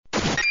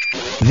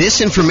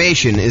This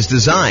information is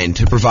designed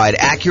to provide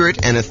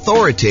accurate and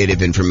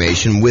authoritative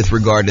information with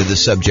regard to the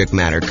subject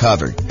matter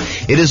covered.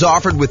 It is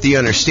offered with the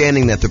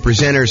understanding that the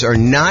presenters are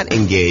not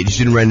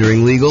engaged in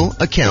rendering legal,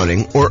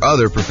 accounting, or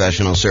other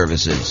professional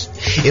services.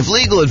 If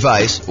legal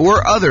advice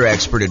or other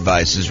expert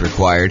advice is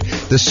required,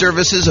 the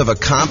services of a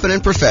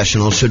competent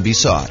professional should be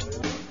sought.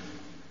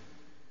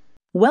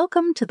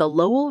 Welcome to the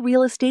Lowell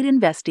Real Estate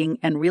Investing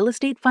and Real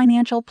Estate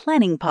Financial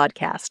Planning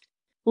Podcast.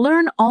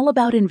 Learn all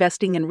about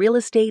investing in real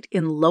estate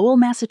in Lowell,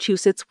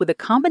 Massachusetts with a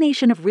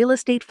combination of real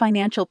estate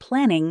financial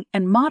planning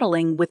and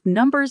modeling with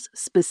numbers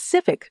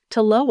specific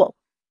to Lowell,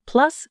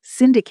 plus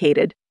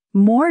syndicated,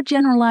 more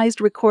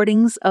generalized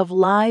recordings of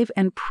live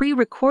and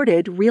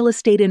pre-recorded real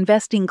estate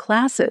investing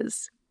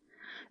classes.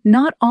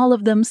 Not all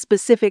of them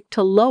specific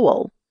to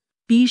Lowell.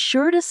 Be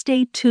sure to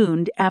stay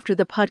tuned after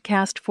the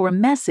podcast for a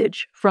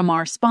message from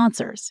our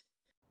sponsors.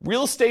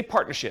 Real estate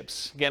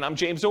partnerships. Again, I'm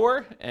James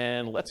Orr,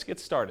 and let's get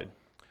started.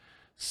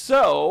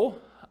 So,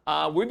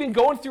 we've been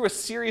going through a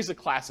series of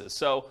classes.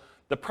 So,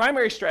 the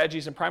primary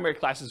strategies and primary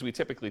classes we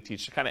typically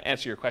teach, to kind of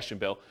answer your question,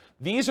 Bill,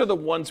 these are the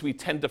ones we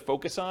tend to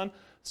focus on.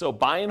 So,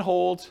 buy and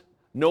hold,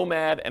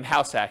 nomad, and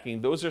house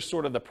hacking, those are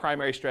sort of the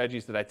primary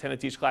strategies that I tend to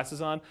teach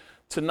classes on.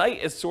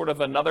 Tonight is sort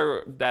of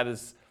another that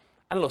is,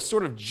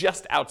 sort of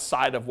just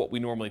outside of what we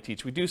normally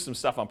teach. We do some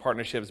stuff on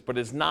partnerships, but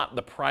it's not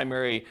the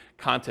primary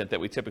content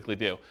that we typically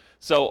do.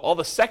 So all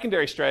the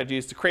secondary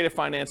strategies to creative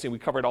financing, we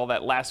covered all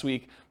that last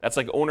week. That's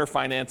like owner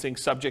financing,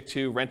 subject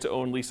to, rent to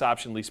own, lease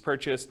option, lease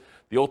purchase,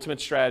 the ultimate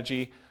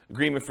strategy,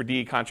 agreement for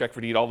deed, contract for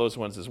deed, all those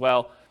ones as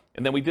well.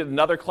 And then we did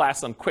another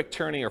class on quick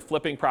turning or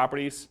flipping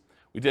properties.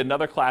 We did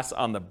another class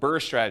on the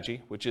BRRRR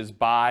strategy, which is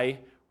buy,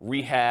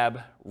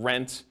 rehab,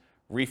 rent,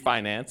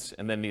 refinance,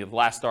 and then the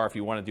last R, if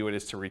you want to do it,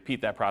 is to repeat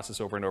that process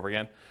over and over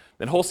again.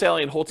 Then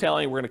wholesaling and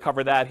wholetailing, we're going to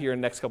cover that here in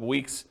the next couple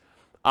weeks.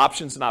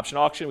 Options and option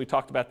auction, we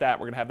talked about that.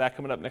 We're going to have that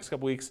coming up next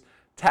couple weeks.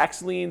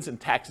 Tax liens and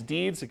tax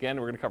deeds, again,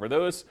 we're going to cover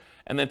those.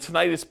 And then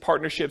tonight is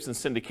partnerships and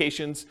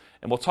syndications,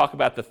 and we'll talk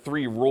about the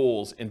three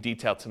roles in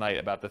detail tonight,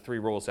 about the three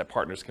roles that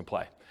partners can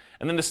play.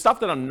 And then the stuff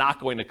that I'm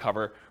not going to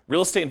cover,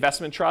 real estate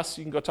investment trusts,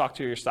 you can go talk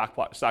to your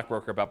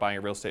stockbroker about buying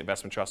a real estate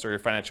investment trust or your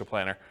financial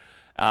planner.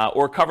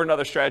 Or covering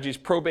other strategies,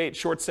 probate,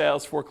 short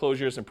sales,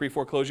 foreclosures, and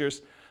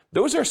pre-foreclosures.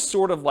 Those are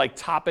sort of like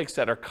topics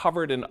that are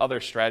covered in other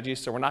strategies,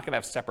 so we're not going to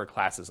have separate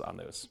classes on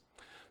those.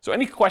 So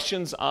any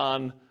questions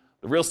on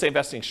the real estate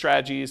investing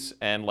strategies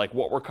and like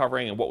what we're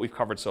covering and what we've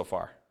covered so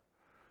far?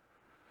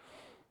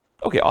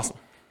 Okay, awesome.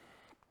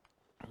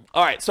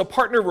 All right, so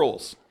partner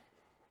rules.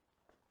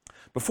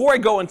 Before I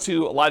go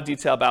into a lot of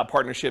detail about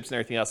partnerships and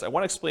everything else, I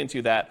want to explain to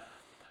you that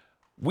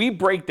we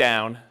break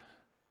down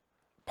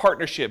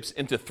partnerships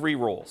into three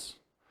roles.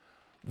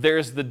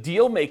 There's the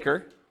deal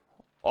maker,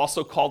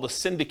 also called a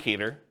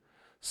syndicator,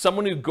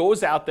 someone who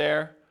goes out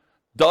there,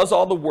 does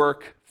all the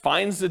work,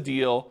 finds the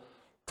deal,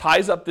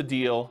 ties up the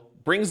deal,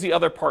 brings the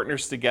other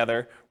partners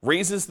together,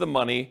 raises the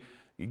money,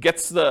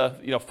 gets the,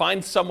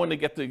 finds someone to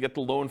get the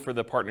loan for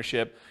the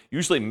partnership,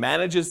 usually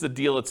manages the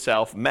deal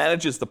itself,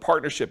 manages the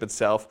partnership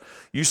itself,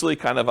 usually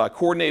kind of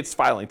coordinates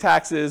filing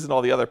taxes and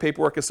all the other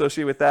paperwork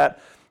associated with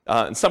that.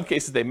 In some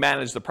cases, they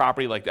manage the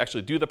property, like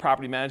actually do the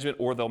property management,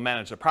 or they'll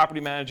manage the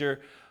property manager.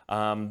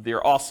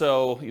 They're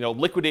also,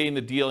 liquidating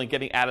the deal and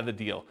getting out of the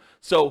deal.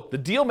 So the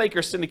deal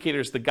maker syndicator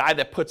is the guy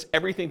that puts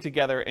everything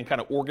together and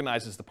kind of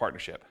organizes the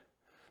partnership.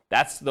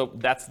 That's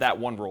that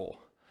one role.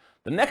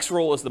 The next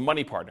role is the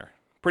money partner.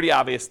 Pretty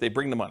obvious, they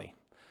bring the money.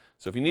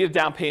 So if you need a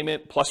down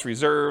payment, plus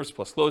reserves,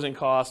 plus closing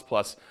costs,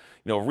 plus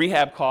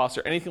rehab costs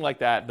or anything like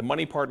that, the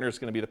money partner is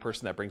going to be the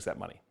person that brings that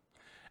money.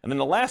 And then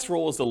the last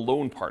role is the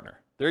loan partner.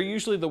 They're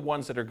usually the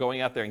ones that are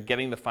going out there and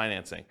getting the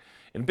financing.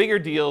 In bigger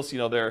deals,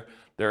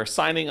 they're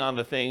signing on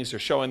the things, they're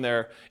showing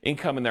their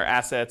income and their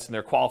assets, and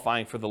they're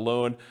qualifying for the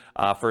loan.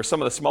 For some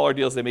of the smaller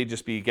deals, they may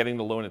just be getting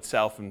the loan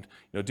itself and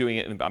doing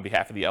it on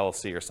behalf of the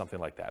LLC or something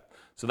like that.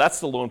 So that's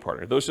the loan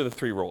partner. Those are the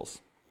three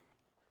roles.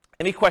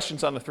 Any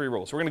questions on the three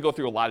roles? We're going to go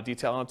through a lot of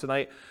detail on them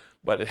tonight,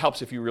 but it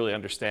helps if you really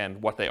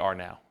understand what they are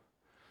now.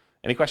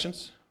 Any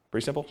questions?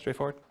 Pretty simple,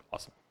 straightforward?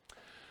 Awesome.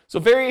 So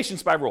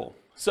variations by role.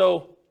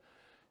 So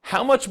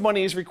how much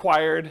money is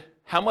required,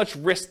 how much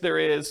risk there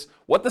is,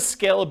 what the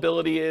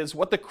scalability is,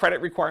 what the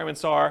credit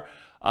requirements are,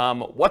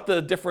 what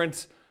the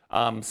different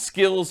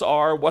skills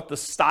are, what the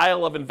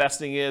style of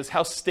investing is,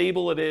 how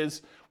stable it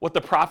is, what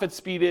the profit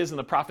speed is and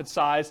the profit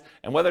size,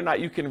 and whether or not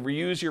you can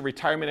reuse your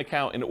retirement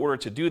account in order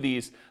to do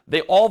these,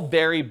 they all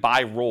vary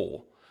by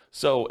role.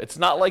 So it's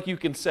not like you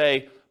can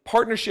say,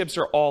 partnerships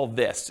are all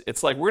this.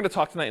 It's like we're going to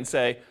talk tonight and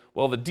say,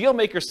 well, the deal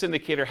maker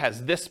syndicator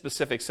has this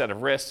specific set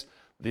of risks,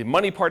 the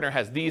money partner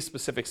has these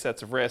specific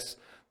sets of risks,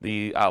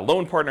 the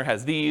loan partner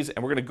has these,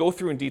 and we're going to go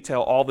through in detail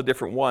all the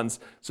different ones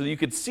so that you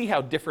can see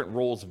how different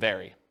roles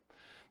vary.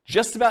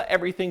 Just about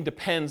everything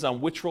depends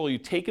on which role you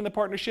take in the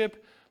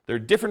partnership. They're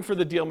different for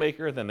the deal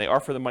maker than they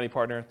are for the money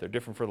partner. They're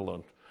different for the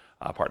loan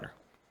partner.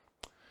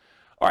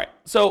 All right,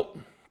 so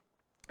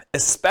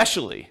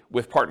especially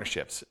with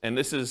partnerships, and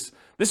this is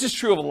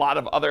true of a lot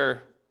of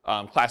other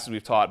classes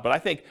we've taught, but I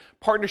think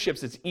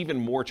partnerships is even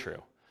more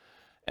true.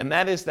 And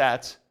that is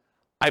that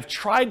I've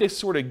tried to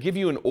sort of give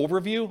you an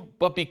overview,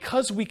 but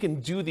because we can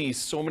do these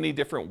so many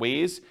different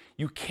ways,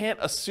 you can't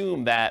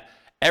assume that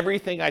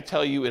everything I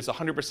tell you is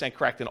 100%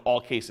 correct in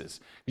all cases.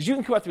 Because you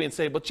can come up to me and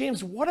say, but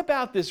James, what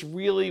about this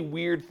really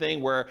weird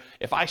thing where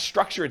if I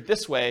structure it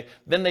this way,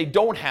 then they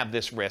don't have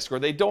this risk, or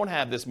they don't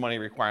have this money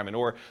requirement,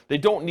 or they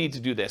don't need to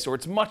do this, or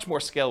it's much more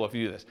scalable if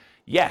you do this.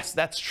 Yes,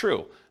 that's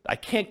true. I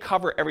can't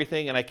cover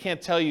everything, and I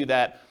can't tell you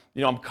that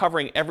I'm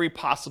covering every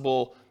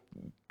possible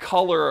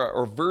color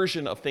or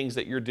version of things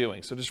that you're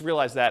doing. So just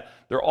realize that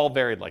they're all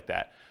varied like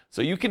that.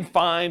 So you can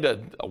find a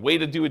way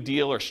to do a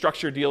deal or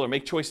structure a deal or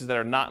make choices that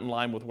are not in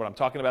line with what I'm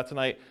talking about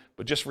tonight,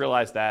 but just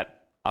realize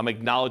that I'm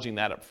acknowledging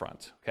that up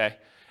front, okay?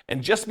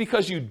 And just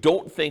because you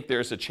don't think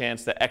there's a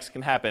chance that X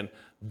can happen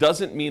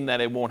doesn't mean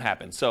that it won't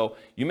happen. So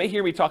you may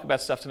hear me talk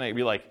about stuff tonight and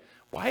be like,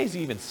 why is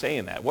he even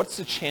saying that? What's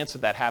the chance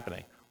of that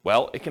happening?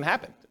 Well, it can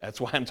happen. That's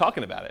why I'm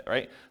talking about it,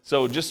 right?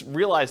 So just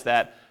realize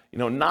that,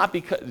 not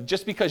because,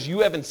 just because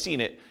you haven't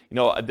seen it,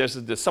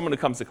 there's someone who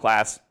comes to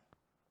class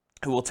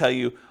who will tell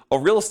you,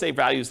 real estate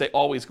values, they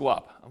always go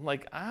up. I'm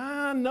like,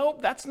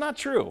 nope, that's not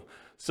true.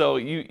 So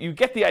you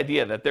get the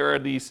idea that there are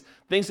these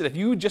things that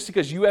just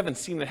because you haven't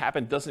seen it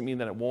happen doesn't mean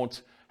that it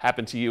won't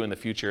happen to you in the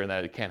future and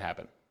that it can't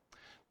happen.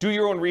 Do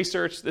your own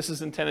research. This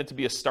is intended to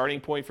be a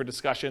starting point for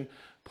discussion.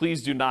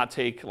 Please do not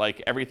take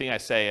everything I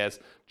say as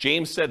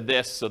James said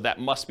this, so that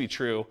must be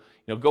true.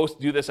 Go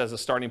do this as a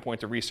starting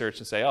point to research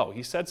and say,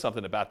 he said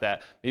something about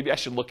that. Maybe I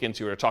should look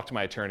into it or talk to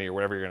my attorney or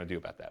whatever you're going to do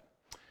about that.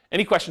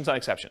 Any questions on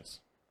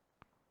exceptions?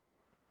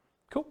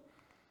 Cool.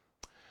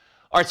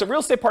 All right, so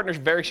real estate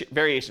partnership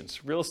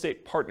variations. Real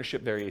estate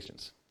partnership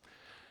variations.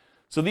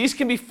 So these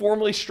can be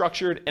formally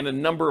structured in a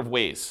number of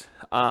ways.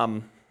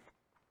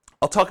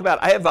 I'll talk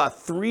about, I have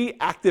 3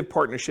 active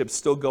partnerships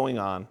still going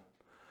on.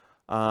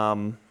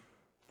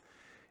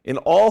 In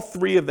all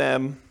 3 of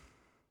them,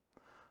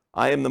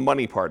 I am the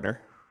money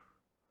partner.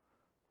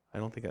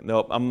 I'm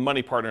a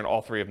money partner in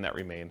all 3 of them that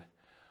remain.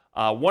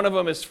 One of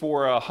them is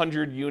for a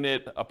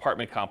 100-unit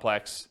apartment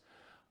complex.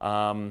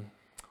 I'm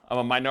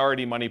a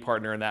minority money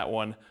partner in that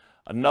one.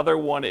 Another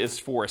one is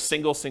for a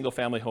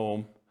single-family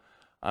home.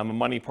 I'm a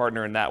money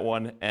partner in that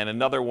one. And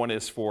another one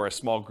is for a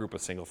small group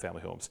of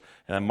single-family homes.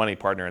 And I'm a money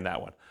partner in that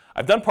one.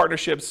 I've done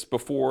partnerships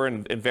before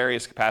in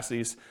various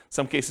capacities.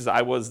 Some cases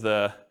I was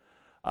the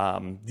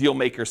deal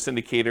maker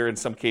syndicator. In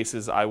some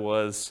cases I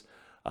was,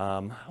 I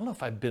don't know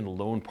if I've been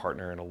loan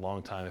partner in a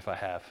long time, if I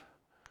have.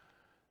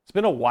 It's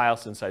been a while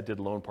since I did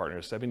loan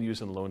partners. I've been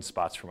using loan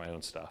spots for my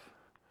own stuff.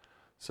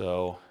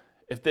 So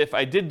if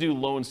I did do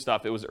loan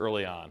stuff, it was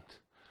early on.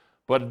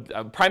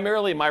 But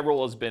primarily my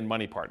role has been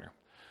money partner.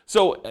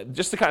 So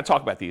just to kind of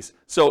talk about these.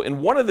 So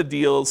in one of the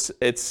deals,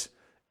 it's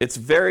a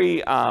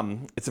very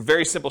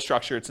simple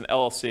structure. It's an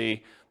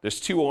LLC. There's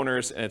 2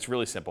 owners, and it's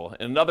really simple.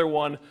 In another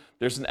one,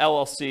 there's an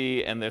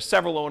LLC, and there's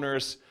several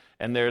owners,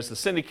 and there's the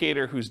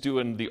syndicator who's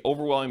doing the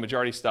overwhelming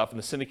majority stuff, and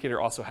the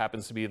syndicator also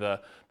happens to be the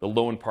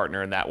loan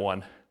partner in that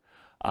one.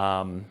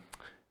 And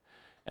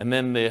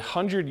then the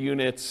 100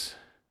 units,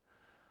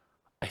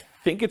 I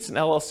think it's an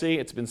LLC.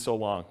 It's been so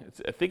long.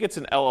 I think it's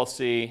an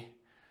LLC,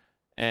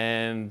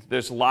 and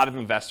there's a lot of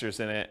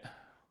investors in it.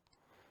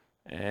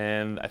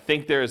 And I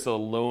think there's a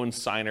loan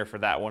signer for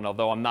that one,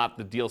 although I'm not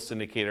the deal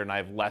syndicator and I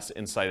have less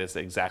insight as to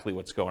exactly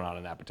what's going on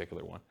in that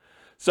particular one.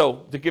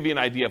 So to give you an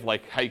idea of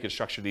how you could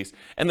structure these,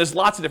 and there's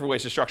lots of different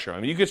ways to structure them.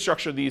 I mean, you could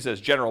structure these as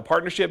general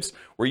partnerships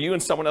where you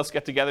and someone else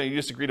get together and you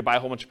just agree to buy a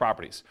whole bunch of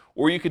properties.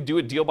 Or you could do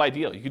it deal by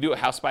deal. You could do it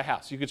house by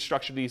house. You could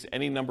structure these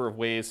any number of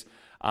ways.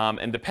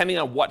 And depending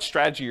on what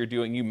strategy you're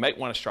doing, you might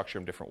want to structure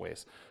them different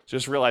ways. So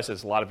just realize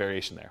there's a lot of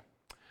variation there.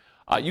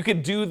 You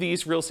could do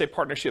these real estate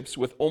partnerships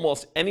with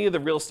almost any of the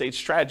real estate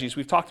strategies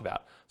we've talked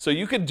about. So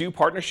you could do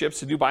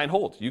partnerships to do buy and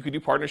hold. You could do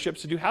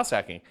partnerships to do house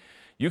hacking.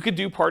 You could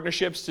do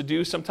partnerships to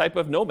do some type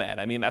of nomad.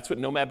 I mean, that's what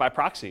nomad by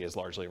proxy is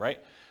largely, right?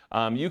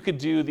 You could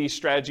do these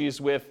strategies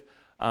with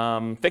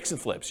fix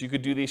and flips. You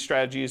could do these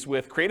strategies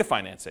with creative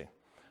financing.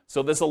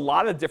 So there's a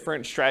lot of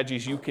different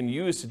strategies you can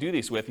use to do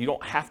these with. You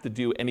don't have to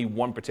do any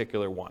one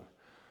particular one.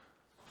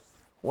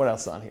 What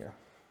else on here?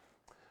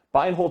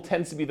 Buy and hold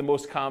tends to be the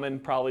most common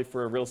probably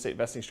for real estate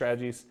investing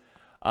strategies.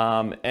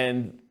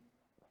 And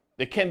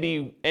it can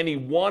be any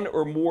one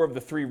or more of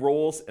the 3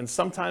 roles, and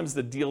sometimes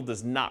the deal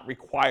does not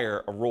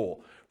require a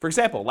role. For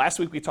example, last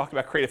week we talked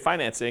about creative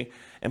financing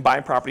and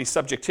buying properties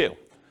subject to.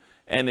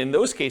 And in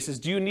those cases,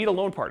 do you need a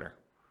loan partner?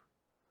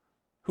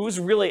 Who's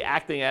really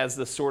acting as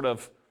the sort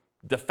of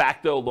de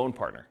facto loan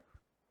partner?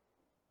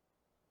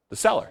 The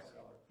seller.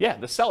 Yeah,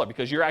 the seller,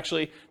 because you're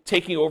actually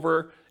taking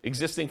over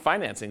existing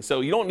financing.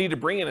 So you don't need to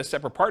bring in a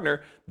separate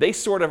partner. They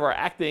sort of are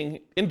acting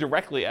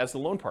indirectly as the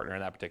loan partner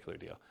in that particular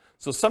deal.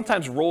 So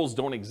sometimes roles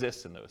don't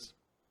exist in those.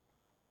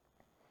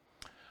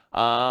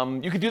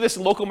 You can do this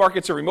in local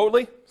markets or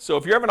remotely. So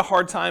if you're having a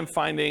hard time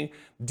finding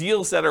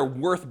deals that are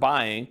worth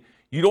buying,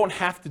 you don't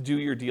have to do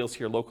your deals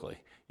here locally.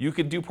 You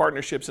could do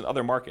partnerships in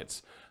other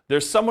markets.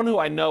 There's someone who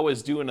I know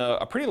is doing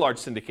a pretty large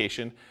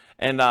syndication,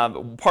 and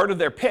part of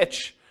their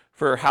pitch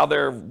for how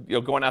they're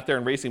going out there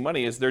and raising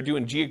money is they're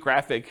doing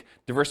geographic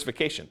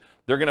diversification.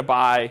 They're going to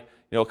buy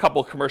a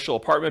couple of commercial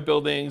apartment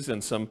buildings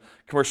and some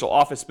commercial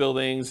office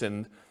buildings,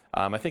 and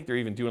I think they're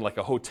even doing like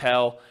a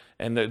hotel,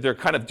 and they're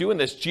kind of doing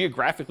this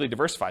geographically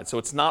diversified, so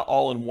it's not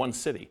all in one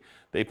city.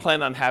 They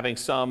plan on having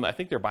some, I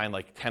think they're buying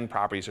like 10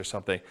 properties or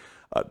something,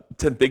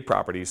 10 big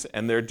properties,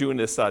 and they're doing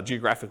this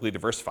geographically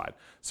diversified.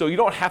 So you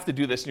don't have to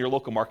do this in your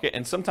local market,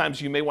 and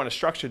sometimes you may want to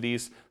structure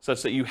these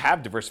such that you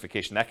have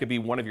diversification. That could be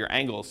one of your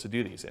angles to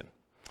do these in.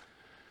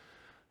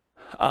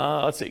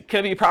 Let's see, can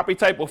it be a property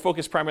type? We'll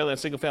focus primarily on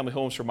single-family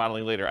homes for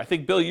modeling later. I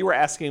think, Bill, you were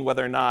asking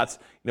whether or not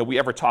we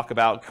ever talk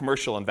about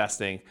commercial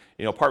investing,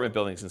 apartment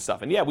buildings and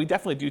stuff. And yeah, we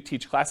definitely do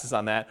teach classes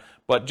on that.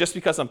 But just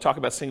because I'm talking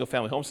about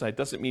single-family homes tonight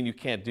doesn't mean you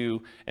can't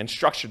do and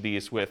structure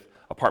these with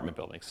apartment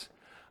buildings.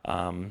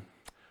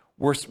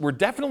 We're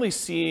definitely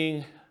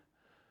seeing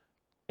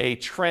a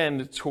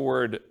trend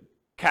toward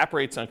cap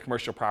rates on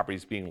commercial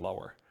properties being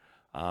lower.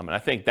 And I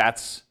think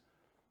that's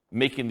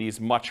making these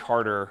much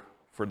harder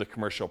for the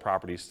commercial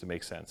properties to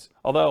make sense.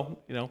 Although,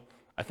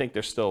 I think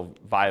they're still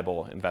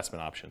viable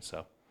investment options.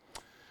 So,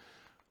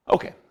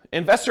 okay,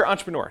 investor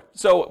entrepreneur.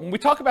 So when we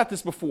talk about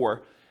this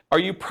before, are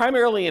you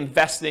primarily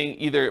investing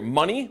either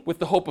money with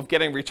the hope of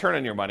getting a return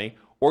on your money,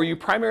 or are you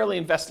primarily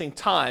investing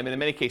time, and in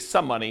many cases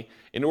some money,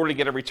 in order to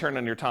get a return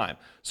on your time?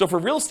 So for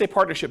real estate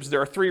partnerships,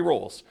 there are 3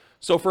 roles.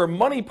 So for a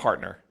money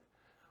partner,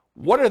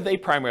 what are they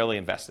primarily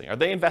investing? Are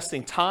they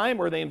investing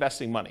time or are they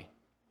investing money?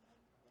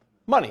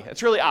 Money.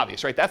 It's really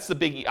obvious, right? That's the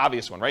big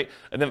obvious one, right?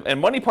 And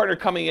money partner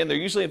coming in, they're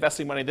usually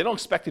investing money. They don't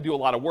expect to do a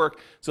lot of work,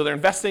 so they're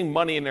investing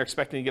money and they're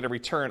expecting to get a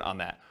return on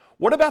that.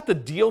 What about the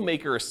deal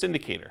maker or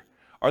syndicator?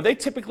 Are they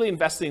typically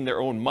investing their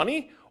own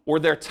money or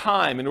their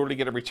time in order to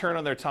get a return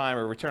on their time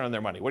or a return on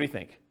their money? What do you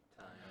think?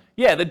 Time.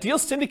 Yeah, the deal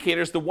syndicator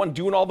is the one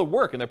doing all the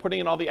work and they're putting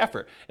in all the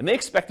effort. And they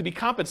expect to be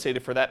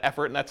compensated for that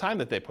effort and that time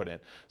that they put in.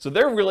 So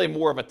they're really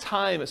more of a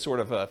time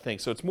sort of a thing.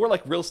 So it's more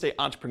like real estate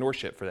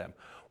entrepreneurship for them.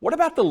 What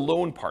about the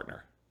loan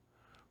partner?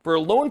 For a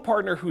loan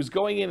partner who's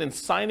going in and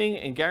signing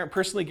and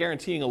personally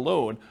guaranteeing a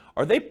loan,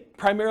 are they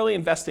primarily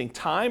investing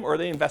time or are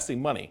they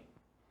investing money?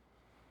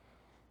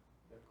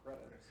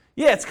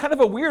 Yeah, it's kind of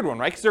a weird one,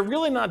 right? Because they're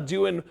really not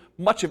doing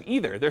much of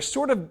either.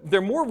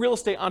 They're more real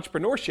estate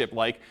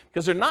entrepreneurship-like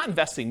because they're not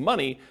investing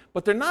money,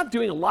 but they're not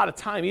doing a lot of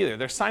time either.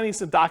 They're signing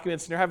some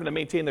documents and they're having to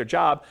maintain their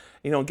job,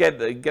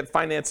 get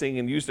financing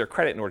and use their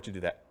credit in order to do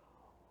that.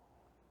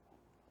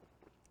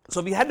 So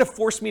if you had to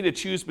force me to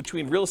choose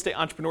between real estate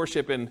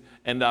entrepreneurship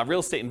and real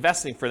estate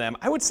investing for them,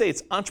 I would say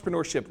it's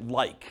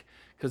entrepreneurship-like,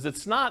 because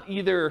it's not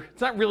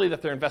really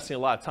that they're investing a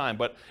lot of time,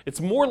 but it's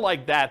more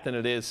like that than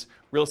it is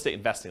real estate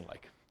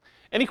investing-like.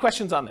 Any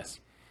questions on this?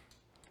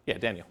 Yeah,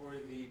 Daniel. For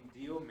the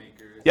deal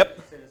makers, yep.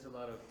 You said it's a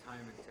lot of time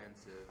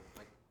intensive.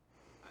 And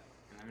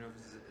I don't know if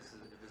this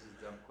is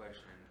a dumb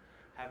question.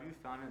 Have you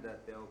found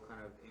that they'll kind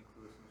of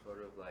include some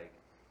sort of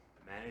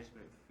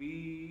management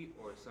fee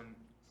or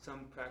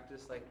some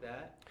practice like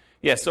that?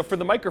 Yeah, so for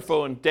the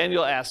microphone,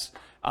 Daniel asks,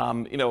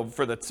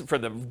 for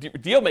the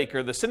deal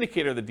maker, the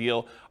syndicator of the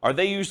deal, are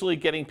they usually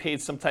getting paid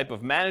some type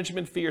of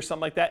management fee or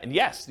something like that? And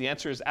yes, the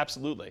answer is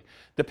absolutely.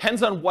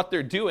 Depends on what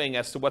they're doing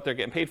as to what they're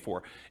getting paid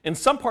for. In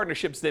some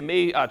partnerships, they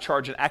may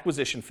charge an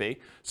acquisition fee,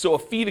 so a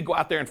fee to go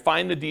out there and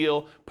find the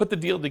deal, put the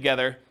deal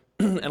together,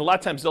 and a lot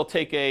of times they'll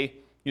take a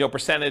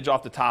percentage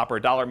off the top or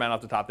a dollar amount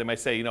off the top. They might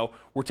say,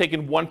 we're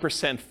taking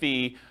 1%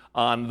 fee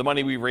on the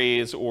money we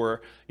raise,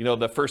 or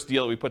the first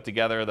deal that we put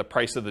together, the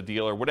price of the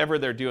deal, or whatever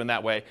they're doing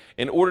that way,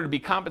 in order to be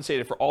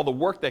compensated for all the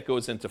work that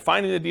goes into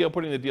finding the deal,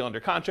 putting the deal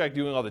under contract,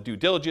 doing all the due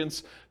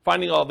diligence,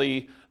 finding all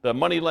the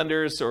money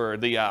lenders or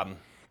the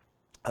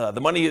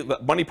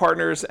money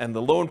partners and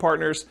the loan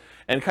partners,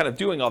 and kind of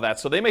doing all that.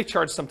 So they may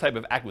charge some type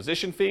of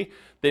acquisition fee.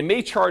 They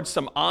may charge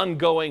some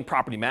ongoing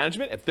property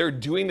management. If they're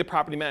doing the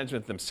property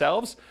management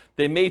themselves,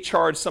 they may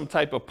charge some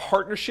type of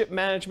partnership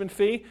management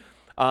fee.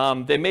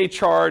 They may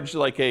charge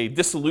like a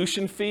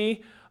dissolution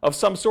fee of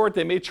some sort.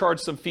 They may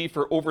charge some fee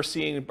for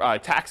overseeing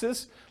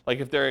taxes, like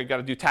if they're got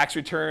to do tax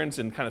returns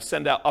and kind of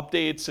send out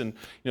updates and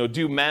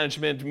do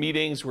management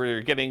meetings where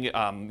you're getting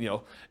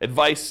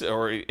advice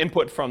or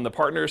input from the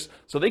partners.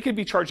 So they could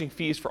be charging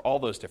fees for all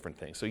those different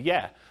things. So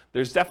yeah,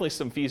 there's definitely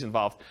some fees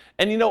involved.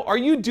 And are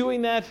you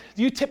doing that?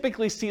 Do you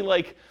typically see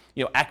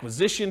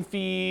acquisition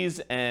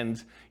fees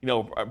and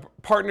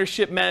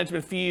partnership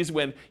management fees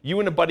when you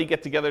and a buddy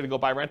get together to go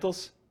buy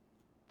rentals?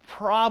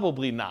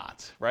 Probably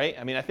not, right?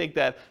 I mean, I think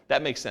that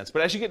makes sense.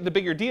 But as you get into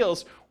bigger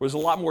deals, where there's a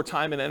lot more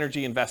time and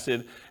energy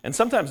invested, and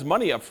sometimes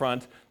money up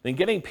front, then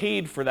getting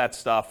paid for that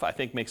stuff, I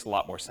think, makes a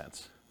lot more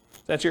sense.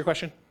 Does that answer your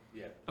question?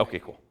 Yeah. Okay,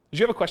 cool. Did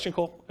you have a question,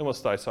 Cole?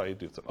 I saw you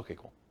do something. Okay,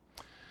 cool.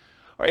 All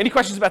right, any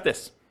questions about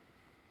this?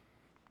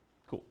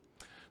 Cool.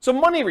 So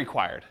money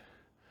required.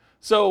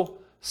 So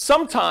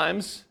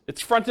sometimes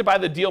it's fronted by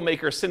the deal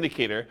maker or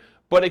syndicator,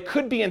 but it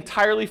could be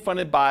entirely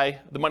funded by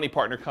the money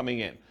partner coming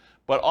in.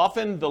 But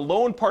often the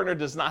loan partner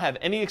does not have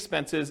any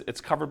expenses. It's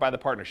covered by the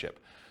partnership.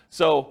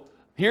 So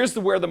Here's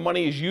where the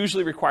money is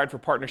usually required for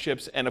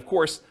partnerships, and of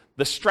course,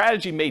 the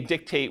strategy may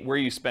dictate where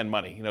you spend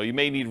money. You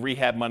may need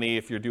rehab money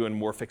if you're doing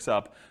more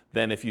fix-up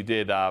than if you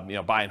did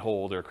buy and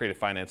hold or creative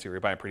financing or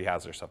you're buying pretty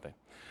houses or something.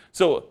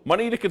 So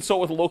money to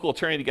consult with a local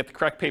attorney to get the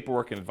correct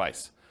paperwork and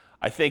advice.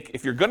 I think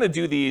if you're going to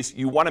do these,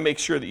 you want to make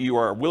sure that you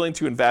are willing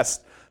to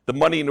invest the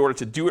money in order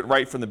to do it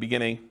right from the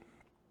beginning.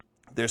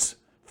 There's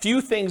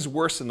few things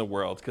worse in the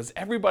world because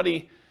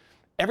everybody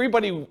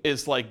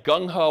is like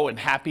gung-ho and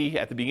happy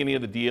at the beginning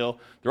of the deal.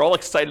 They're all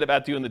excited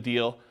about doing the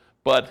deal,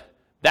 but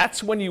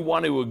that's when you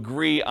want to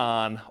agree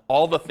on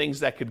all the things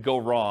that could go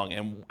wrong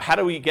and how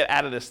do we get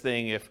out of this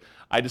thing if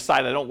I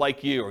decide I don't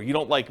like you or you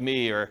don't like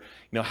me, or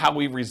how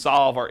we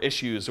resolve our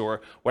issues,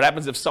 or what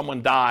happens if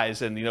someone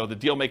dies and the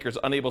deal maker is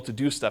unable to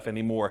do stuff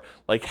anymore.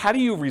 Like, how do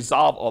you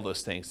resolve all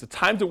those things? The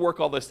time to work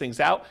all those things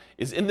out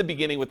is in the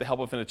beginning with the help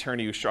of an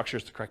attorney who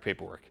structures the correct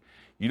paperwork.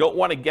 You don't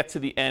want to get to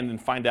the end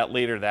and find out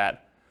later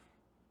that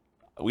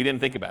we didn't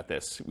think about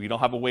this. We don't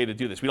have a way to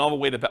do this. We don't have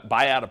a way to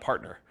buy out a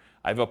partner.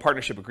 I have a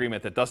partnership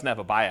agreement that doesn't have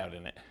a buyout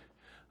in it,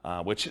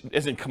 which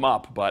isn't come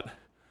up, but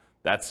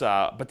that's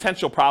a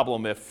potential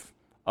problem if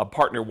a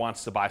partner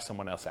wants to buy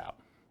someone else out,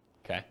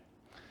 okay?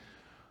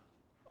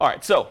 All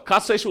right, so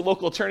consultation with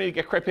local attorney to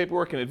get correct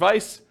paperwork and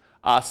advice.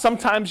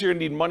 Sometimes you're gonna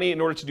need money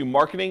in order to do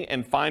marketing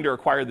and find or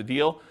acquire the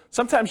deal.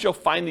 Sometimes you'll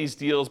find these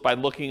deals by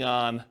looking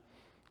on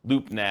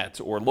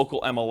LoopNet or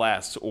local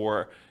MLS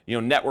or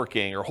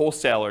networking or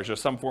wholesalers or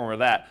some form of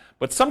that.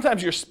 But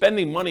sometimes you're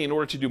spending money in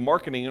order to do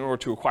marketing in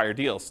order to acquire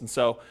deals. And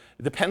so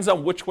it depends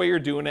on which way you're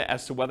doing it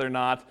as to whether or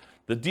not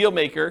the deal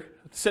maker,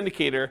 the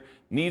syndicator,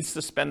 needs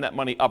to spend that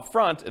money up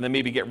front and then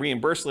maybe get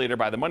reimbursed later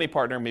by the money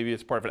partner. Maybe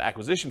it's part of an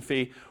acquisition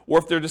fee, or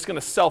if they're just going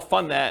to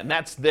self-fund that and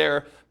that's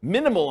their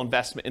minimal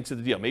investment into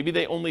the deal. Maybe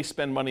they only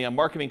spend money on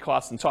marketing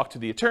costs and talk to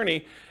the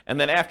attorney, and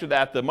then after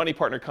that, the money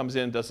partner comes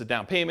in, does the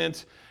down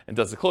payment, and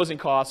does the closing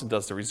costs, and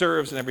does the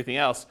reserves and everything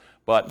else.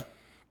 But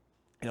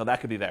that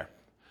could be there.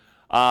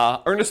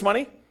 Earnest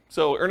money.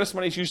 So earnest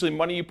money is usually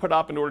money you put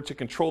up in order to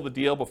control the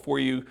deal before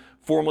you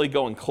formally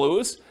go and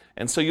close.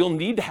 And so you'll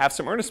need to have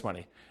some earnest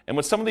money. And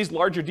with some of these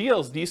larger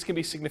deals, these can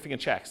be significant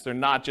checks. They're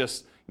not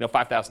just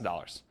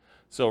 $5,000.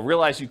 So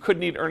realize you could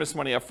need earnest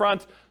money up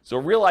front. So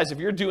realize if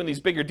you're doing these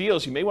bigger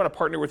deals, you may want to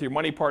partner with your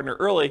money partner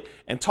early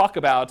and talk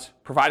about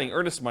providing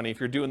earnest money if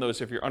you're doing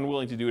those, if you're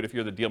unwilling to do it, if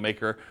you're the deal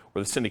maker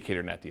or the syndicator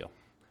in that deal.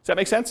 Does that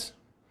make sense?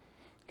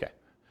 Okay.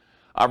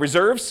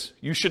 Reserves.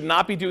 You should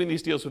not be doing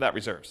these deals without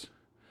reserves.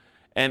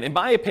 And in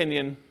my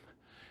opinion,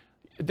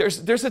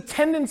 there's a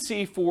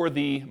tendency for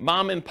the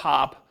mom and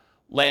pop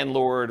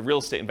landlord real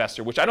estate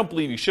investor, which I don't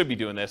believe you should be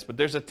doing this, but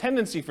there's a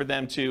tendency for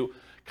them to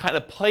kind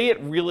of play it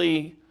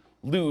really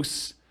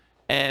loose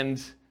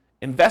and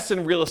invest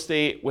in real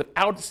estate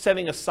without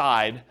setting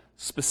aside,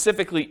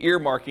 specifically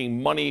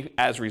earmarking money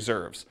as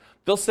reserves.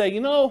 They'll say,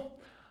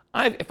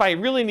 if I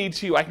really need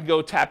to, I can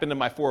go tap into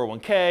my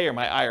 401k or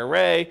my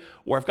IRA,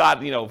 or I've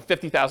got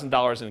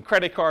 $50,000 in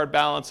credit card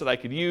balance that I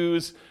could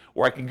use,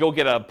 or I can go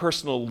get a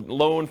personal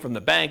loan from the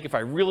bank if I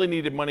really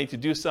needed money to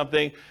do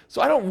something. So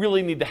I don't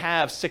really need to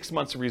have 6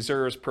 months of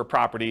reserves per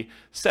property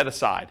set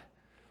aside.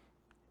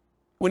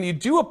 When you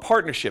do a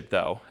partnership,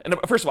 though, and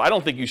first of all, I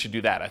don't think you should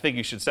do that. I think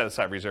you should set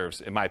aside reserves,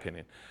 in my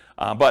opinion.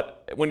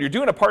 But when you're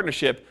doing a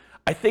partnership,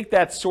 I think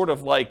that's sort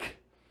of like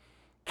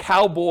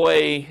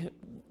cowboy,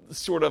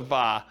 sort of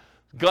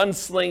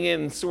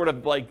gunslinging, sort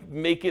of like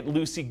make it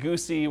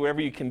loosey-goosey,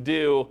 whatever you can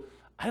do.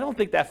 I don't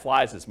think that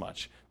flies as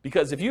much.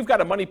 Because if you've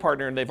got a money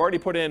partner and they've already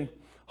put in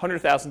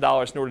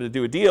 $100,000 in order to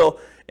do a deal,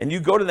 and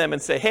you go to them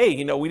and say, hey,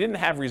 we didn't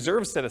have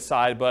reserves set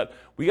aside, but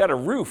we got a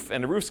roof,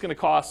 and the roof's going to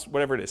cost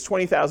whatever it is,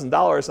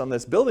 $20,000 on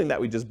this building that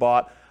we just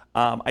bought.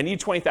 I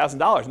need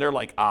 $20,000. And they're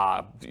like,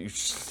 I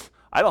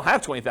don't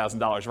have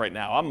 $20,000 right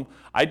now.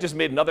 I just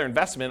made another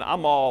investment.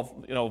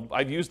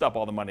 I've used up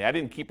all the money. I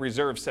didn't keep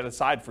reserves set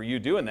aside for you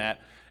doing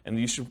that. And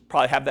you should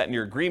probably have that in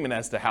your agreement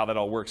as to how that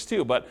all works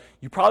too. But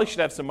you probably should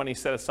have some money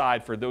set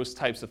aside for those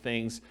types of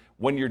things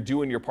when you're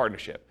doing your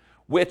partnership.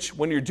 Which,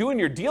 when you're doing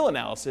your deal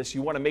analysis,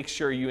 you want to make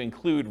sure you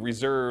include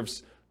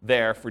reserves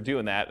there for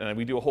doing that. And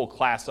we do a whole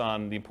class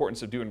on the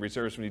importance of doing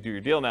reserves when you do your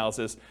deal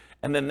analysis.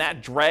 And then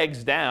that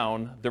drags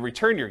down the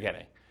return you're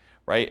getting,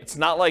 right? It's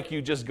not like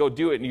you just go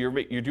do it and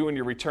you're doing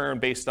your return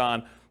based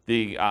on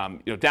the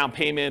down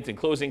payment and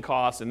closing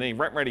costs and any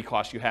rent-ready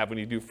costs you have when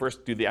you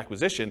first do the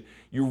acquisition.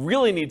 You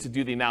really need to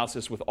do the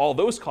analysis with all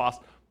those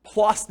costs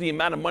plus the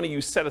amount of money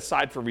you set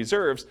aside for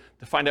reserves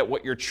to find out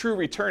what your true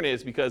return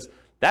is, because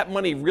that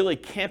money really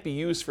can't be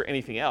used for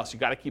anything else. You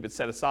got to keep it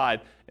set aside,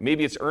 and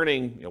maybe it's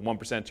earning 1%,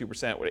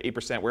 2%,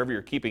 8%, wherever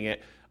you're keeping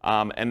it,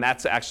 and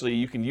that's actually,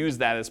 you can use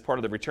that as part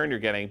of the return you're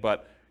getting,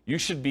 but you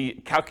should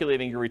be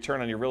calculating your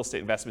return on your real estate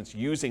investments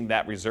using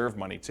that reserve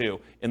money too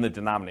in the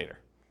denominator.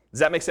 Does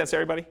that make sense to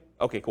everybody?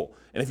 Okay, cool.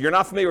 And if you're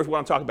not familiar with what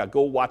I'm talking about,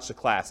 go watch the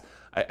class.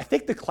 I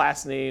think the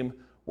class name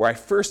where I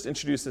first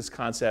introduced this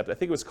concept, I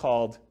think it was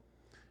called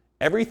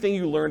Everything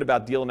You Learned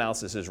About Deal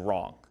Analysis is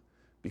Wrong.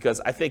 Because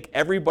I think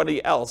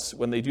everybody else,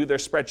 when they do their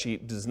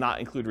spreadsheet, does not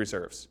include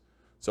reserves.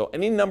 So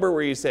any number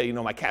where you say,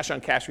 my cash on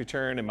cash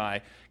return and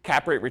my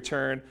cap rate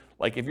return,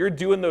 like if you're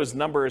doing those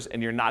numbers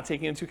and you're not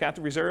taking into account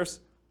the reserves,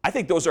 I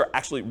think those are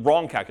actually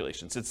wrong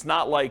calculations. It's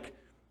not like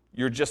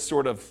you're just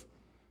sort of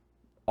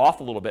off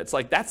a little bit. It's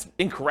like that's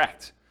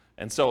incorrect.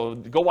 And so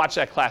go watch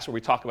that class where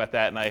we talk about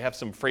that, and I have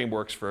some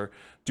frameworks for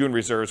doing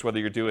reserves, whether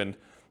you're doing,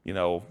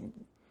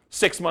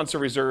 6 months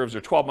of reserves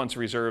or 12 months of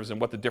reserves, and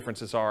what the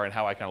differences are and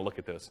how I kind of look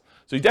at those.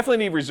 So you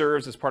definitely need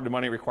reserves as part of the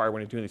money required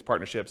when you're doing these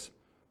partnerships.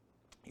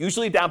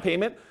 Usually down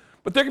payment,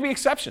 but there can be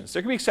exceptions.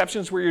 There can be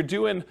exceptions where you're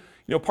doing,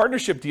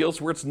 partnership deals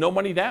where it's no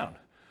money down.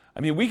 I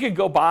mean, we could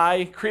go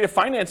buy creative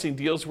financing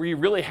deals where you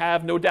really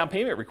have no down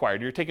payment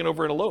required. You're taking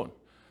over in a loan.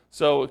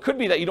 So it could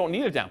be that you don't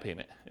need a down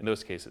payment in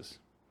those cases.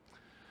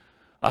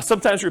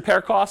 Sometimes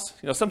repair costs.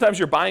 Sometimes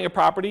you're buying a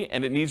property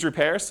and it needs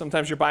repairs.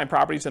 Sometimes you're buying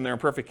properties and they're in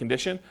perfect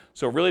condition.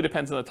 So it really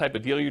depends on the type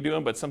of deal you're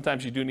doing, but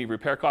sometimes you do need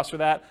repair costs for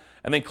that.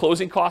 And then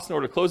closing costs in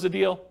order to close the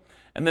deal.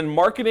 And then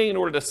marketing in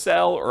order to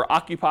sell or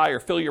occupy or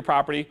fill your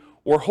property,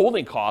 or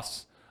holding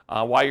costs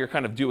while you're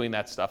kind of doing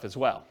that stuff as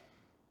well.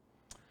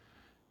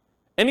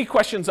 Any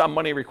questions on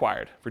money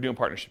required for doing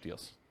partnership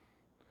deals?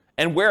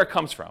 And where it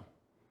comes from?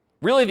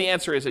 Really the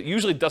answer is it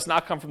usually does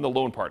not come from the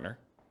loan partner,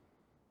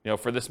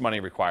 for this money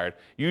required.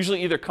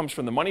 Usually either comes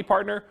from the money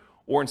partner,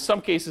 or in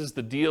some cases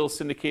the deal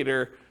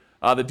syndicator,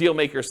 the deal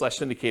maker /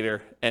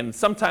 syndicator, and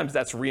sometimes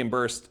that's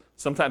reimbursed,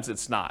 sometimes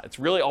it's not. It's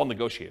really all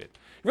negotiated.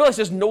 You realize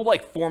there's no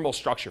formal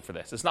structure for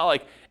this. It's not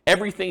like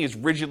everything is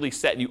rigidly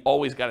set and you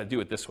always got to do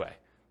it this way.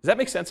 Does that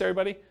make sense,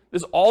 everybody?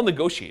 This is all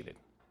negotiated.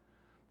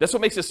 That's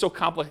what makes it so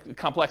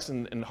complex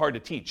and hard to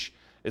teach,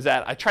 is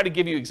that I try to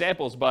give you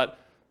examples, but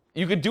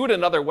you could do it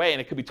another way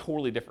and it could be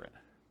totally different.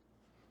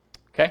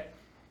 Okay?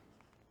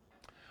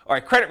 All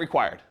right, credit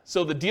required.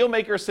 So the deal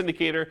maker or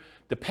syndicator,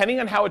 depending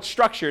on how it's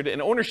structured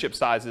and ownership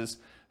sizes,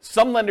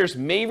 some lenders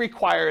may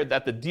require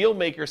that the deal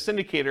maker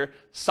syndicator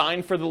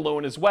sign for the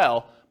loan as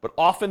well, but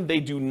often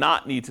they do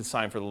not need to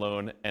sign for the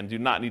loan and do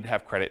not need to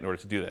have credit in order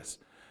to do this,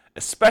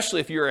 especially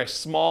if you're a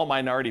small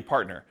minority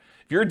partner.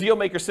 If you're a deal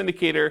maker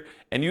syndicator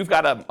and you've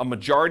got a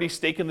majority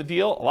stake in the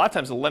deal, a lot of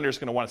times the lender is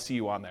going to want to see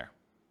you on there,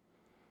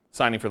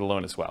 signing for the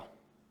loan as well.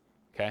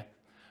 Okay?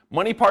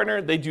 Money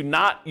partner, they do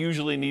not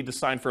usually need to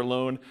sign for a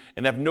loan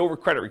and have no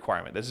credit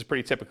requirement. This is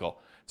pretty typical.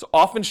 It's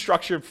often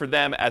structured for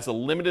them as a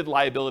limited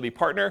liability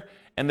partner,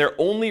 and their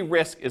only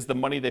risk is the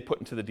money they put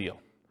into the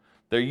deal.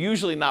 They're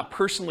usually not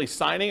personally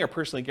signing or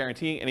personally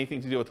guaranteeing anything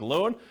to do with the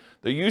loan.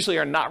 They usually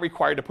are not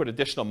required to put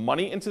additional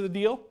money into the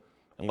deal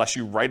unless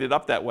you write it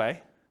up that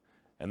way.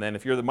 And then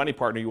if you're the money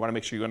partner, you want to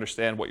make sure you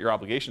understand what your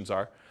obligations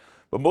are.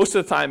 But most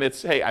of the time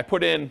it's, hey, I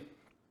put in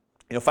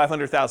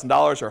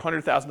 $500,000 or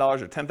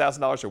 $100,000 or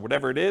 $10,000 or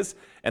whatever it is,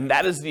 and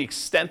that is the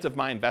extent of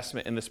my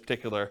investment in this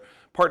particular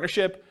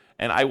partnership,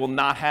 and I will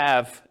not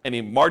have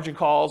any margin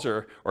calls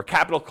or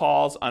capital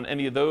calls on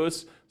any of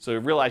those. So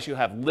realize you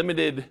have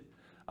limited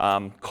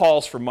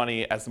calls for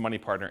money as the money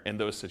partner in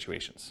those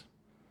situations.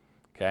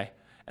 Okay?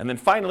 And then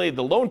finally,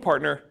 the loan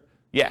partner,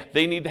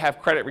 they need to have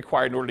credit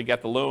required in order to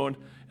get the loan,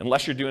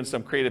 unless you're doing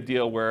some creative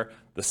deal where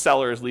the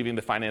seller is leaving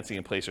the financing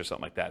in place or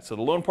something like that. So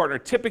the loan partner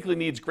typically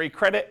needs great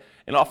credit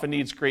and often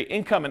needs great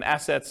income and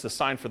assets to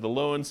sign for the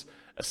loans,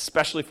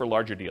 especially for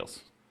larger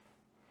deals.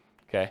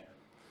 Okay?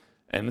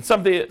 And in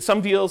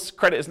some deals,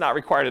 credit is not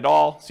required at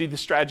all. See the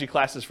strategy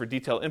classes for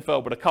detailed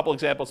info, but a couple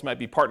examples might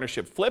be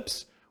partnership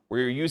flips, where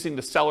you're using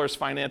the seller's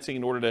financing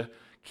in order to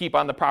keep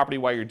on the property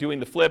while you're doing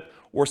the flip,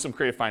 or some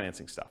creative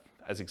financing stuff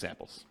as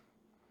examples.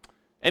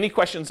 Any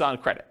questions on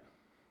credit?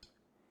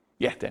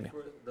 Yeah, Daniel.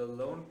 For the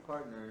loan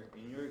partner,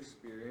 in your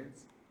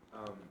experience,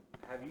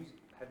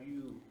 have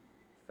you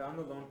found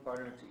the loan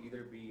partner to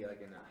either be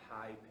like in a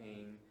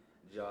high-paying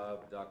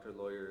job, doctor,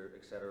 lawyer,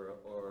 etc.,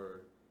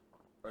 or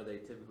are they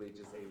typically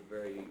just a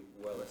very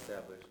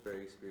well-established,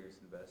 very experienced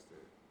investor?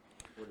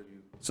 What have you?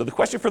 So the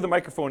question for the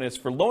microphone is,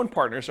 for loan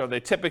partners, are they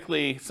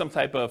typically some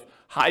type of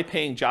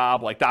high-paying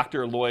job, like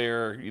doctor,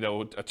 lawyer,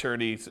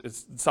 attorney,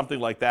 something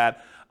like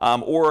that,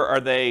 or are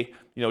they,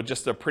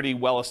 just a pretty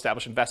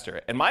well-established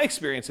investor? And my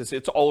experience is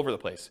it's all over the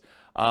place.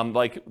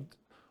 Like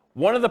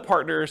one of the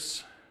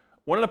partners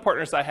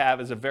I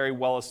have is a very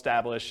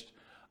well-established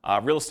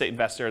real estate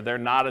investor. They're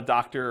not a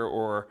doctor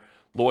or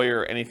lawyer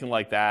or anything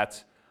like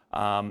that.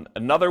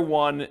 Another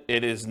one,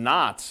 it is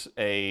not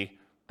a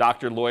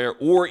doctor, lawyer,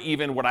 or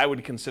even what I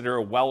would consider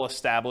a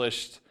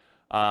well-established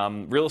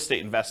real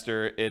estate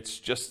investor. It's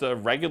just a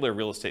regular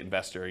real estate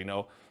investor,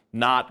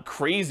 not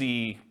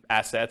crazy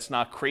assets,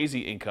 not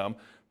crazy income,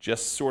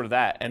 just sort of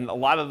that. And a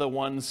lot of the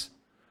ones,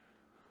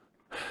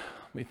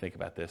 let me think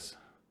about this.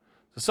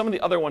 So some of the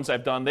other ones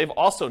I've done, they've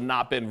also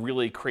not been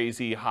really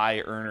crazy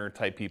high earner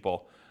type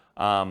people.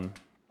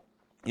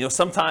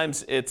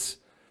 Sometimes it's,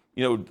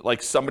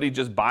 like somebody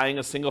just buying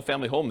a single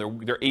family home.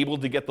 They're able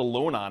to get the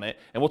loan on it.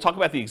 And we'll talk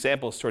about the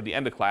examples toward the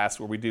end of class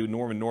where we do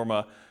Norm and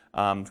Norma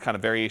kind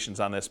of variations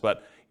on this.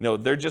 But,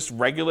 they're just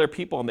regular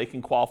people and they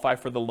can qualify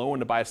for the loan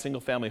to buy a single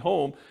family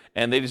home,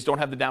 and they just don't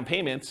have the down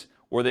payments,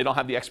 or they don't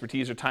have the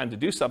expertise or time to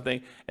do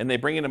something, and they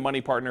bring in a money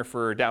partner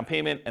for down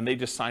payment and they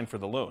just sign for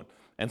the loan.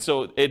 And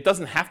so it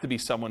doesn't have to be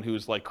someone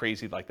who's like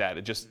crazy like that.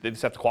 They just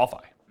have to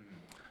qualify.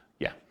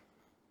 Yeah.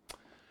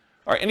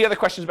 All right, any other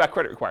questions about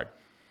credit required?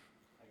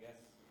 I guess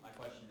my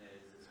question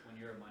is when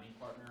you're a money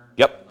partner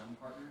Yep. or a loan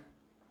partner,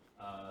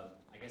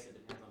 I guess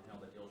it depends on how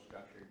the deal's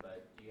structured,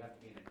 but do you have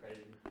to be an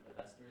accredited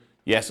investor?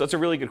 Yeah, so that's a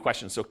really good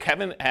question. So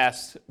Kevin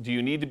asked, do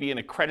you need to be an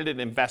accredited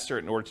investor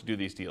in order to do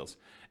these deals?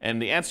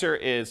 And the answer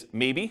is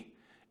maybe.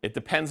 It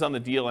depends on the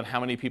deal and how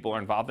many people are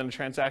involved in the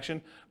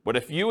transaction. But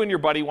if you and your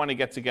buddy want to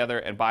get together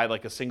and buy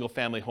like a single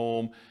family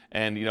home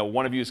and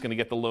one of you is going to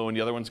get the loan,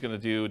 the other one's going to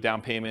do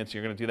down payments,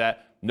 you're going to do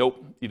that,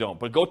 nope, you don't.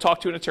 But go talk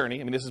to an attorney.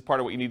 I mean, this is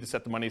part of what you need to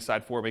set the money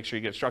aside for, make sure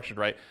you get it structured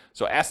right.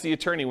 So ask the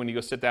attorney when you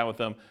go sit down with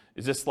them,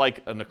 is this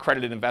like an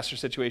accredited investor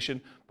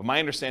situation? But my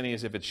understanding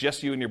is if it's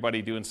just you and your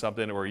buddy doing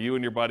something, or you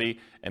and your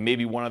buddy and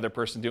maybe one other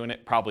person doing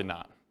it, probably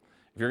not.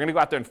 If you're going to go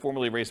out there and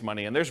formally raise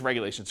money, and there's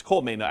regulations,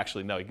 Cole may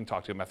actually know, you can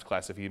talk to him after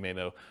class if he may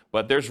know,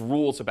 but there's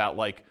rules about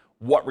like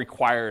what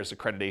requires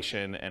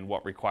accreditation and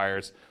what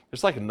requires,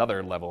 there's like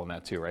another level in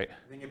that too, right?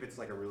 I think if it's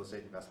like a real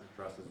estate investment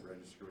trust that's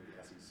registered with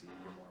the SEC,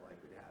 you're more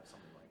likely to have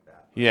something like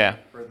that. Yeah.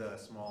 For the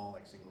small,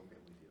 like single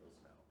family deals,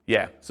 no.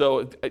 Yeah,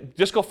 so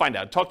just go find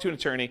out. Talk to an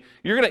attorney.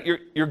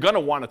 You're gonna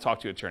want to talk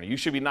to an attorney. You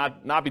should be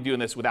not be doing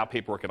this without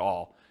paperwork at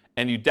all.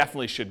 And you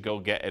definitely should go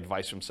get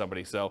advice from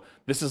somebody. So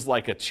this is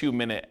like a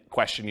 2-minute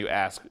question you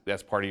ask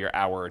that's part of your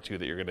hour or two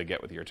that you're going to get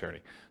with your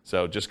attorney.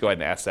 So just go ahead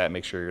and ask that and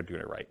make sure you're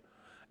doing it right,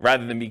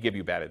 rather than me give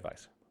you bad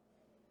advice.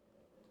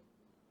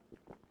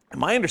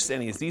 My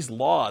understanding is these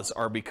laws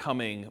are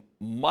becoming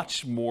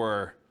much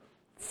more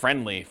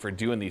friendly for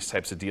doing these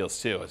types of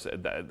deals too.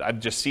 I'm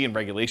just seeing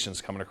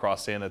regulations coming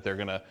across saying that they're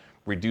going to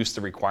reduce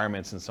the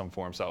requirements in some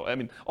form. So, I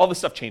mean, all this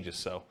stuff changes.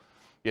 So,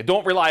 yeah,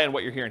 don't rely on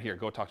what you're hearing here.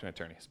 Go talk to an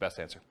attorney. It's the best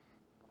answer.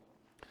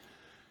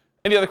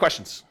 Any other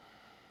questions?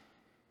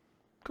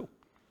 Cool.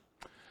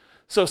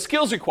 So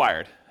skills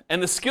required.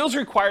 And the skills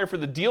required for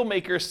the deal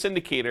maker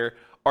syndicator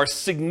are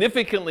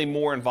significantly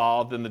more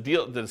involved than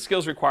the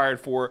skills required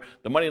for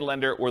the money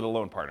lender or the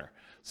loan partner.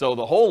 So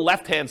the whole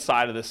left-hand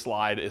side of this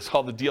slide is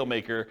all the deal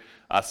maker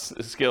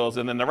skills,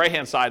 and then the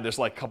right-hand side, there's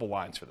like a couple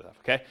lines for that,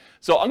 okay?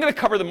 So I'm gonna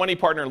cover the money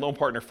partner and loan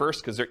partner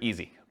first because they're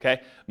easy,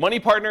 okay?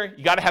 Money partner,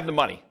 you gotta have the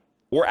money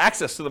or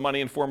access to the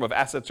money in form of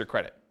assets or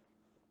credit.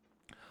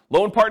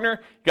 Loan partner,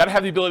 you got to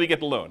have the ability to get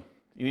the loan.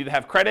 You need to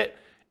have credit,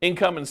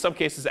 income, and in some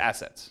cases,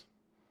 assets.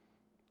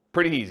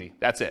 Pretty easy.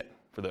 That's it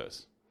for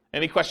those.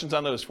 Any questions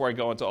on those before I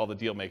go into all the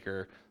deal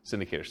maker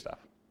syndicator stuff?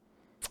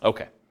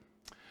 Okay.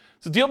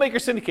 So deal maker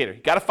syndicator,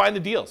 you got to find the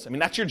deals. I mean,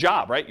 that's your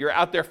job, right? You're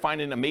out there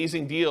finding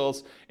amazing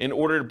deals in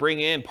order to bring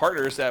in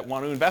partners that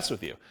want to invest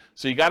with you.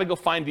 So you got to go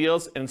find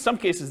deals, and in some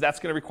cases, that's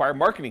going to require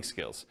marketing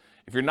skills.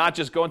 If you're not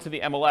just going to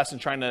the MLS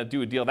and trying to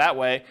do a deal that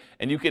way,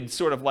 and you could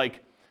sort of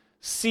like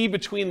see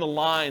between the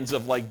lines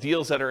of like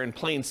deals that are in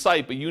plain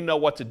sight, but you know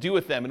what to do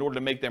with them in order to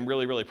make them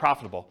really, really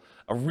profitable.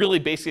 A really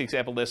basic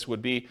example of this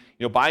would be,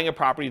 buying a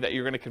property that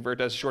you're going to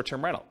convert as a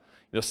short-term rental.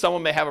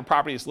 Someone may have a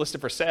property that's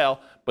listed for sale,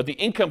 but the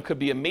income could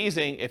be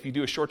amazing if you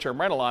do a short-term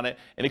rental on it,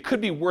 and it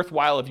could be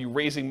worthwhile if you're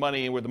raising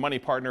money with a money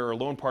partner or a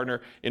loan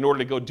partner in order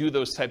to go do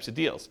those types of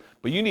deals.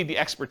 But you need the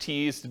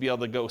expertise to be able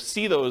to go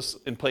see those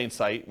in plain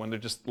sight when they're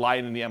just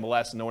lying in the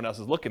MLS and no one else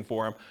is looking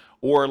for them,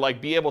 or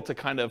like be able to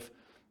kind of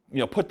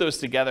put those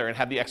together and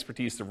have the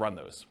expertise to run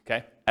those,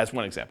 okay? As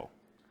one example.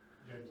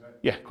 James,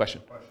 Yeah,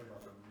 question. Question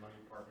about the money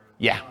partner.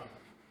 Yeah.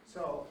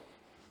 So,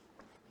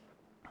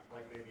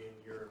 like maybe in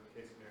your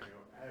case scenario,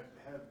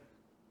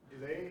 do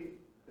they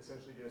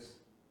essentially just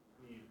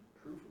need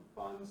proof of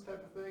funds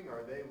type of thing,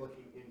 or are they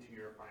looking into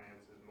your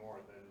finances more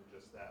than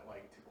just that,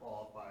 like to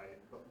qualify,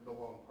 the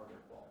loan partner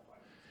qualify?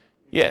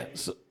 Yeah,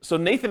 so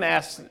Nathan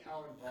asked, Like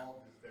how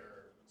involved is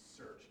their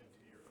search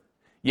into your...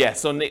 yeah,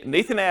 so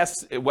Nathan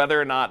asked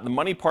whether or not the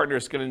money partner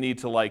is going to need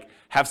to like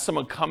have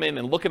someone come in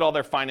and look at all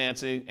their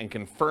financing and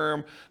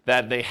confirm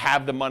that they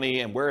have the money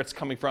and where it's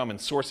coming from and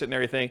source it and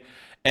everything.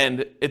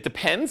 And it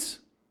depends.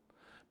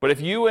 But if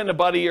you and a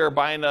buddy are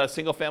buying a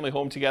single family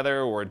home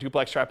together or a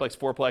duplex, triplex,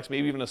 fourplex,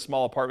 maybe even a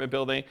small apartment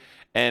building,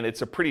 and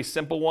it's a pretty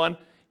simple one,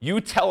 you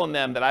telling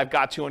them that I've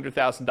got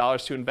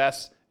 $200,000 to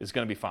invest is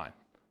going to be fine.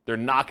 They're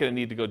not going to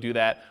need to go do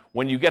that.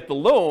 When you get the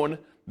loan,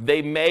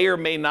 they may or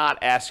may not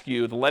ask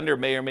you, the lender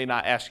may or may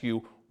not ask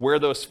you where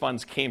those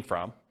funds came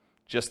from,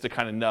 just to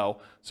kind of know.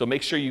 So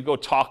make sure you go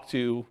talk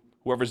to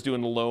whoever's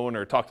doing the loan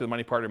or talk to the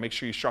money partner, make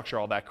sure you structure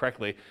all that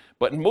correctly.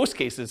 But in most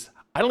cases,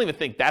 I don't even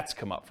think that's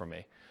come up for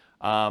me.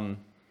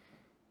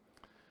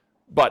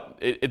 But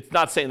it's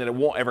not saying that it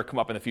won't ever come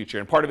up in the future.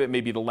 And part of it may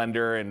be the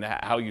lender and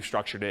how you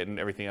structured it and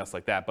everything else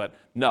like that. But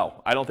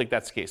no, I don't think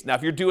that's the case. Now,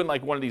 if you're doing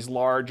like one of these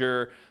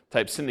larger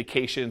type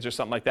syndications or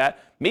something like that,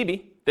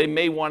 maybe they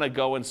may want to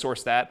go and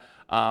source that.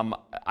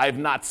 I've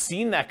not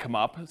seen that come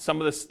up.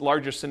 Some of the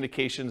larger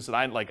syndications that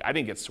I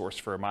didn't get sourced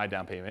for my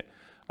down payment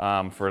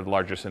for the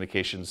larger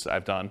syndications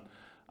I've done.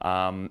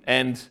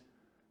 And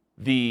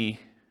the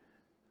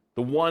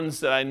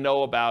ones that I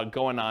know about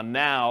going on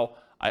now,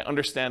 I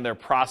understand their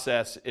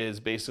process is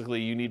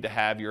basically you need to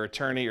have your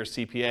attorney or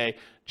CPA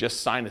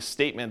just sign a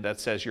statement that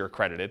says you're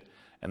accredited.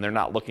 and they're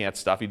not looking at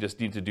stuff. You just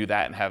need to do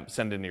that and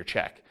send in your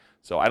check.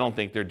 So I don't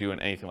think they're doing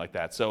anything like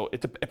that. So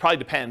it probably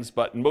depends,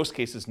 but in most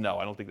cases, no,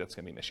 I don't think that's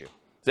going to be an issue.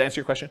 Does that answer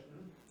your question?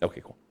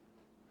 Okay, cool.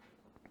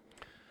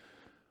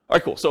 All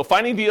right, cool. So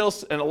finding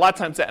deals, and a lot of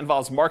times that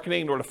involves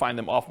marketing in order to find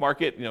them off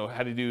market,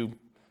 how to do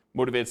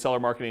motivated seller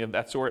marketing of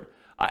that sort.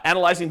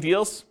 Analyzing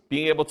deals,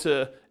 being able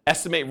to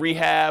estimate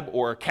rehab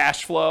or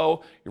cash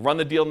flow, you run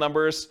the deal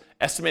numbers,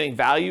 estimating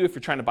value if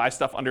you're trying to buy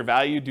stuff under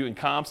value, doing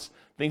comps,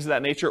 things of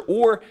that nature.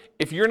 Or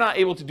if you're not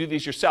able to do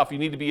these yourself, you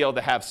need to be able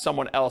to have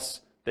someone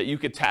else that you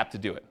could tap to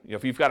do it.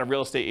 If you've got a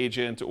real estate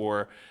agent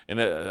or a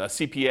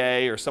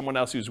CPA or someone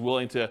else who's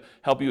willing to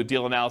help you with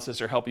deal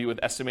analysis or help you with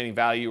estimating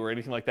value or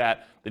anything like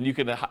that, then you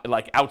can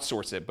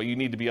outsource it. But you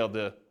need to be able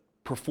to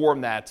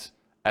perform that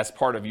as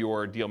part of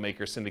your deal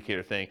maker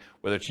syndicator thing,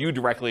 whether it's you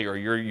directly or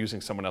you're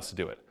using someone else to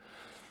do it.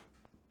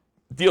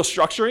 Deal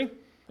structuring,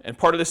 and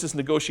part of this is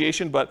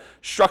negotiation, but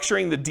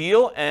structuring the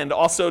deal and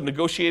also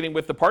negotiating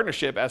with the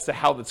partnership as to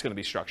how that's going to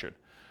be structured.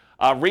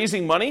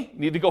 Raising money, you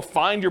need to go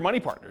find your money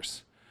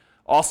partners.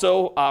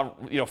 Also,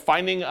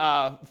 finding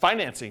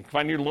financing,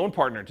 finding your loan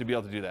partner to be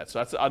able to do that. So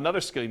that's another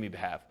skill you need to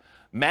have.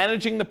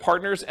 Managing the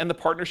partners and the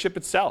partnership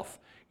itself.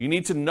 You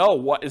need to know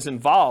what is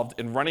involved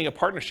in running a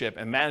partnership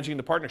and managing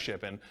the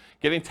partnership and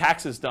getting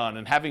taxes done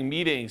and having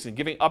meetings and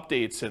giving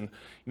updates and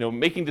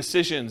making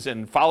decisions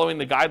and following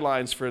the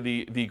guidelines for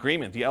the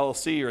agreement, the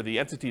LLC or the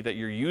entity that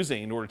you're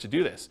using in order to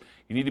do this.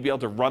 You need to be able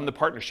to run the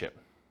partnership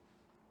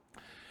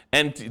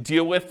and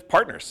deal with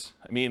partners.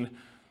 I mean,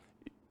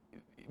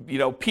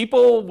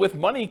 people with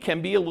money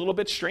can be a little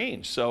bit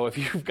strange. So if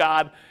you've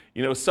got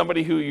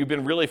somebody who you've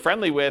been really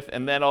friendly with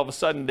and then all of a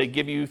sudden they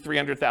give you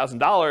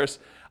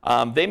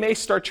 $300,000, they may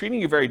start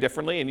treating you very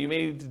differently, and you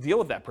may need to deal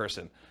with that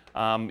person.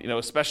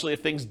 Especially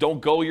if things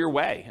don't go your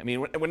way. I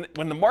mean,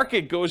 when the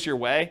market goes your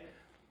way,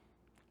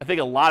 I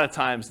think a lot of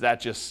times that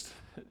just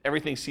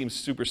everything seems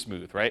super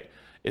smooth, right?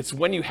 It's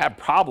when you have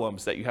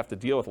problems that you have to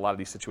deal with a lot of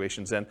these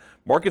situations, and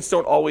markets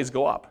don't always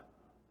go up.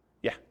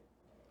 Yeah.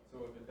 So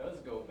if it does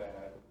go bad,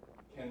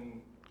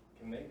 can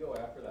they go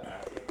after the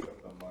assets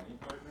of the money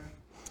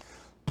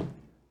partner?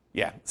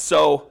 Yeah.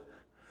 So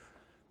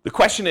the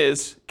question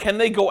is, can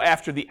they go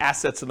after the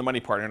assets of the money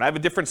partner? And I have a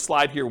different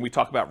slide here when we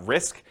talk about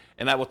risk,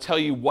 and I will tell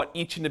you what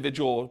each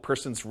individual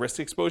person's risk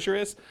exposure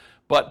is.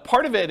 But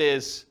part of it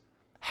is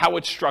how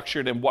it's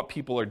structured and what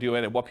people are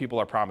doing and what people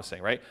are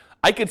promising, right?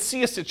 I could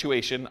see a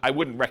situation, I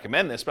wouldn't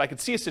recommend this, but I could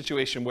see a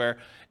situation where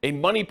a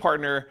money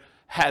partner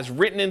has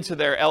written into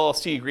their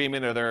LLC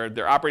agreement or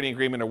their operating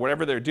agreement or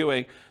whatever they're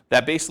doing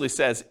that basically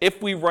says, if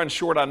we run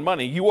short on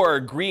money, you are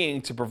agreeing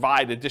to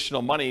provide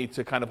additional money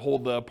to kind of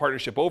hold the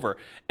partnership over.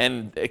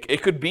 And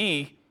it could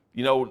be,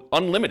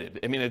 unlimited.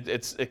 I mean,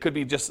 it could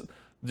be just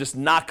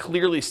not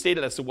clearly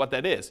stated as to what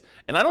that is.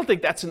 And I don't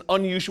think that's an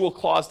unusual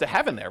clause to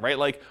have in there, right?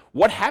 Like,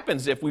 what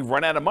happens if we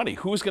run out of money?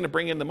 Who's going to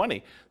bring in the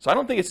money? So I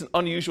don't think it's an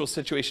unusual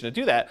situation to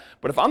do that.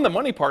 But if I'm the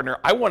money partner,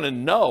 I want to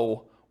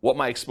know what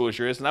my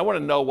exposure is, and I want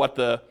to know what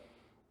the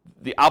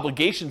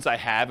obligations I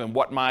have and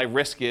what my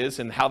risk is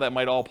and how that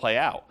might all play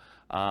out.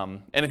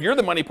 And if you're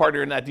the money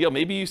partner in that deal,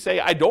 maybe you say,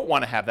 I don't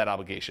want to have that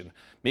obligation.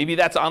 Maybe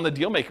that's on the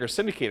deal maker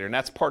syndicator, and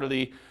that's part of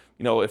the,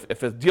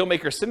 if a deal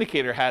maker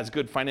syndicator has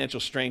good financial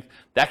strength,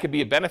 that could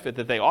be a benefit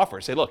that they offer.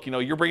 Say, look,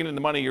 you're bringing in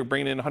the money, you're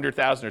bringing in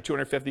 $100,000 or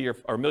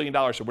 $250,000 or $1 million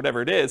or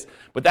whatever it is,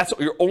 but that's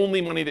your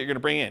only money that you're going to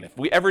bring in. If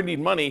we ever need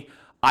money,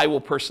 I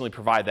will personally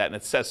provide that, and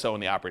it says so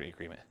in the operating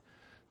agreement.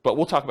 But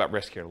we'll talk about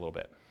risk here in a little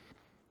bit.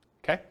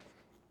 Okay?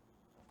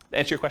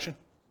 Answer your question?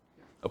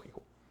 Okay,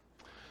 cool.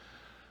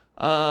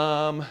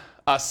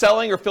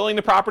 Selling or filling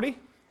the property,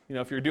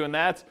 if you're doing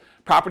that.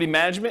 Property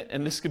management,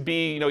 and this could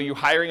be, you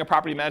hiring a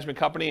property management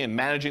company and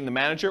managing the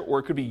manager, or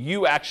it could be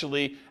you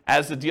actually,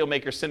 as the deal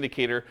maker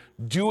syndicator,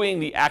 doing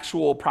the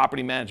actual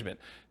property management.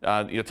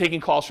 Taking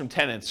calls from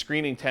tenants,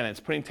 screening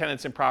tenants, putting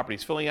tenants in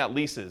properties, filling out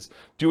leases,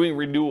 doing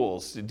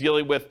renewals,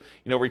 dealing with,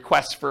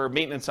 requests for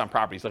maintenance on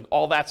properties. Like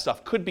all that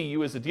stuff could be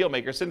you as the deal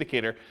maker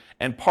syndicator,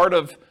 and part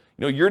of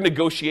your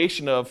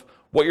negotiation of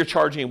what you're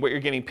charging and what you're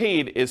getting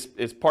paid is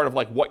part of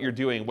like what you're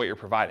doing, what you're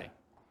providing.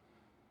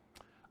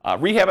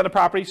 Rehab of the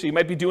property, so you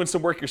might be doing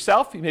some work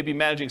yourself, you may be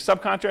managing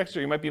subcontractors, or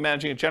you might be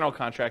managing a general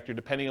contractor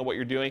depending on what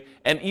you're doing,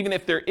 and even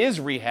if there is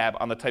rehab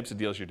on the types of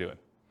deals you're doing.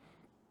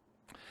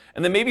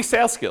 And then maybe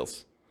sales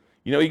skills.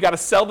 You got to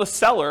sell the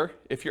seller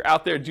if you're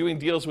out there doing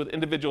deals with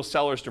individual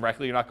sellers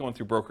directly, you're not going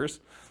through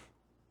brokers.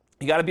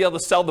 You got to be able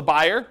to sell the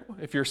buyer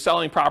if you're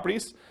selling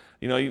properties.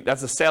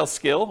 That's a sales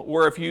skill.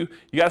 Or if you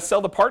got to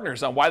sell the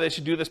partners on why they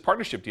should do this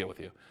partnership deal with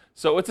you.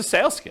 So it's a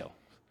sales skill.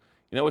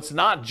 It's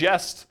not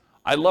just,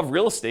 I love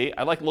real estate,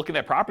 I like looking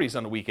at properties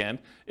on the weekend.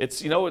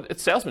 It's,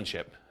 it's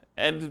salesmanship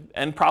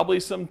and probably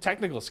some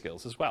technical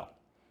skills as well.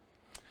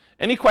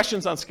 Any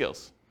questions on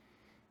skills?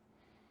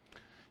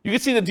 You can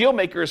see the deal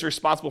maker is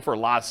responsible for a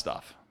lot of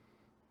stuff.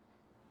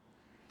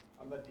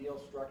 On the deal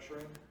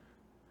structuring,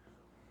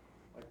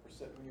 like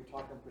when you're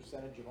talking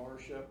percentage of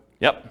ownership.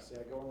 Yep. Say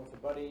I go in with a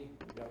buddy,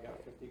 the guy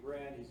got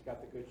 $50,000, he's got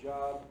the good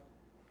job.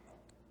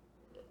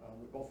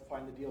 We both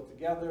find the deal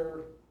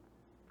together.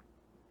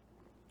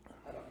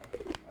 I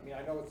don't know. I mean,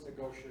 I know it's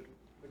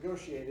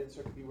negotiated, so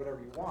it can be whatever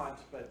you want,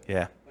 but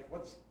Yeah. like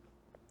what's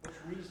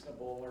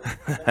reasonable? Or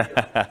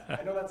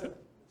I know it's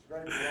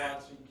very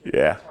broad, so you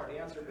can't, it's hard to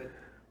answer, but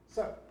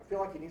I feel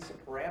like you need some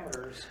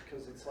parameters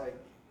because it's like,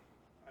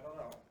 I don't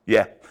know.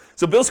 Yeah.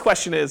 So Bill's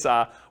question is,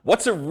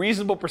 what's a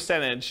reasonable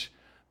percentage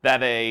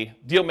that a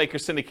deal maker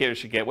syndicator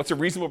should get? What's a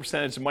reasonable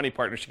percentage the money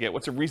partner should get?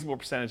 What's a reasonable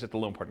percentage that the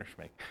loan partner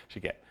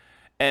should get?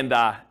 And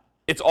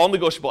it's all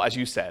negotiable, as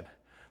you said.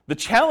 The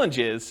challenge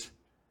is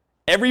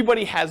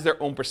everybody has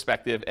their own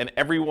perspective, and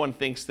everyone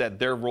thinks that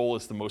their role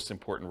is the most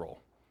important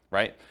role,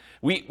 right?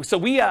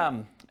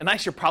 And I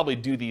should probably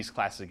do these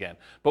classes again.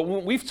 But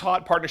when we've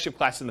taught partnership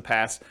classes in the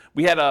past,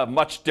 we had a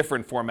much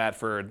different format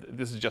for,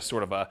 this is just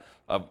sort of a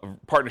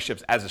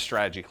partnerships as a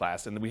strategy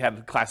class. And we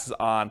had classes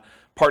on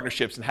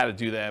partnerships and how to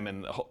do them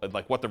and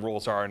like what the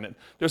roles are. And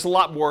there's a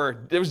lot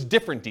more, there was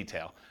different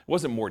detail. It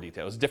wasn't more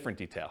detail, it was different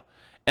detail.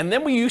 And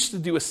then we used to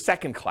do a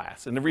second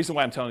class. And the reason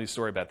why I'm telling you a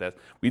story about that,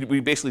 we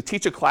basically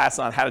teach a class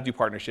on how to do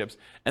partnerships.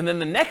 And then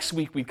the next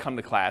week we'd come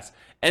to class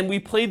and we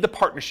played the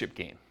partnership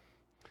game.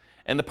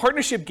 And the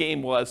partnership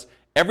game was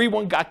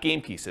everyone got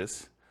game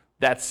pieces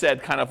that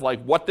said kind of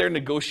like what their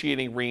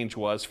negotiating range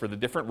was for the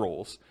different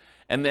roles.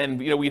 And then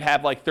we'd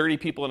have like 30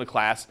 people in a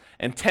class,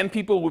 and 10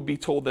 people would be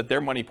told that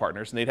they're money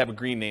partners, and they'd have a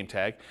green name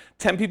tag.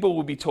 10 people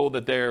would be told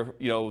that they're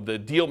the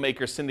deal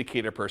maker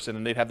syndicator person,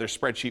 and they'd have their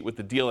spreadsheet with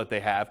the deal that they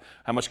have,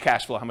 how much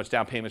cash flow, how much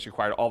down payments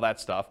required, all that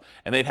stuff.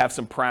 And they'd have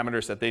some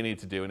parameters that they need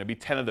to do, and it'd be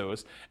 10 of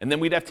those. And then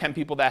we'd have 10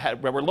 people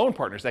that were loan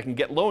partners that can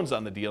get loans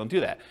on the deal and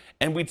do that.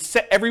 And we'd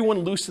set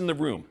everyone loose in the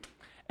room.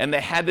 And they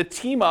had to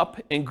team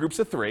up in groups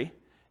of 3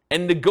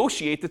 and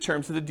negotiate the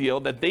terms of the deal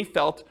that they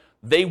felt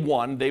they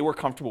were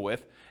comfortable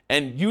with.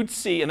 And you'd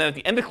see, and then at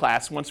the end of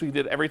class, once we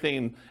did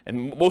everything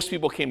and most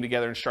people came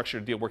together and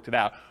structured a deal, worked it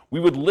out, we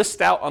would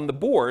list out on the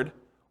board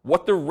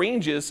what the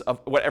ranges of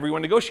what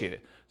everyone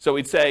negotiated. So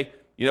we'd say,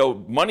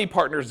 money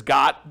partners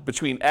got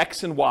between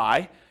X and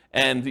Y,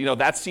 and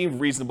that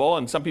seemed reasonable,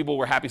 and some people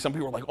were happy. Some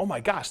people were like, oh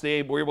my gosh,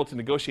 they were able to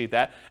negotiate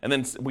that. And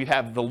then we'd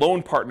have the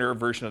loan partner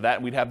version of that,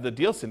 and we'd have the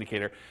deal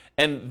syndicator.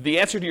 And the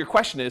answer to your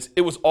question is,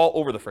 it was all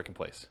over the frickin'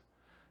 place.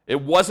 It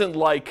wasn't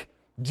like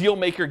deal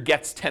maker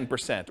gets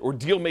 10%, or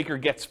deal maker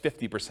gets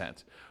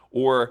 50%,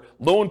 or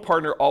loan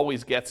partner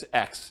always gets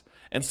X.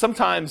 And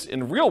sometimes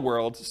in real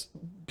world,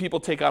 people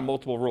take on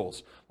multiple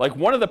roles. Like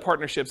one of the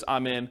partnerships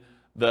I'm in,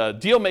 the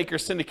deal maker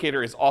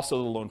syndicator is also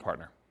the loan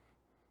partner.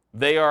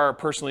 They are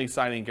personally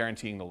signing and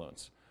guaranteeing the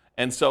loans.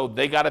 And so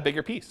they got a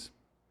bigger piece,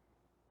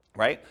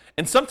 right?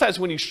 And sometimes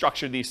when you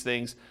structure these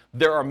things,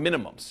 there are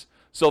minimums.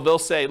 So they'll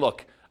say,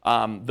 look,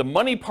 the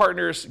money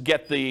partners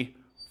get the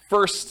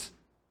first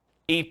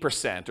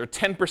 8% or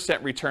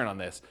 10% return on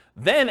this.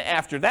 Then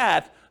after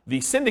that, the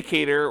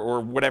syndicator or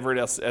whatever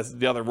else as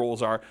the other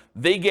roles are,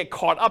 they get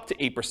caught up to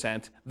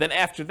 8%. Then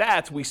after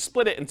that, we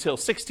split it until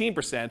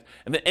 16%.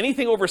 And then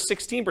anything over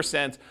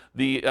 16%,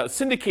 the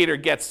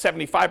syndicator gets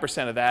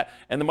 75% of that,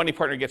 and the money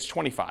partner gets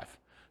 25%.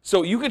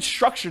 So you could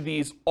structure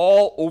these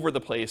all over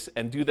the place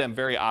and do them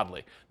very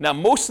oddly. Now,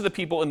 most of the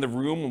people in the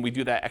room, when we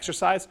do that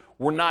exercise,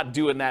 we're not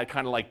doing that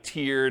kind of like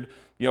tiered,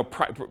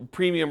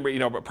 premium,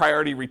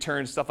 priority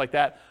returns, stuff like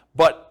that.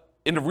 But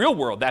in the real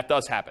world, that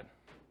does happen.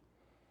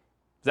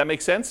 Does that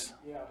make sense?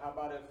 Yeah, how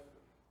about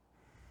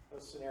if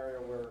a scenario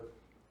where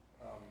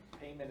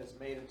payment is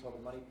made until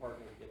the money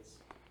partner gets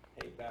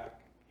paid back?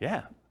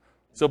 Yeah.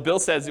 So Bill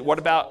says, what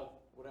about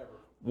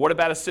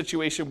a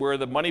situation where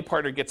the money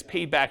partner gets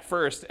paid back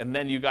first and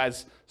then you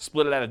guys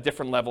split it at a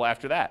different level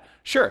after that?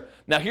 Sure.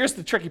 Now here's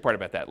the tricky part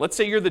about that. Let's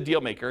say you're the deal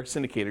maker,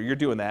 syndicator, you're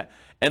doing that,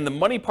 and the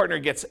money partner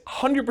gets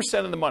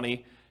 100% of the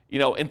money,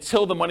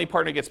 until the money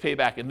partner gets paid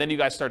back, and then you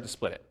guys start to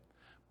split it.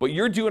 But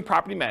you're doing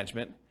property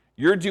management,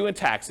 you're doing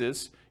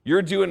taxes,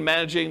 you're doing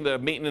managing the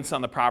maintenance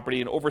on the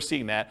property and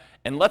overseeing that,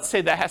 and let's say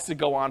that has to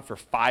go on for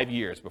 5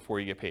 years before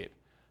you get paid.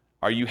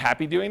 Are you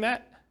happy doing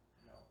that?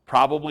 No.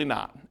 Probably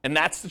not. And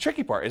that's the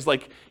tricky part, is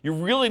like you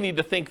really need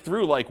to think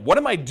through, like, what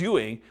am I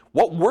doing?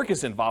 What work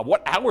is involved?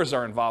 What hours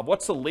are involved?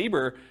 What's the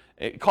labor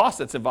cost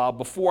that's involved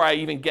before I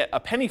even get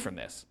a penny from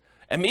this?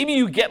 And maybe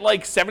you get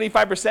like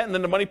 75% and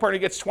then the money partner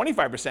gets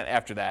 25%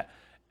 after that.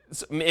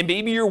 And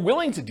maybe you're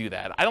willing to do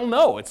that. I don't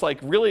know. It's like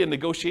really a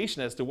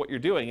negotiation as to what you're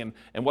doing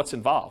and what's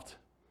involved.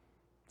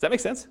 Does that make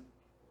sense?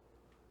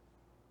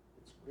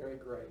 It's very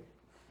gray.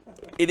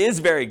 It is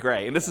very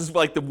gray. And this is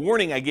like the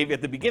warning I gave you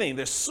at the beginning.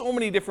 There's so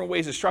many different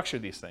ways to structure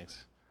these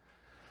things.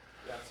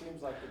 Yeah, it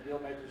seems like the deal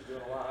maker's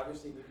doing a lot.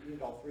 Obviously, you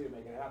need all 3 to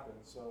make it happen.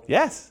 So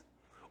yes.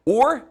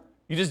 Or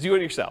you just do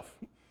it yourself.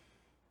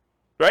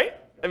 Right?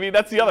 I mean,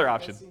 that's the other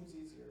option. That seems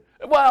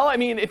easier. Well, I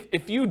mean,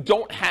 if you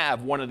don't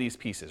have one of these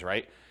pieces,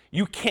 right?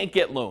 You can't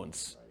get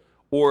loans,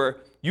 or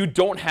you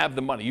don't have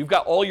the money. You've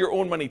got all your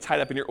own money tied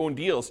up in your own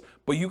deals,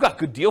 but you got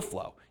good deal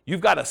flow. you've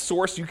got a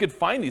source, you could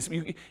find these.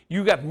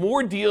 You got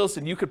more deals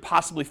than you could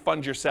possibly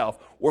fund yourself.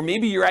 Or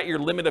maybe you're at your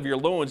limit of your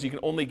loans. You can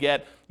only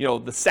get,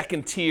 the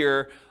second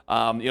tier,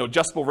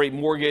 adjustable rate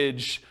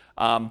mortgage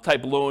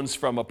type loans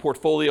from a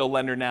portfolio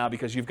lender now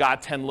because you've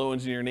got 10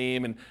 loans in your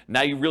name, and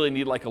now you really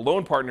need like a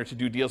loan partner to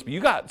do deals. But you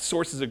got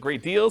sources of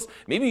great deals.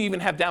 Maybe you even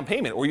have down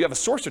payment, or you have a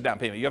source of down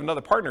payment. You have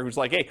another partner who's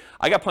like, hey,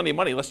 I got plenty of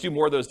money. Let's do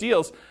more of those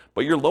deals.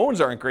 But your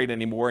loans aren't great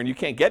anymore, and you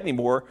can't get any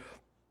more.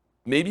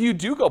 Maybe you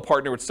do go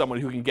partner with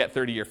someone who can get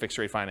 30-year fixed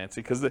rate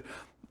financing because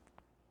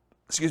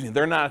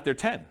they're not at their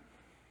 10. Does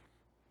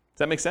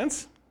that make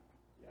sense?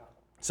 Yeah.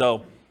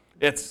 So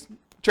it's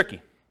tricky.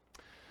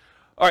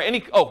 All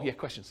right,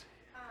 questions?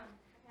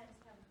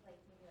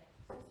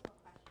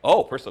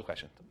 Personal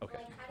question. Okay.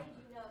 Like, how did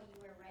you know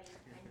you were ready to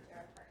enter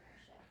a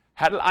partnership?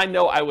 How did I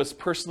know I was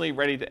personally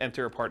ready to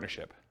enter a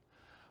partnership?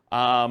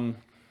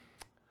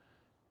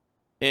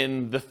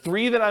 In the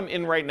 3 that I'm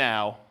in right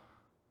now,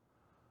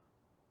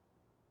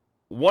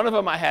 one of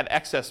them I had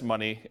excess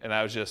money, and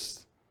I was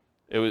just,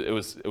 it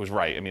was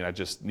right. I mean, I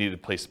just needed a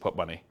place to put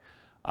money.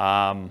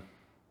 Another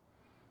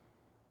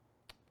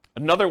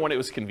one, it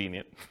was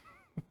convenient.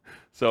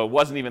 So it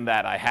wasn't even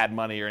that I had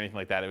money or anything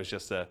like that. It was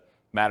just a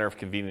matter of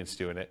convenience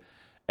doing it.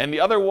 And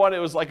the other one, it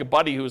was like a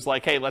buddy who was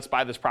like, hey, let's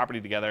buy this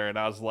property together. And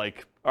I was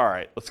like, all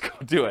right, let's go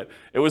do it.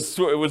 It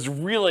was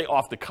really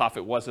off the cuff.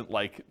 It wasn't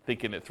like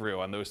thinking it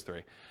through on those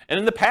 3. And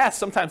in the past,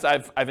 sometimes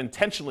I've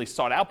intentionally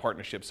sought out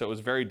partnerships. So it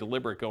was very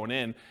deliberate going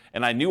in,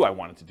 and I knew I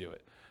wanted to do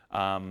it.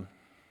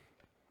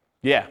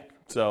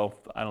 So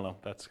I don't know.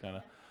 That's kind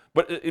of,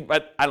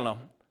 but I don't know.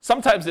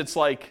 Sometimes it's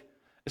like,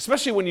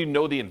 especially when you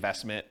know the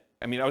investment.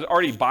 I mean, I was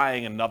already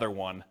buying another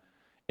one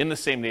in the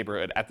same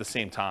neighborhood at the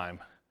same time.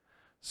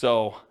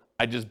 So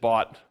I just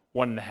bought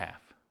 1.5,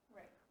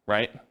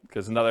 right?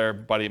 Because another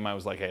buddy of mine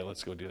was like, hey,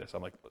 let's go do this.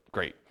 I'm like,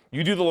 great.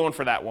 You do the loan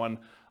for that one.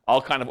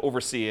 I'll kind of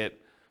oversee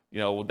it.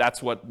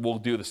 That's what we'll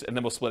do this, and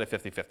then we'll split it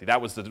 50-50. That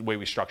was the way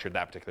we structured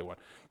that particular one.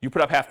 You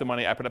put up half the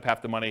money, I put up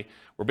half the money.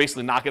 We're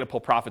basically not going to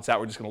pull profits out.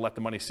 We're just going to let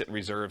the money sit in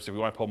reserves. If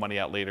we want to pull money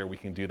out later, we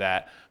can do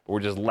that. But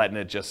we're just letting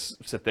it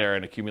just sit there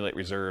and accumulate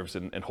reserves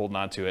and holding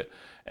on to it.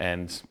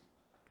 And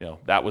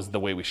that was the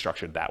way we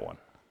structured that one.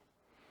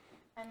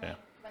 And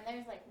when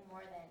there's like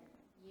more than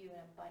you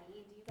and a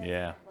buddy, do you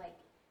guys have like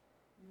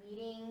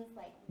meetings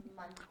like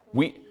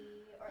monthly?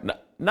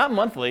 Not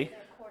monthly.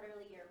 Or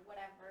quarterly or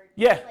whatever.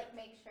 Yeah. To like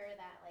make sure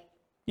that like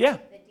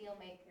the deal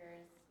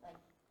makers like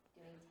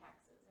doing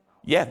taxes and all.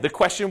 Yeah. The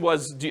question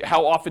was,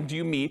 how often do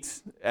you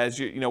meet as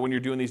when you're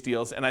doing these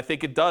deals? And I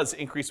think it does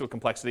increase with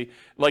complexity.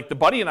 Like the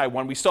buddy and I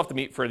we still have to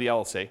meet for the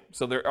LLC.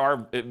 So there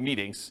are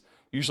meetings.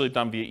 Usually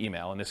done via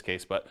email in this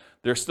case, but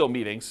there's still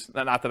meetings.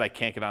 Not that I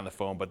can't get on the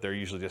phone, but they're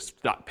usually just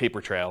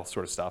paper trail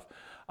sort of stuff.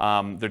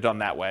 They're done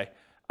that way.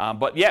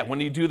 But yeah, when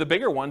you do the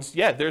bigger ones,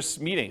 there's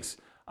meetings.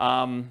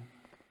 The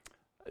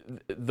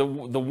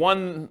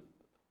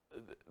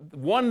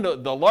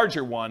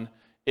larger one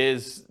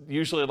is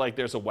usually like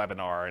there's a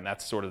webinar, and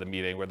that's sort of the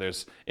meeting where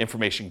there's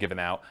information given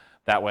out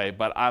that way.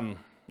 But I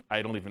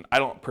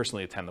don't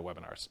personally attend the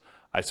webinars.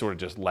 I sort of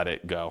just let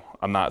it go.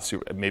 I'm not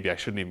super, maybe I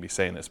shouldn't even be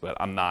saying this, but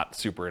I'm not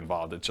super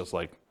involved. It's just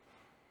like,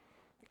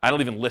 I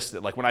don't even list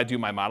it. Like when I do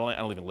my modeling, I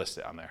don't even list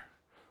it on there.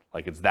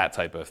 Like it's that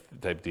type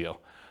deal.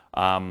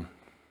 And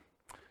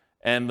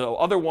the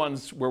other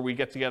ones where we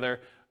get together,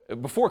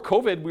 before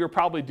COVID, we were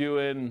probably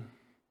doing,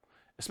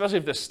 especially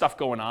if there's stuff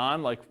going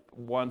on, like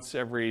once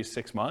every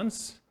 6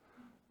 months,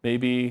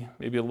 maybe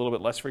a little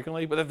bit less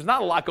frequently. But if there's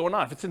not a lot going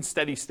on, if it's in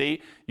steady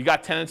state, you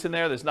got tenants in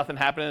there, there's nothing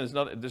happening,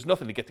 there's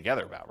nothing to get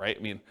together about, right?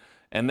 I mean,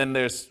 and then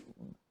there's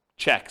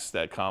checks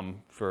that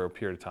come for a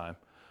period of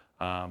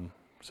time.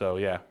 So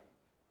yeah. Does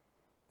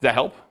that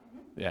help?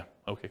 Yeah.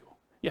 Okay, cool.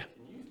 Yeah.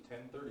 Can you use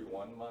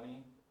 1031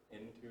 money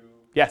into?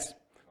 Yes.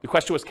 The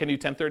question was, can you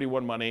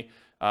 1031 money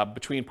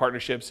between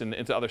partnerships and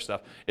into other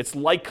stuff? It's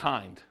like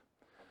kind.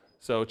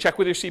 So check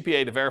with your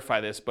CPA to verify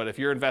this, but if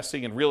you're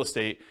investing in real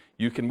estate,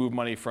 you can move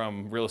money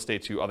from real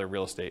estate to other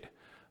real estate.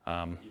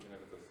 Even if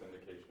it's a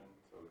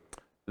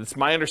syndication? It's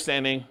my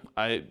understanding,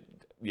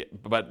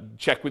 but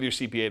check with your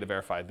CPA to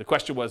verify. The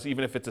question was,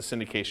 even if it's a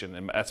syndication,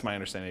 and that's my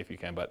understanding if you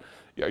can, but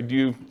do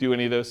you do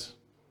any of those?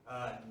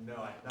 No,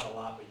 not a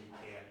lot, but you can,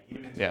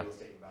 even into real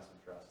estate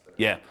investment trusts.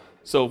 Yeah,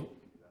 so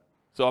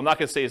I'm not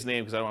going to say his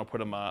name because I don't want to put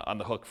him on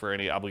the hook for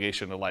any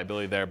obligation or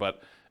liability there,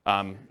 but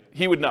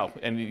he would know,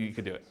 and you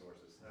could do it.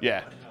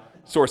 Yeah,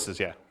 sources,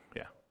 yeah.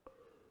 Does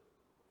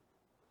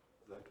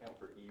that count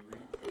for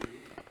e-REITs,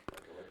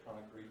 like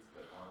electronic REITs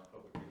that aren't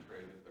publicly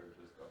traded, they're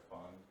just a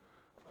fund,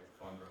 like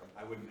fund?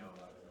 I wouldn't know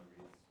about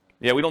e-REITs.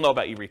 Yeah, we don't know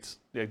about e-REITs.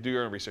 Yeah, do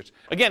your own research.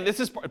 Again, this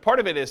is part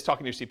of it is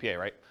talking to your CPA,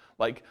 right?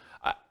 Like,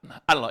 I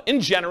don't know. In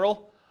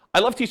general, I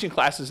love teaching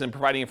classes and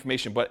providing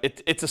information, but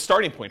it's a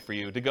starting point for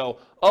you to go,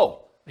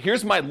 oh,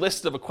 here's my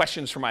list of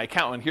questions for my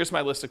accountant. Here's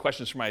my list of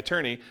questions for my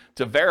attorney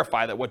to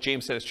verify that what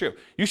James said is true.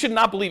 You should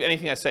not believe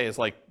anything I say is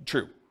like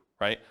true,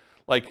 right?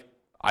 Like,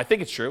 I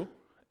think it's true,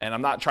 and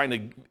I'm not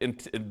trying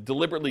to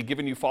deliberately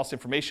giving you false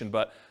information,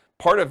 but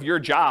part of your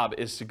job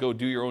is to go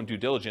do your own due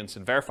diligence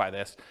and verify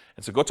this.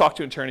 And so go talk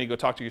to an attorney, go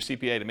talk to your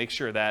CPA to make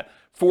sure that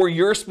for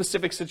your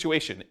specific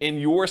situation, in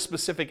your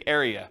specific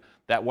area,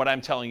 that what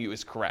I'm telling you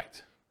is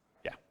correct.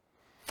 Yeah.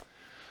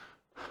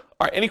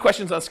 All right, any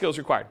questions on skills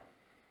required?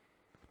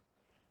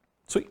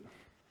 Sweet.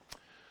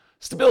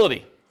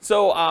 Stability.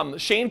 So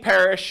Shane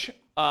Parrish,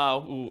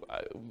 who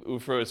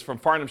was from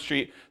Farnham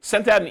Street,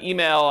 sent out an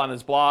email on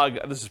his blog.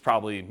 This is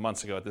probably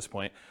months ago at this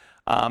point.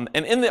 And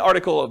in the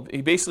article,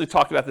 he basically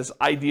talked about this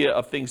idea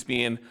of things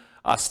being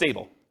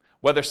stable,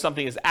 whether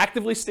something is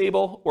actively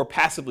stable or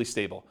passively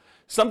stable.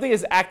 Something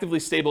is actively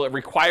stable, it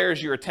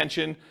requires your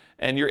attention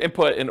and your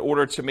input in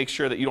order to make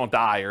sure that you don't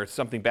die or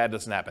something bad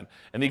doesn't happen.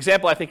 And the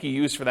example I think he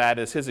used for that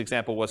is his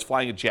example was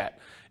flying a jet.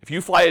 If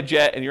you fly a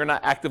jet and you're not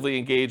actively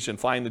engaged in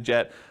flying the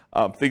jet,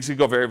 things could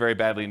go very, very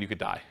badly and you could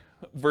die.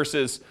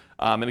 Versus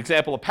an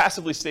example of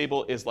passively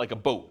stable is like a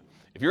boat.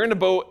 If you're in a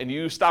boat and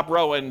you stop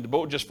rowing, the boat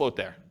will just float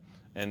there.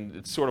 And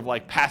it's sort of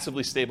like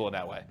passively stable in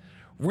that way.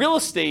 Real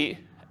estate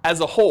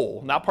as a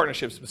whole, not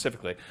partnerships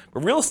specifically,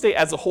 but real estate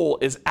as a whole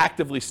is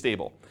actively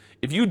stable.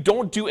 If you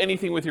don't do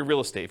anything with your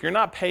real estate, if you're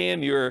not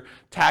paying your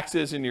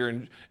taxes and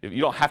you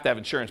don't have to have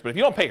insurance, but if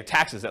you don't pay your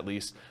taxes at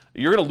least,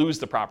 you're going to lose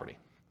the property.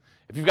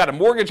 If you've got a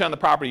mortgage on the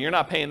property, you're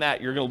not paying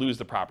that, you're going to lose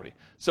the property.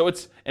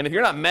 And if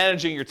you're not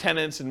managing your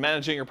tenants and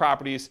managing your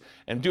properties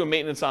and doing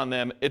maintenance on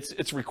them,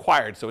 it's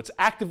required. So it's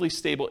actively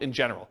stable in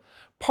general.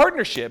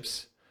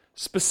 Partnerships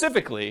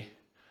specifically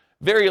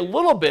vary a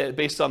little bit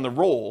based on the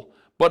role,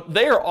 but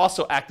they are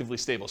also actively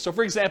stable. So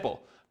for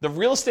example, the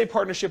real estate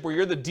partnership where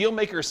you're the deal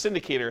maker or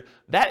syndicator,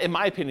 that in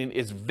my opinion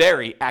is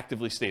very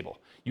actively stable.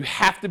 You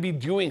have to be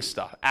doing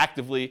stuff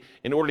actively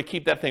in order to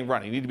keep that thing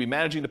running. You need to be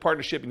managing the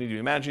partnership, you need to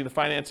be managing the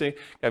financing, you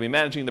got to be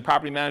managing the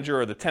property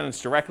manager or the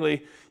tenants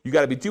directly. You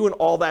got to be doing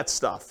all that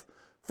stuff.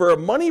 For a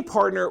money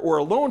partner or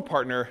a loan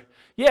partner,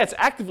 yeah, it's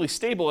actively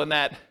stable in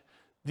that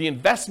the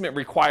investment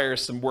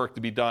requires some work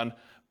to be done,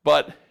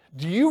 but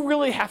do you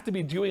really have to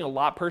be doing a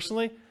lot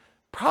personally?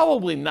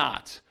 Probably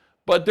not.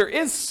 But there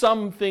is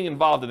something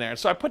involved in there. And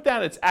so I put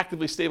down it's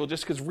actively stable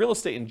just because real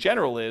estate in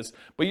general is,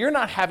 but you're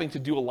not having to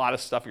do a lot of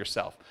stuff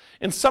yourself.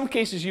 In some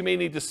cases, you may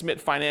need to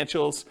submit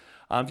financials,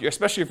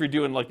 especially if you're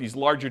doing like these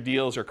larger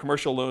deals or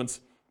commercial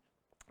loans.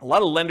 A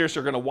lot of lenders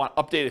are going to want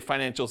updated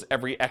financials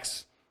every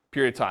X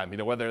period of time,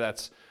 whether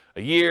that's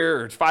a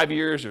year or 5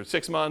 years or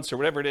 6 months or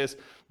whatever it is.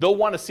 They'll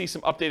want to see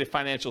some updated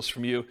financials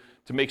from you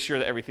to make sure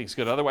that everything's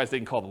good. Otherwise, they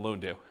can call the loan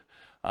due.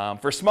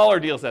 For smaller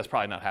deals, that's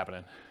probably not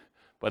happening.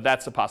 But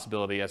that's a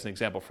possibility as an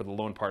example for the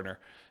loan partner.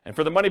 And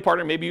for the money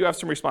partner, maybe you have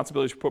some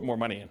responsibilities to put more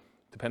money in.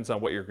 Depends on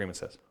what your agreement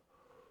says.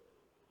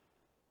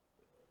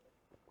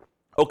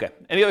 Okay,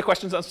 any other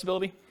questions on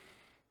stability?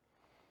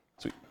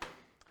 Sweet.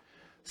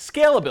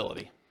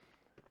 Scalability.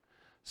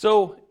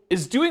 So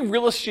is doing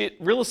real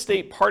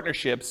estate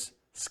partnerships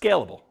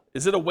scalable?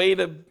 Is it a way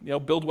to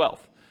build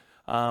wealth?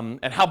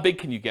 And how big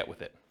can you get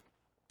with it?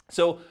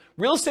 So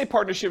real estate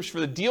partnerships for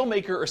the deal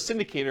maker or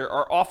syndicator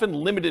are often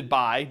limited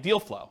by deal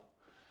flow.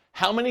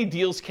 How many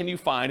deals can you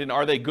find, and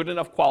are they good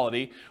enough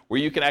quality where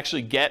you can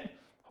actually get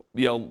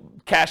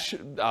cash,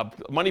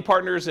 money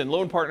partners and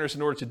loan partners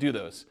in order to do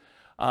those?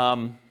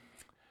 And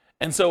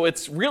so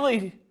it's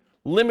really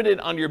limited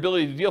on your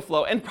ability to deal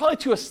flow, and probably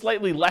to a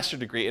slightly lesser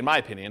degree, in my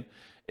opinion,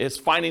 is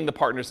finding the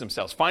partners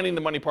themselves, finding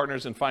the money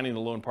partners and finding the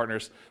loan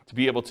partners to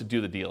be able to do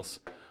the deals.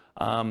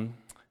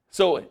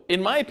 So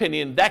in my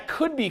opinion, that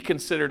could be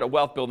considered a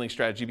wealth building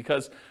strategy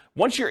because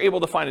once you're able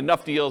to find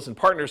enough deals and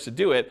partners to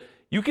do it,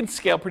 you can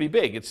scale pretty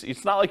big.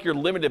 It's not like you're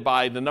limited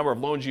by the number of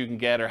loans you can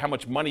get or how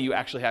much money you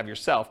actually have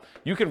yourself.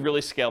 You can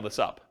really scale this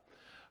up.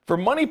 For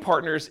money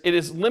partners, it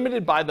is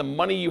limited by the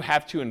money you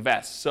have to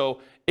invest. So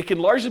it can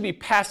largely be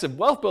passive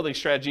wealth building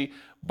strategy,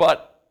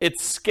 but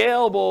it's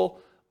scalable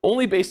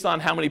only based on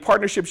how many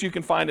partnerships you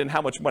can find and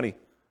how much money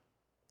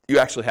you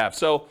actually have.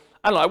 So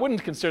I don't know, I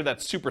wouldn't consider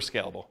that super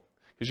scalable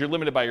because you're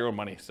limited by your own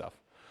money stuff.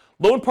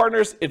 Loan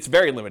partners, it's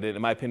very limited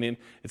in my opinion.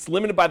 It's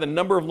limited by the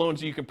number of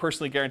loans that you can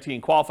personally guarantee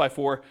and qualify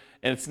for,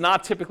 and it's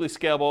not typically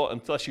scalable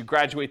unless you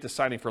graduate to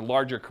signing for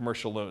larger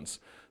commercial loans.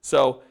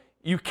 So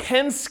you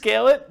can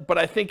scale it, but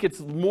I think it's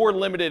more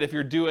limited if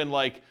you're doing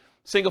like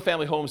single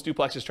family homes,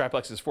 duplexes,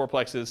 triplexes,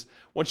 fourplexes.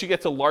 Once you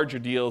get to larger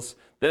deals,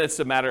 then it's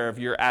a matter of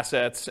your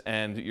assets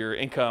and your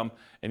income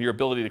and your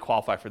ability to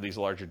qualify for these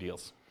larger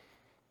deals.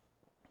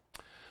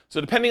 So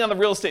depending on the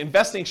real estate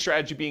investing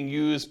strategy being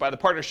used by the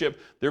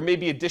partnership, there may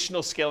be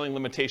additional scaling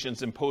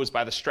limitations imposed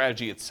by the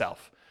strategy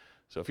itself.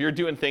 So if you're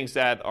doing things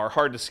that are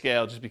hard to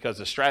scale just because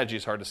the strategy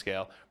is hard to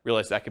scale,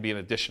 realize that could be an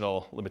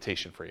additional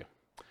limitation for you.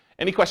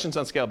 Any questions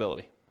on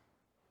scalability?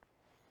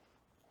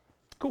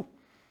 Cool.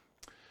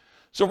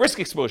 So risk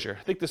exposure.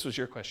 I think this was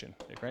your question,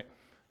 Nick, right?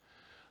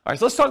 All right,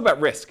 so let's talk about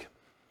risk.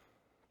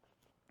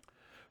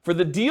 For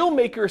the deal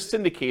maker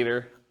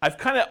syndicator, I've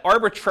kind of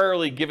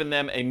arbitrarily given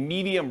them a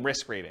medium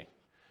risk rating.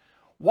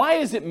 Why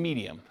is it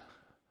medium?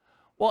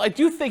 Well, I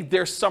do think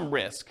there's some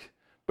risk,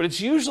 but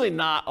it's usually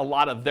not a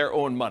lot of their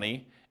own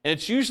money, And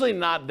it's usually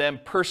not them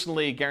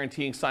personally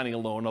guaranteeing signing a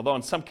loan, although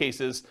in some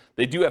cases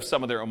they do have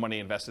some of their own money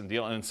invested in the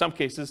deal. And in some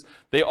cases,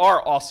 they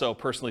are also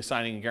personally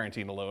signing and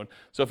guaranteeing a loan.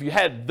 So if you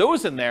had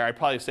those in there, I'd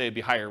probably say it'd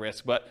be higher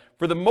risk. But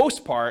for the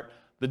most part,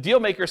 the deal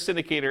maker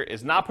syndicator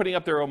is not putting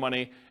up their own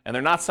money and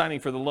they're not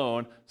signing for the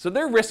loan. So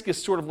their risk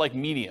is sort of like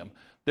medium.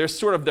 There's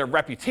sort of their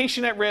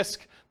reputation at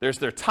risk, there's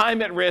their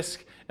time at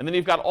risk, and then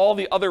you've got all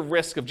the other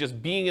risk of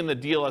just being in the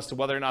deal as to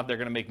whether or not they're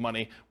going to make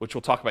money, which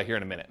we'll talk about here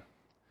in a minute.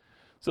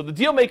 So the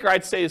deal maker,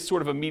 I'd say, is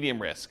sort of a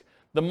medium risk.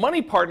 The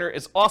money partner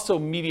is also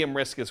medium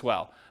risk as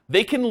well.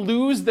 They can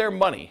lose their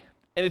money,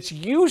 and it's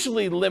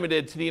usually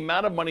limited to the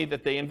amount of money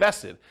that they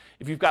invested.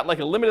 If you've got like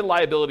a limited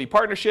liability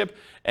partnership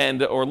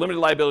or limited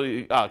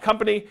liability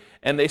company,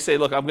 and they say,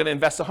 look, I'm going to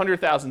invest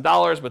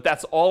 $100,000, but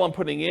that's all I'm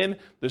putting in.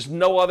 There's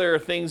no other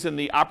things in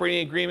the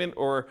operating agreement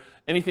or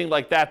anything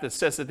like that that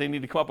says that they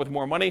need to come up with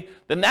more money,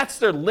 then that's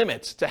their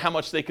limit to how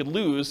much they could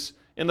lose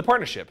in the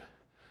partnership.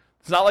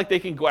 It's not like they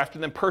can go after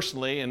them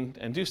personally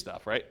and do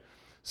stuff, right?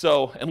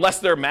 So unless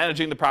they're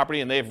managing the property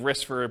and they have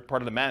risk for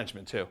part of the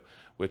management too,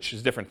 which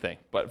is a different thing.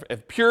 But a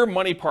pure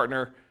money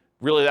partner,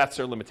 really that's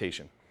their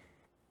limitation.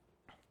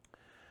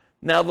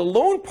 Now the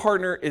loan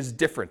partner is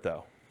different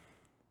though.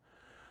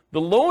 The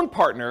loan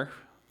partner,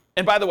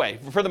 and by the way,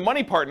 for the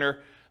money partner,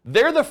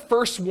 they're the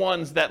first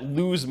ones that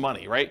lose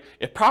money, right?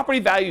 If property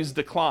values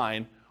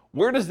decline,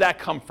 where does that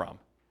come from?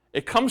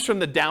 It comes from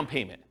the down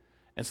payment.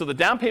 And so the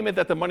down payment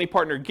that the money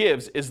partner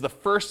gives is the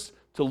first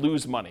to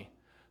lose money.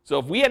 So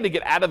if we had to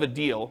get out of a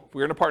deal, if we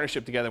were in a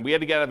partnership together and we had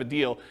to get out of a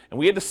deal and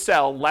we had to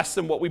sell less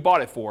than what we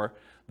bought it for,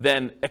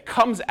 then it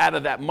comes out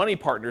of that money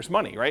partner's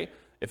money, right?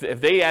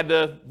 If we had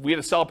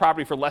to sell a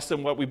property for less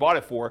than what we bought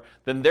it for,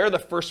 then they're the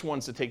first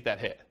ones to take that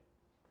hit,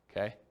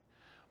 okay?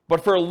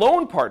 But for a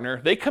loan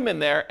partner, they come in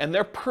there and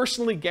they're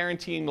personally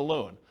guaranteeing the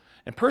loan.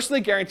 And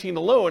personally guaranteeing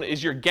the loan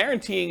is you're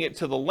guaranteeing it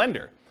to the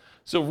lender.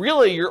 So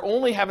really, you're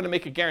only having to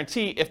make a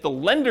guarantee if the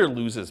lender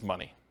loses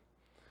money,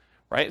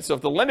 right? So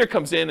if the lender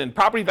comes in and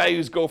property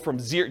values go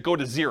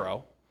to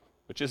zero,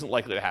 which isn't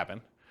likely to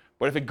happen,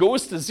 but if it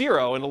goes to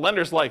zero and the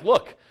lender's like,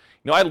 look,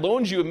 I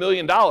loaned you $1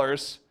 million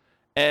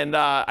and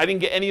I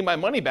didn't get any of my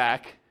money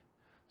back,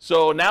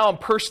 so now I'm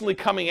personally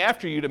coming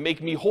after you to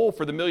make me whole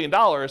for the $1 million,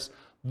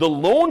 the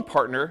loan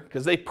partner,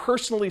 because they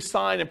personally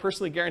signed and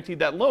personally guaranteed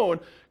that loan,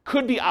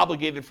 could be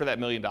obligated for that $1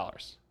 million.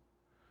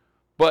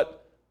 But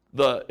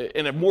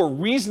in a more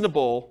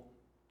reasonable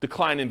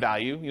decline in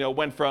value,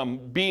 went from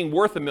being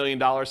worth $1 million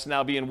to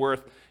now being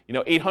worth,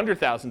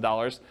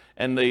 $800,000,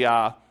 and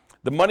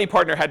the money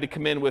partner had to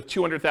come in with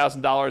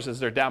 $200,000 as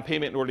their down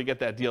payment in order to get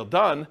that deal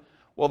done.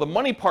 Well, the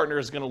money partner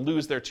is going to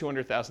lose their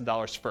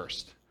 $200,000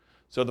 first.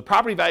 So the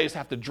property values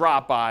have to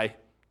drop by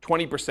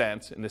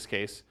 20% in this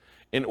case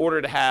in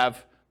order to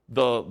have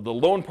the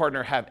loan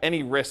partner have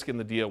any risk in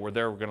the deal where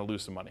they're going to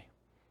lose some money.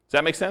 Does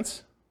that make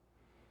sense?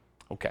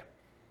 Okay.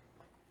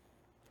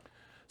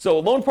 So a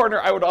loan partner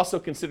I would also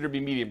consider to be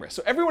medium risk.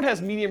 So everyone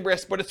has medium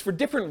risk, but it's for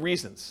different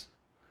reasons.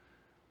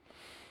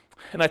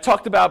 And I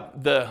talked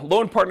about the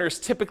loan partner is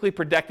typically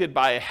protected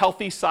by a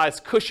healthy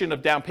sized cushion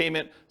of down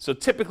payment. So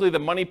typically the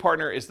money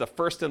partner is the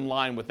first in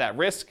line with that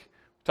risk. We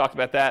talked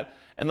about that.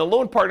 And the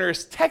loan partner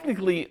is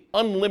technically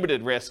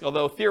unlimited risk,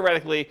 although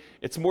theoretically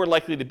it's more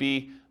likely to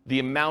be the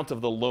amount of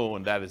the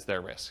loan that is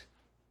their risk.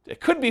 It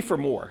could be for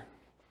more.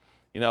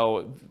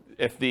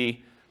 If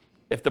the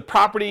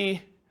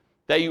property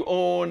that you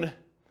own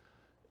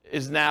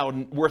is now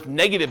worth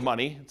negative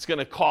money, it's going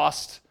to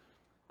cost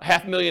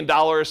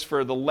 $500,000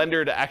 for the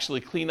lender to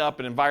actually clean up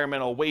an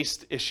environmental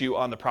waste issue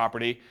on the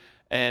property,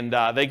 and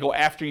they go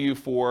after you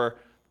for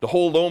the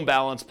whole loan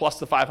balance plus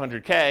the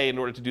 $500K in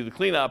order to do the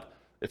cleanup.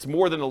 It's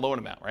more than the loan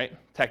amount, right?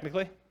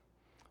 Technically.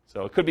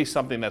 So it could be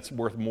something that's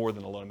worth more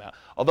than the loan amount.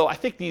 Although I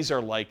think these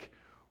are like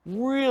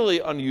really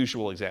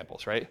unusual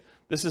examples, right?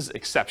 This is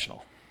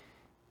exceptional.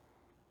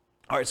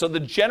 All right, so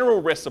the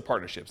general risks of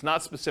partnerships,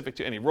 not specific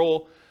to any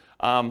role.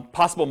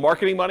 Possible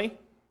marketing money,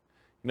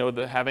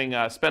 having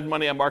spent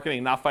money on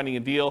marketing, not finding a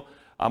deal,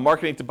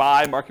 marketing to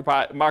buy,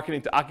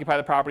 marketing to occupy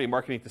the property,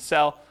 marketing to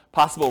sell.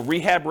 Possible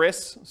rehab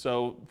risks,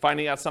 so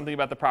finding out something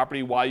about the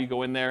property while you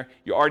go in there.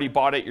 You already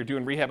bought it, you're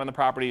doing rehab on the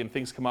property, and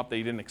things come up that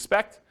you didn't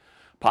expect.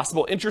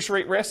 Possible interest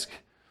rate risk.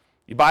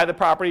 You buy the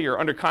property, you're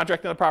under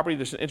contract on the property,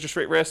 there's an interest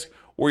rate risk,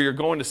 or you're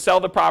going to sell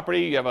the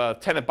property, you have a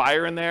tenant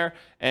buyer in there,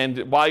 and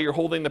while you're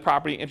holding the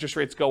property, interest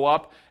rates go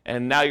up,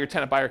 and now your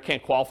tenant buyer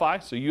can't qualify,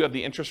 so you have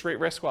the interest rate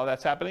risk while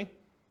that's happening.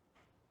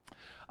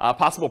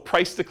 Possible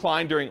price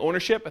decline during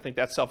ownership, I think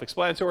that's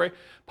self-explanatory.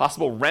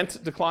 Possible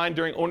rent decline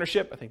during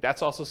ownership, I think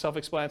that's also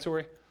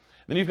self-explanatory.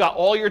 Then you've got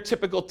all your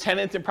typical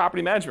tenant and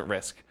property management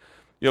risk.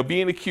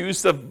 Being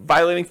accused of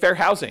violating fair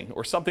housing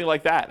or something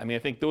like that. I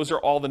think those are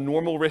all the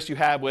normal risks you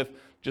have with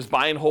just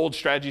buy and hold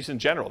strategies in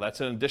general. That's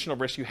an additional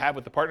risk you have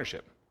with the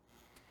partnership.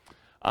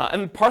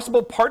 And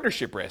possible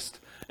partnership risk,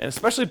 and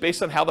especially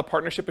based on how the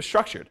partnership is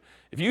structured.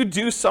 If you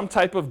do some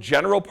type of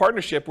general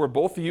partnership where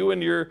both you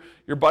and your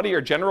buddy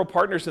are general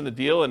partners in the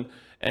deal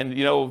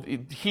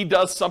and he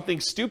does something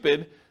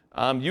stupid,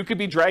 you could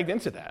be dragged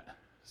into that.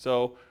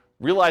 So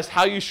realize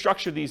how you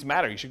structure these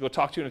matter. You should go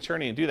talk to an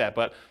attorney and do that,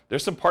 but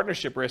there's some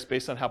partnership risk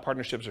based on how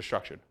partnerships are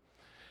structured.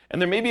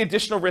 And there may be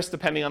additional risk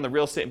depending on the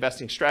real estate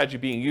investing strategy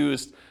being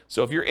used.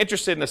 So if you're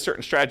interested in a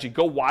certain strategy,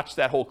 go watch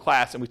that whole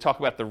class and we talk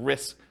about the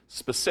risks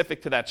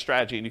specific to that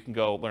strategy and you can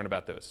go learn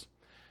about those.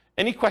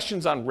 Any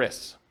questions on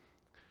risks?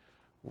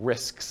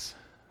 Risks.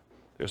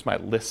 There's my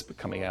lisp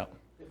coming out.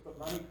 If the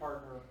money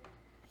partner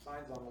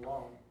signs on the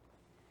loan,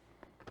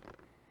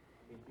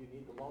 do you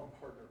need the loan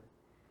partner?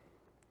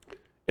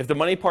 If the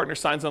money partner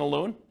signs on a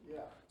loan?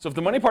 Yeah. So if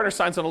the money partner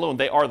signs on a loan,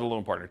 they are the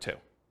loan partner too. Right.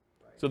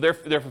 So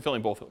they're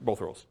fulfilling both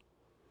rules.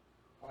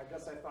 Well, I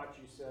guess I thought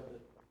you said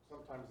that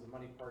sometimes the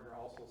money partner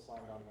also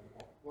signed on the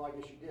loan. Well, I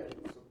guess you did.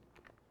 So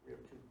we have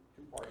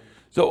two parties.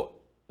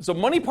 So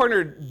money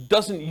partner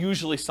doesn't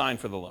usually sign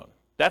for the loan.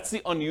 That's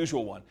the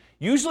unusual one.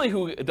 Usually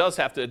who does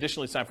have to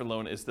additionally sign for the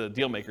loan is the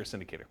deal maker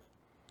syndicator.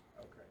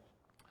 Okay.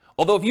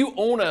 Although if you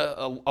own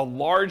a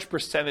large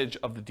percentage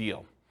of the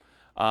deal,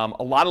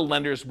 a lot of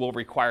lenders will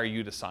require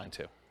you to sign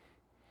too,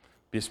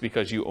 just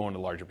because you own a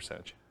larger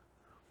percentage.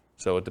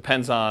 So it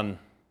depends on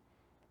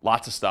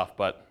lots of stuff,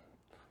 but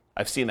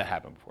I've seen that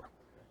happen before.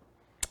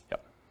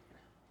 Yep.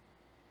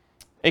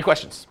 Any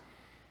questions?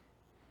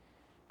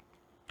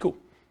 Cool.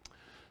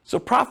 So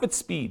profit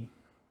speed.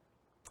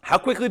 How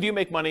quickly do you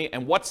make money,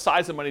 and what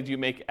size of money do you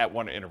make at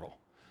one interval?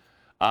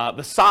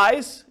 The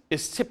size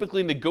is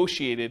typically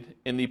negotiated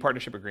in the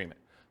partnership agreement.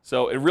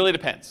 So it really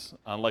depends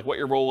on like what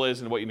your role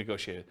is and what you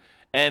negotiated.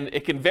 And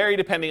it can vary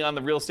depending on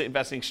the real estate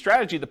investing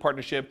strategy of the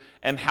partnership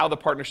and how the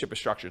partnership is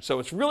structured. So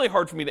it's really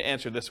hard for me to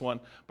answer this one,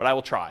 but I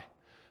will try.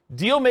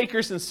 Deal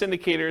makers and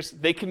syndicators,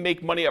 they can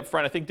make money up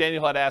front. I think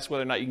Daniel had asked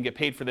whether or not you can get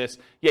paid for this.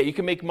 Yeah, you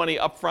can make money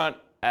up front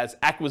as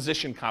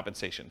acquisition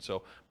compensation.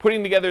 So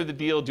putting together the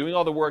deal, doing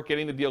all the work,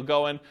 getting the deal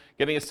going,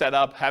 getting it set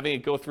up, having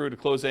it go through to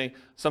closing.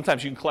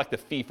 Sometimes you can collect a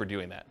fee for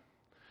doing that.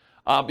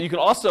 But you can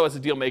also, as a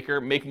deal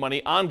maker, make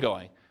money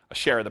ongoing. A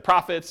share of the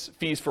profits,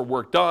 fees for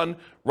work done,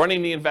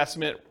 running the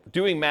investment,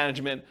 doing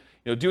management,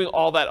 doing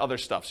all that other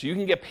stuff. So you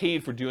can get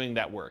paid for doing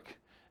that work.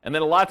 And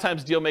then a lot of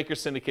times deal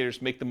makers,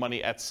 syndicators make the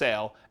money at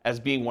sale as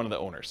being one of the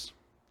owners.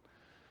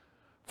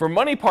 For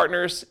money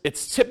partners,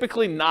 it's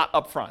typically not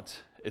upfront.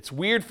 It's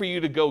weird for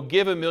you to go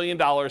give $1 million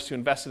to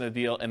invest in a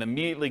deal and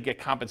immediately get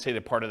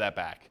compensated part of that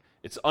back.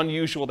 It's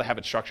unusual to have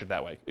it structured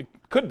that way. It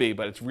could be,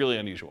 but it's really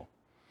unusual.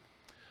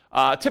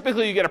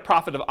 Typically, you get a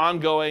profit of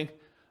ongoing,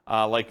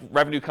 like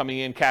revenue coming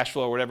in, cash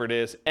flow, whatever it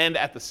is, and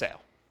at the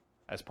sale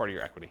as part of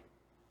your equity.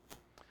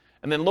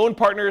 And then loan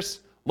partners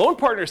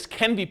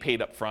can be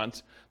paid up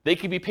front. They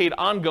can be paid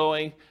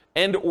ongoing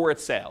and or at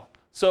sale.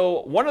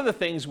 So one of the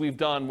things we've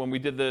done when we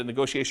did the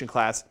negotiation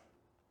class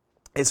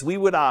is we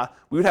would have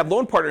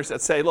loan partners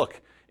that say,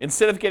 look,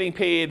 instead of getting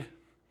paid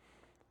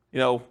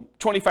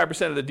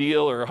 25% of the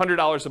deal or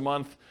 $100 a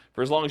month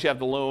for as long as you have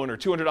the loan, or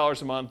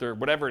 $200 a month or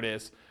whatever it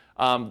is,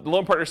 the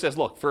loan partner says,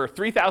 look, for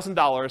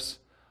 $3,000,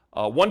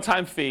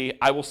 one-time fee,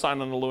 I will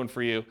sign on the loan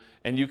for you,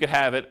 and you could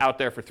have it out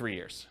there for 3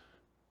 years.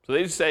 So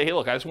they just say, hey,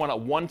 look, I just want a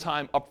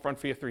one-time upfront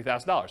fee of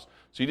 $3,000. So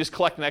you just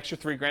collect an extra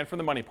 $3,000 from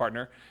the money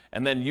partner,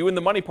 and then you and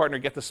the money partner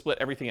get to split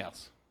everything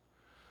else.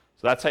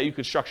 So that's how you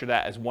could structure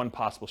that as one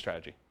possible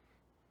strategy.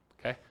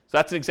 Okay? So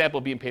that's an example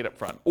of being paid up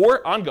front.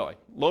 Or ongoing.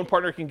 Loan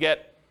partner can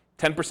get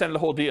 10% of the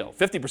whole deal,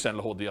 50% of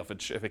the whole deal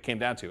if it came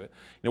down to it.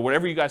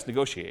 Whatever you guys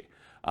negotiate.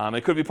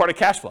 It could be part of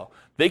cash flow.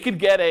 They could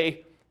get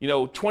a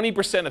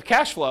 20% of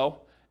cash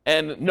flow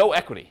and no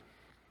equity.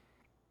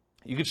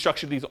 You could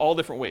structure these all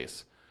different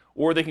ways.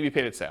 Or they can be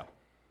paid at sale.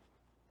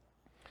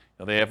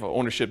 They have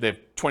ownership, they have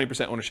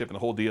 20% ownership in the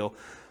whole deal,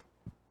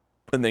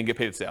 and then get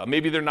paid at sale.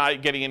 Maybe they're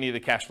not getting any of the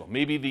cash flow.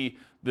 Maybe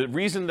the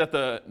reason that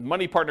the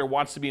money partner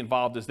wants to be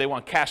involved is they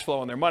want cash flow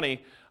on their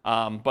money,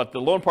 but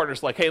the loan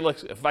partner's like, hey,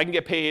 look, if I can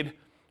get paid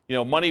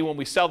money when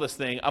we sell this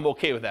thing, I'm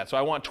okay with that. So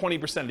I want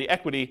 20% of the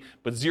equity,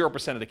 but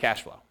 0% of the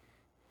cash flow.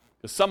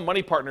 Because some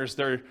money partners,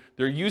 they're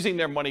using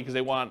their money because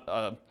they want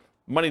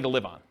money to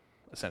live on,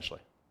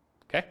 essentially.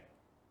 Okay?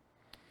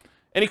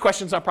 Any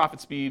questions on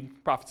profit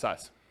speed, profit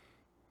size?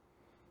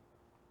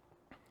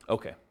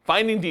 Okay,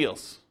 finding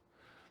deals.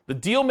 The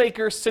deal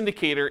maker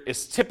syndicator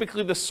is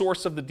typically the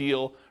source of the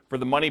deal for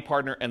the money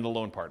partner and the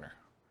loan partner.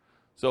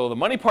 So the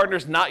money partner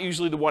is not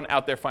usually the one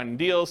out there finding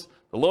deals.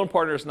 The loan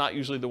partner is not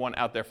usually the one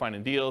out there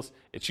finding deals.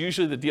 It's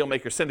usually the deal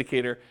maker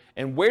syndicator.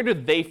 And where do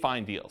they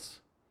find deals?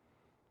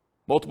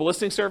 Multiple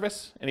listing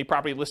service, any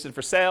property listed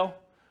for sale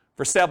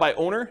by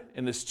owner,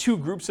 and there's two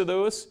groups of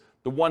those.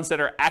 The ones that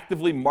are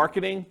actively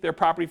marketing their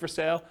property for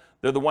sale,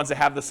 they're the ones that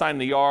have the sign in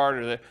the yard,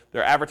 or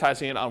they're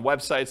advertising it on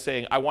websites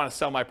saying, I want to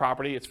sell my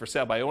property, it's for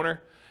sale by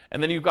owner.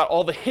 And then you've got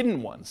all the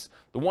hidden ones,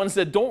 the ones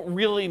that don't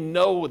really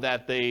know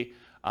that they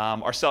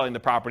are selling the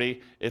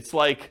property. It's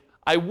like,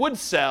 I would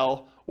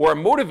sell, or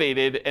I'm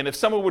motivated, and if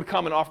someone would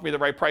come and offer me the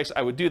right price,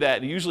 I would do that.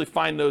 And you usually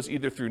find those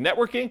either through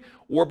networking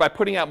or by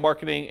putting out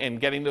marketing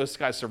and getting those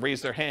guys to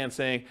raise their hand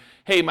saying,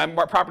 hey, my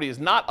property is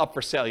not up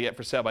for sale yet,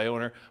 for sale by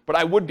owner, but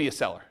I would be a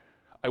seller.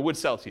 I would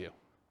sell to you.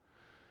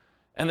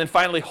 And then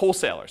finally,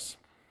 wholesalers.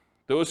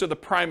 Those are the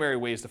primary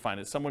ways to find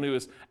it. Someone who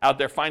is out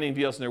there finding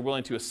deals and they're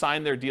willing to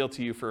assign their deal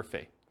to you for a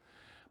fee.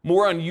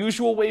 More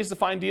unusual ways to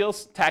find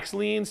deals: tax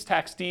liens,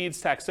 tax deeds,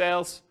 tax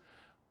sales,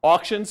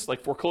 auctions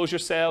like foreclosure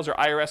sales or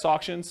IRS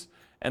auctions,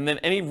 and then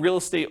any real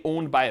estate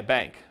owned by a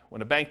bank.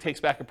 When a bank takes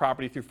back a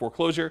property through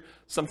foreclosure,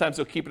 sometimes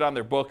they'll keep it on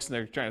their books and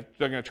they're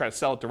going to try to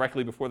sell it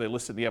directly before they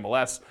list it in the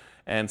MLS,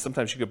 and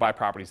sometimes you could buy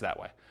properties that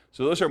way.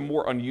 So those are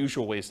more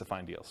unusual ways to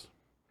find deals.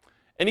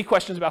 Any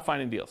questions about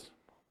finding deals?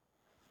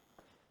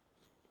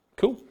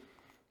 Cool.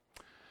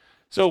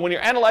 So when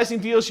you're analyzing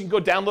deals, you can go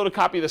download a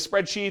copy of the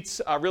spreadsheets,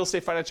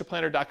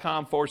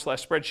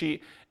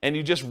 realestatefinancialplanner.com/spreadsheet, and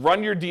you just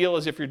run your deal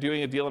as if you're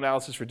doing a deal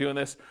analysis for doing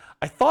this.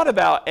 I thought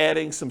about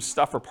adding some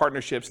stuff for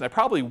partnerships, and I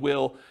probably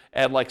will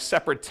add like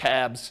separate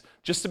tabs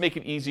just to make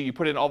it easy. You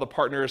put in all the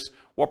partners,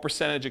 what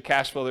percentage of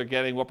cash flow they're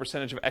getting, what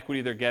percentage of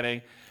equity they're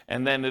getting,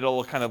 and then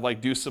it'll kind of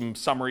like do some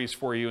summaries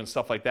for you and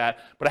stuff like that.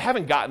 But I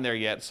haven't gotten there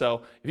yet.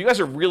 So if you guys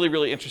are really,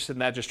 really interested in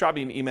that, just drop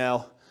me an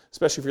email,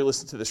 especially if you're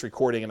listening to this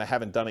recording and I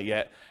haven't done it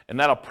yet, and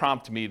that'll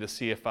prompt me to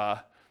see if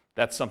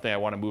that's something I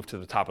want to move to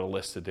the top of the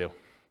list to do.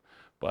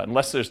 But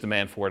unless there's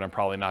demand for it, I'm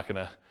probably not going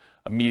to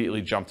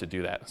immediately jump to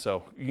do that.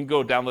 So you can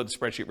go download the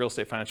spreadsheet,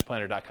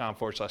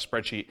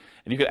 realestatefinancialplanner.com/spreadsheet,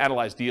 and you can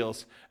analyze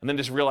deals, and then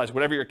just realize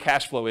whatever your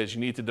cash flow is,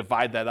 you need to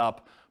divide that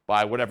up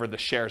by whatever the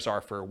shares are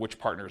for which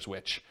partner is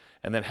which,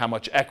 and then how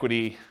much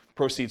equity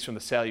proceeds from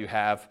the sale you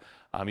have,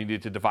 you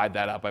need to divide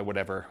that up by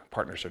whatever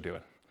partners are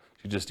doing.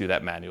 You just do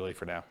that manually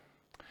for now.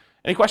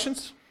 Any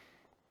questions?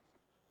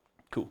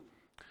 Cool.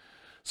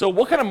 So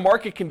what kind of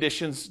market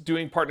conditions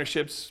doing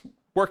partnerships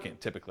work in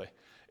typically?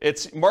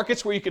 It's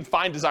markets where you can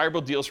find desirable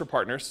deals for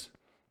partners,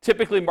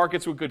 typically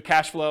markets with good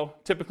cash flow,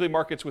 typically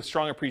markets with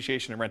strong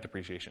appreciation and rent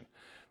appreciation.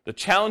 The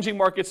challenging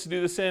markets to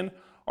do this in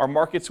are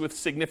markets with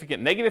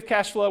significant negative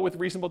cash flow with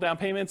reasonable down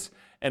payments,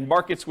 and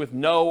markets with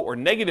no or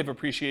negative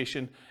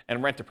appreciation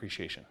and rent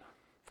appreciation.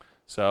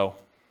 So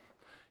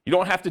you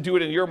don't have to do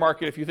it in your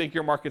market. If you think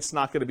your market's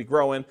not going to be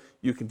growing,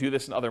 you can do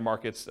this in other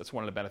markets. That's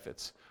one of the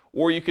benefits.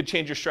 Or you could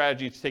change your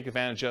strategy to take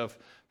advantage of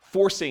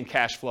forcing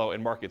cash flow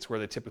in markets where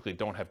they typically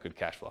don't have good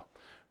cash flow.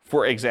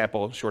 For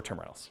example, short-term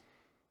rentals.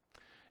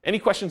 Any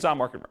questions on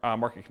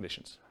market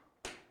conditions?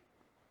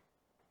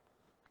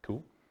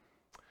 Cool.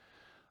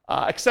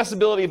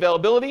 Accessibility,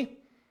 availability.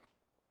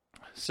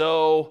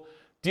 So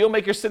deal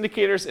maker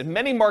syndicators. In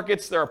many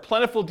markets, there are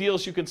plentiful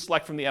deals you can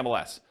select from the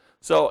MLS.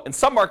 So in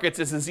some markets,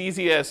 it's as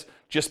easy as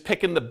just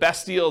picking the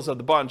best deals of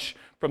the bunch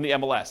from the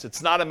MLS.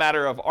 It's not a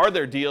matter of are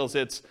there deals,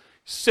 it's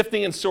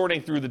sifting and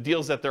sorting through the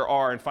deals that there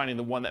are and finding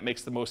the one that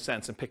makes the most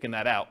sense and picking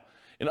that out.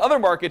 In other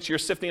markets, you're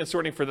sifting and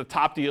sorting for the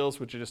top deals,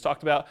 which I just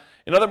talked about.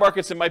 In other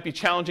markets, it might be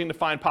challenging to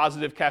find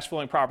positive cash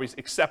flowing properties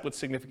except with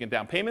significant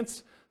down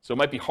payments. So it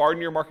might be hard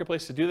in your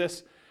marketplace to do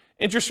this.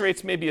 Interest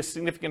rates may be a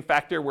significant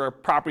factor where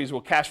properties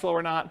will cash flow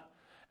or not.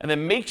 And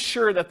then make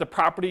sure that the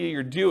property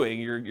you're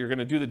going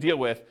to do the deal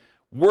with,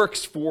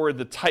 works for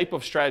the type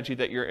of strategy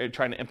that you're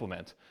trying to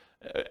implement.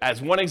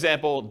 As one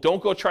example,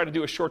 don't go try to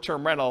do a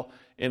short-term rental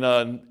in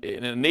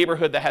a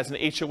neighborhood that has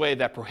an HOA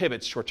that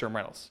prohibits short-term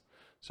rentals.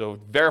 So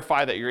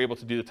verify that you're able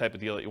to do the type of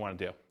deal that you want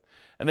to do.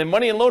 And then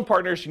money and loan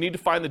partners, you need to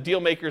find the deal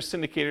makers,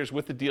 syndicators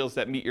with the deals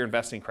that meet your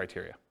investing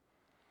criteria.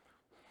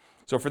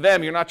 So for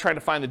them, you're not trying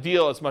to find the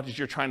deal as much as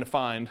you're trying to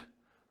find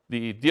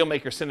the deal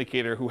maker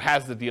syndicator who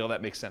has the deal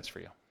that makes sense for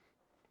you.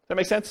 Does that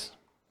make sense?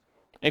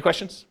 Any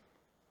questions?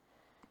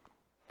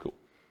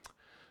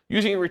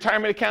 Using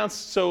retirement accounts.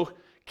 So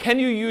can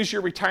you use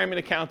your retirement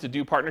account to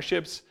do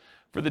partnerships?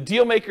 For the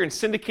deal maker and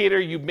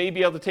syndicator, you may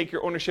be able to take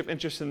your ownership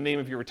interest in the name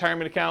of your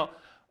retirement account,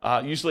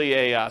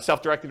 usually a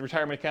self-directed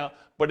retirement account,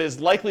 but it is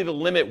likely to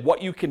limit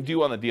what you can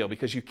do on the deal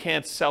because you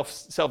can't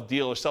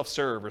self-deal or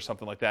self-serve or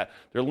something like that.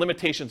 There are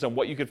limitations on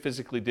what you could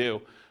physically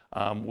do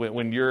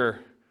when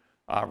your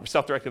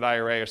self-directed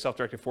IRA or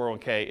self-directed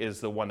 401k is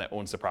the one that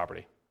owns the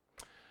property.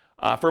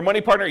 For a money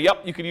partner,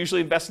 yep, you could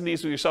usually invest in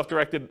these with your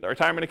self-directed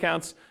retirement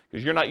accounts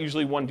because you're not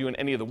usually one doing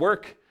any of the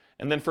work.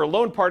 And then for a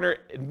loan partner,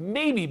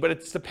 maybe, but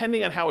it's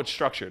depending on how it's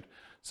structured.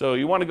 So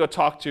you want to go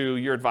talk to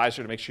your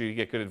advisor to make sure you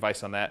get good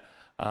advice on that.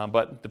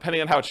 But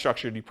depending on how it's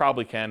structured, you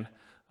probably can,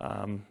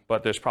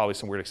 but there's probably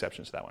some weird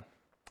exceptions to that one.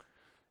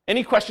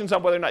 Any questions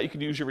on whether or not you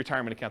can use your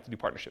retirement account to do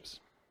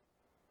partnerships?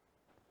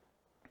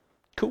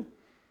 Cool.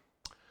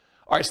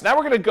 All right, so now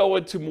we're going to go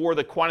into more of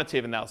the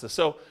quantitative analysis.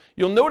 So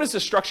you'll notice the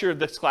structure of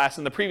this class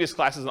and the previous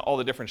classes and all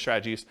the different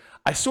strategies.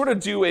 I sort of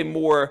do a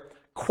more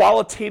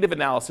qualitative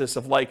analysis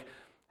of like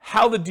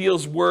how the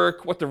deals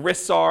work, what the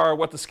risks are,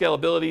 what the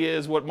scalability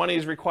is, what money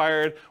is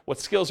required, what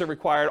skills are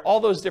required,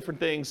 all those different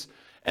things.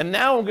 And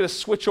now I'm going to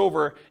switch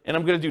over and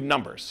I'm going to do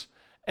numbers.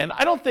 And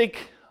I don't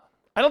think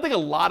a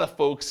lot of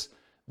folks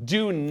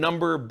do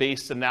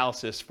number-based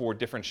analysis for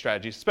different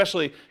strategies,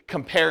 especially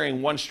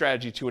comparing one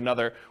strategy to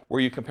another where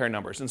you compare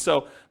numbers. And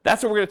so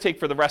that's what we're going to take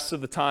for the rest of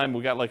the time.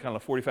 We got like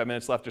 45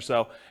 minutes left or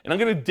so. And I'm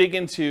going to dig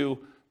into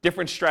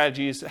different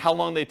strategies, how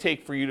long they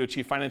take for you to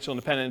achieve financial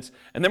independence.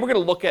 And then we're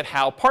going to look at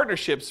how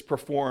partnerships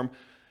perform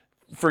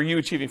for you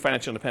achieving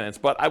financial independence.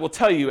 But I will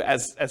tell you,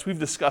 as we've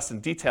discussed in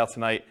detail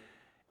tonight,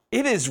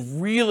 it is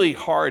really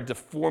hard to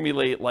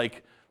formulate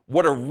like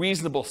what a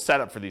reasonable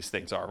setup for these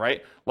things are,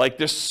 right? Like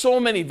there's so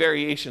many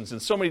variations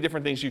and so many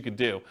different things you can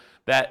do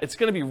that it's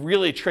going to be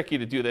really tricky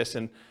to do this.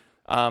 And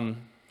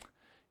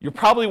you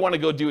probably want to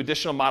go do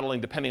additional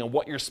modeling depending on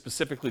what you're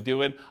specifically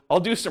doing. I'll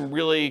do some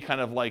really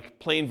kind of like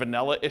plain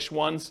vanilla-ish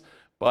ones,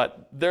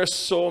 but there's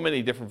so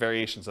many different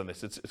variations on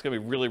this. It's going to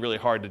be really, really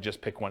hard to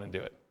just pick one and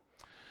do it.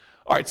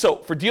 All right, so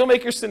for deal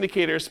makers,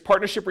 syndicators,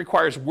 partnership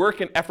requires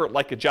work and effort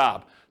like a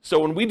job. So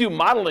when we do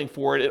modeling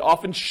for it, it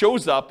often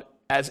shows up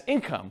as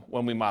income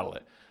when we model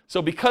it.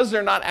 So because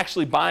they're not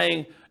actually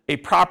buying a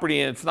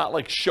property and it's not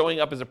like showing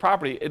up as a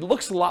property, it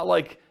looks a lot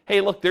like, hey,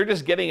 look, they're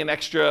just getting an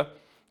extra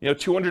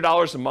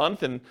 $200 a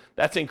month, and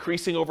that's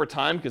increasing over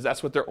time because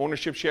that's what their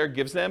ownership share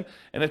gives them.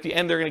 And at the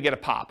end, they're going to get a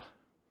pop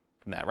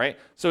from that, right?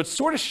 So it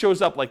sort of shows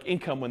up like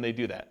income when they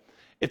do that.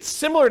 It's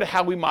similar to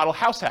how we model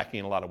house hacking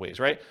in a lot of ways,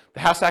 right? The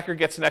house hacker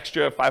gets an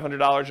extra $500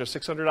 or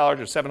 $600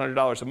 or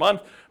 $700 a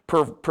month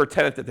per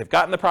tenant that they've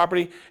got in the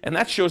property, and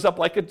that shows up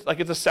like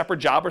it's a separate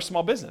job or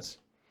small business.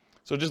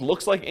 So it just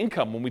looks like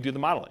income when we do the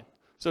modeling.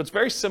 So it's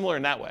very similar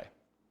in that way.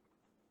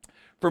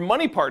 For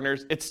money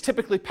partners, it's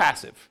typically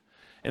passive,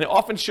 and it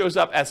often shows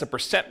up as a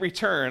 %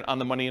 return on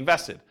the money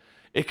invested.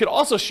 It could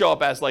also show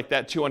up as like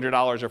that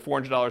 $200 or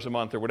 $400 a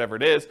month or whatever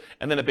it is,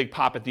 and then a big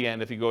pop at the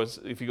end if you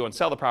go and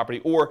sell the property,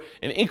 or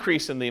an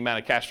increase in the amount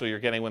of cash flow you're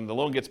getting when the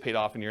loan gets paid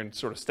off and you're in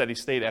sort of steady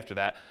state after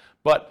that.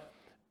 But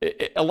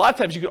a lot of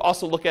times you could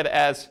also look at it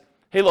as,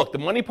 hey, look, the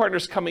money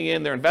partner's coming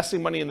in, they're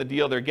investing money in the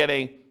deal, they're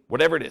getting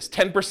whatever it is,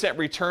 10%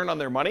 return on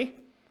their money,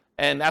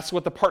 and that's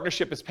what the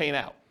partnership is paying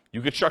out.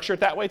 You could structure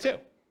it that way too.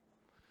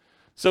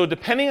 So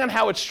depending on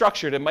how it's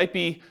structured, it might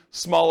be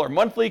smaller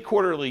monthly,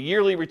 quarterly,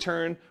 yearly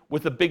return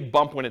with a big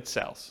bump when it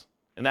sells.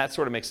 And that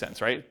sort of makes sense,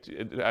 right?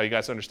 You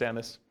guys understand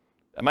this?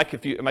 Am I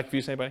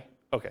confusing anybody?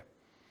 Okay.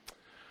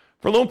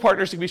 For loan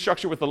partners, it can be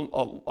structured with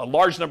a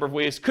large number of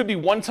ways. It could be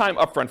one-time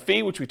upfront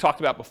fee, which we talked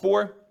about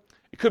before.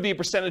 It could be a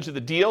percentage of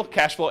the deal,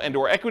 cash flow and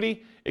or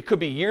equity. It could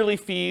be yearly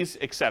fees,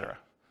 etc.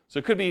 So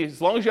it could be, as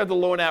long as you have the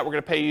loan out, we're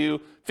going to pay you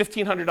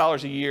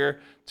 $1,500 a year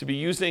to be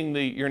using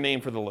your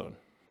name for the loan.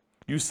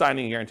 You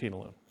signing and guaranteeing a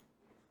loan.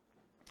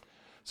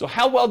 So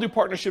how well do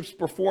partnerships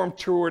perform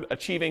toward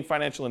achieving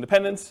financial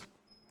independence?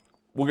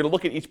 We're going to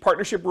look at each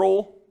partnership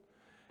role,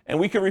 and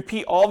we can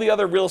repeat all the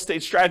other real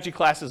estate strategy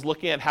classes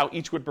looking at how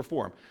each would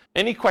perform.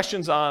 Any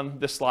questions on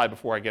this slide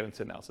before I get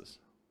into analysis?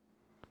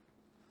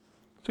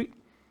 Sweet.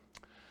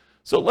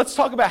 So let's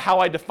talk about how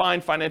I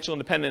define financial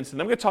independence, and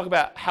then I'm going to talk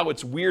about how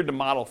it's weird to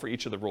model for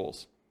each of the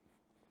roles.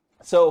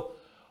 So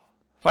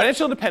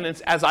financial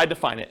independence, as I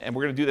define it, and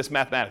we're going to do this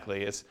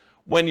mathematically, is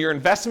when your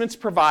investments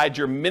provide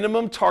your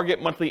minimum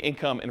target monthly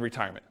income in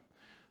retirement.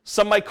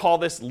 Some might call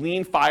this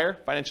lean FIRE,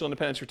 financial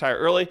independence, retire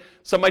early.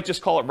 Some might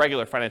just call it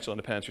regular financial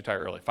independence, retire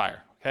early,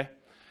 FIRE, okay?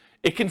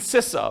 It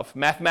consists of,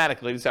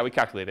 mathematically, this is how we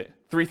calculate it,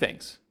 3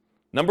 things.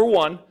 Number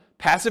 1,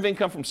 passive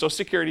income from Social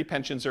Security,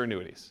 pensions, or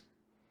annuities.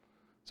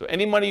 So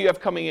any money you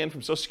have coming in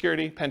from Social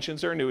Security,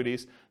 pensions, or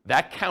annuities,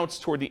 that counts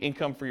toward the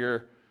income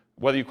for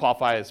whether you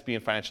qualify as being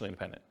financially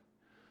independent.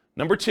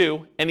 Number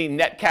 2, any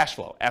net cash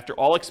flow after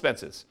all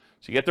expenses.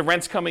 So you get the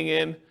rents coming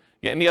in, you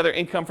get any other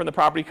income from the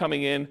property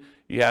coming in,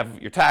 you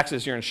have your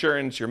taxes, your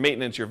insurance, your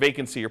maintenance, your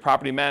vacancy, your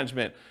property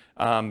management,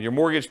 your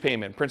mortgage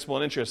payment, principal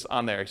and interest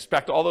on there.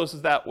 Expect all those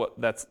is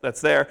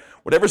that's there.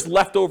 Whatever's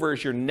left over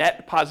is your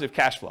net positive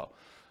cash flow.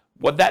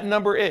 What that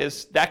number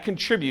is, that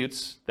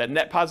contributes, that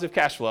net positive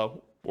cash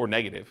flow, or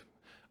negative,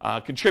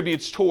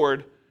 contributes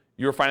toward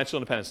your financial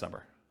independence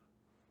number.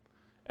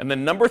 And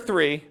then number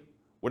 3,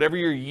 whatever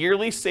your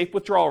yearly safe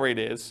withdrawal rate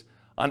is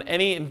on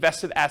any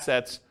invested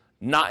assets,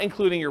 not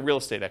including your real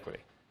estate equity.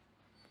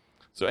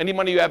 So any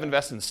money you have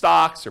invested in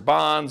stocks or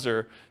bonds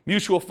or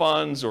mutual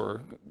funds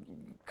or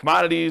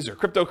commodities or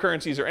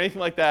cryptocurrencies or anything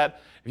like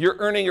that, if you're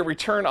earning a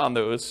return on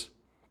those,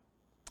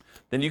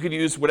 then you could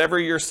use whatever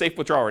your safe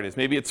withdrawal rate is.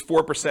 Maybe it's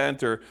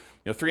 4% or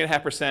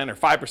 3.5% or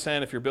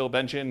 5% if you're Bill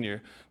Benjamin, you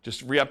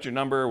just re-upped your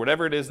number,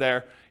 whatever it is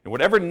there. And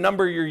whatever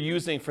number you're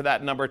using for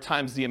that number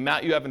times the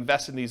amount you have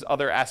invested in these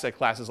other asset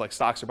classes like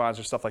stocks or bonds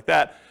or stuff like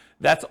that,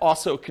 that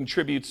also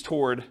contributes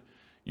toward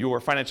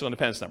your financial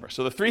independence number.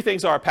 So the 3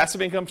 things are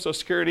passive income, Social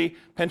Security,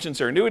 pensions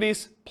or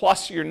annuities,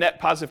 plus your net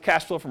positive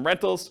cash flow from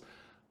rentals,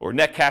 or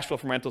net cash flow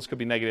from rentals could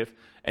be negative,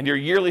 and your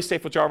yearly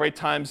safe withdrawal rate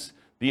times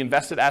the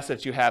invested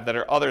assets you have that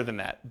are other than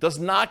that. Does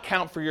not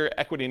count for your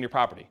equity in your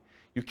property.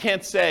 You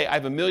can't say I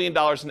have $1 million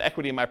in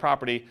equity in my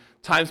property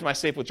times my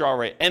safe withdrawal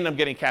rate and I'm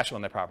getting cash flow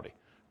on that property.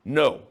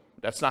 No,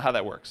 that's not how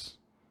that works.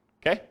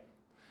 Okay?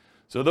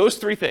 So those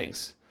 3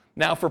 things.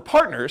 Now for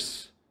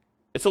partners,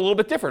 it's a little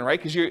bit different,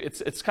 right? Because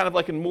it's kind of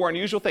like a more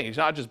unusual thing. You're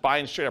not just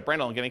buying straight up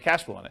rental and getting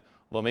cash flow on it,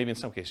 although maybe in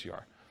some cases you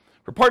are.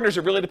 For partners,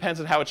 it really depends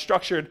on how it's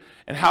structured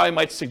and how I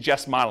might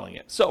suggest modeling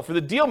it. So for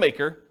the deal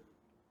maker,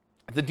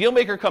 if the deal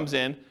maker comes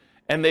in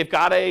and they've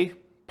got a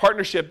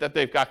partnership that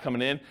they've got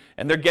coming in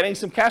and they're getting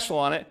some cash flow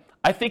on it,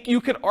 I think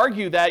you could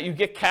argue that you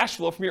get cash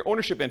flow from your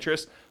ownership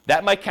interest.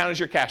 That might count as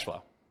your cash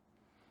flow.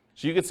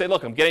 So you could say,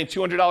 look, I'm getting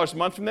 $200 a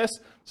month from this,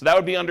 so that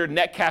would be under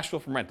net cash flow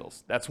from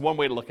rentals. That's one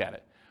way to look at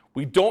it.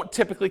 We don't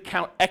typically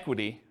count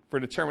equity for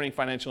determining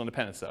financial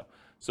independence, though.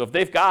 So if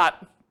they've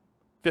got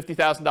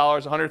 $50,000,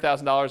 $100,000,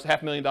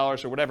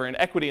 $500,000, or whatever in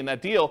equity in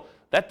that deal,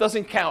 that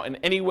doesn't count in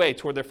any way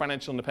toward their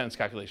financial independence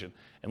calculation.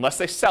 Unless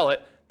they sell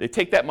it, they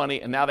take that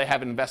money, and now they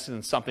have it invested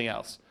in something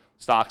else,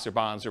 stocks or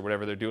bonds or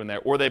whatever they're doing there,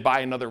 or they buy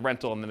another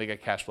rental, and then they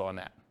get cash flow on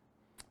that.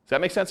 Does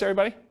that make sense,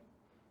 everybody?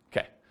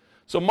 Okay.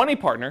 So money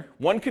partner,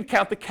 one could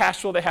count the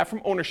cash flow they have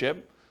from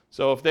ownership.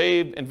 So if they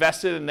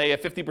invested and they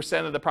have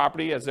 50% of the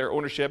property as their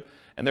ownership,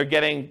 and they're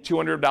getting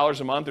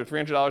 $200 a month or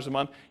 $300 a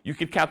month, you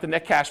could count the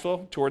net cash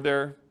flow toward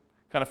their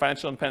kind of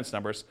financial independence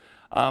numbers.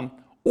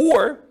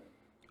 Or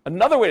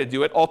another way to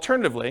do it,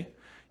 alternatively,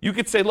 you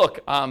could say, look,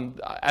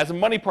 as a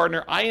money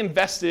partner, I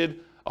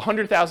invested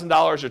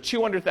 $100,000 or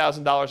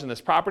 $200,000 in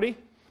this property,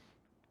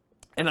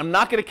 and I'm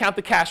not going to count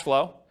the cash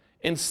flow.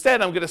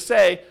 Instead, I'm going to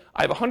say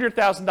I have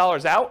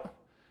 $100,000 out,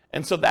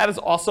 and so that is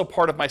also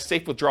part of my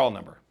safe withdrawal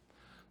number.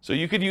 So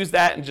you could use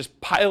that and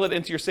just pile it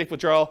into your safe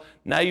withdrawal.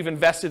 Now you've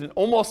invested in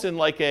almost in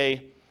like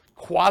a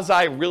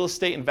quasi real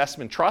estate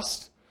investment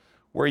trust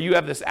where you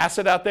have this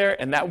asset out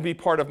there, and that would be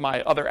part of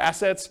my other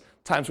assets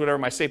times whatever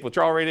my safe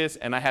withdrawal rate is,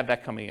 and I have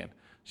that coming in.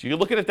 So you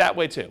look at it that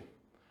way too.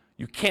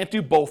 You can't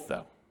do both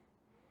though.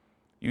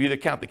 You either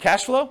count the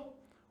cash flow,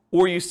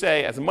 or you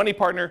say, as a money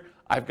partner,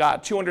 I've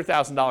got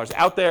 $200,000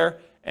 out there,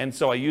 and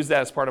so I use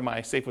that as part of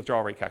my safe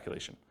withdrawal rate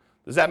calculation.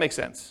 Does that make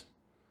sense?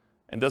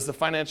 And does the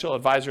financial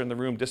advisor in the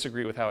room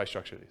disagree with how I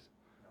structure these?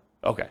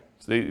 Okay,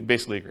 so he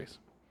basically agrees.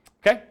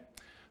 Okay?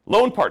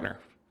 Loan partner.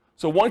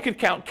 So one could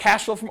count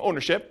cash flow from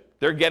ownership.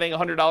 They're getting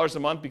 $100 a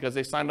month because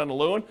they signed on a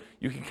loan.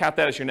 You can count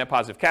that as your net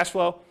positive cash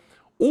flow.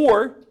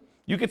 Or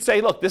you could say,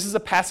 look, this is a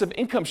passive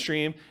income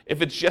stream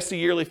if it's just a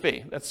yearly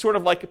fee. That's sort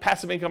of like a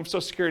passive income,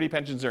 Social Security,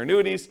 pensions, or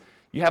annuities.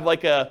 You have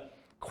like a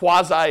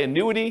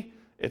quasi-annuity.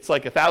 It's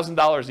like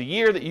 $1,000 a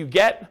year that you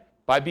get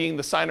by being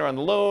the signer on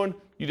the loan.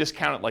 You just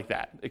count it like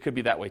that. It could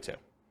be that way too.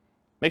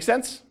 Make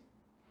sense?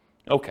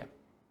 Okay.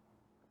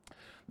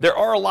 There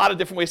are a lot of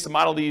different ways to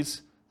model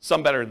these,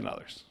 some better than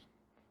others.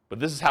 But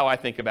this is how I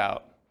think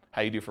about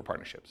how you do for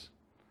partnerships.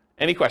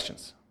 Any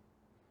questions?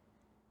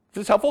 Is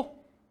this helpful?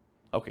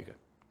 Okay, good.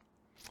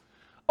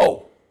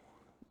 Oh,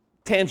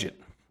 tangent.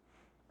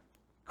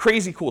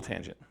 Crazy cool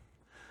tangent.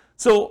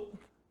 So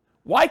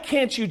why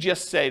can't you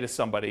just say to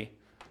somebody,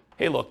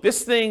 hey, look,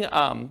 this thing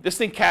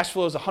cash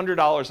flow is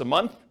 $100 a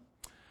month.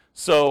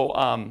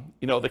 So,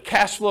 the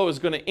cash flow is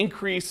going to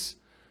increase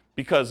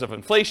because of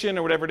inflation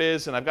or whatever it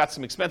is, and I've got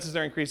some expenses that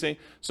are increasing.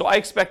 So I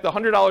expect the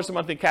 $100 a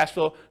month in cash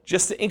flow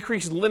just to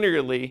increase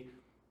linearly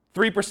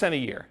 3% a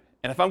year.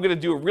 And if I'm going to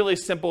do a really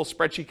simple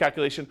spreadsheet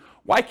calculation,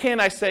 why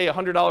can't I say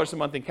 $100 a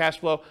month in cash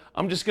flow?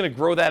 I'm just going to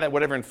grow that at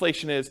whatever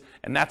inflation is,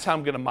 and that's how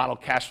I'm going to model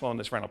cash flow in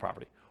this rental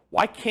property.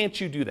 Why can't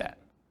you do that?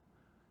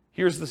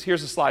 Here's the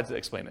slides that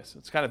explain this.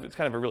 It's kind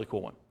of a really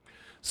cool one.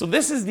 So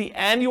this is the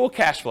annual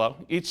cash flow,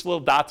 each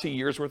little dot to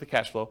year's worth of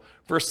cash flow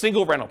for a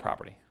single rental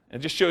property. And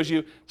it just shows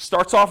you,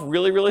 starts off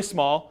really, really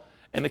small,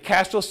 and the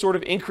cash flow sort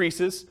of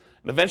increases,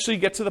 and eventually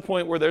you get to the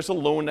point where there's a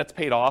loan that's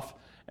paid off,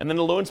 and then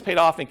the loan's paid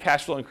off and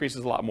cash flow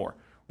increases a lot more.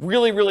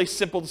 Really, really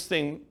simple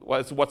thing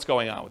was what's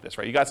going on with this,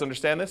 right? You guys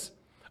understand this?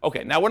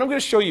 Okay, now what I'm going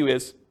to show you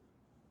is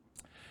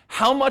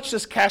how much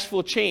does cash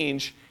flow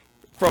change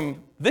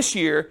from this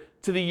year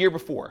to the year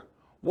before?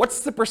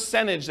 What's the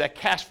percentage that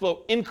cash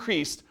flow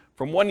increased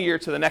from one year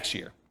to the next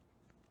year?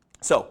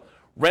 So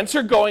rents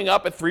are going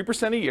up at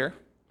 3% a year.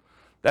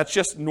 That's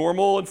just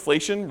normal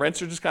inflation. Rents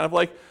are just kind of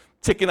like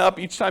ticking up.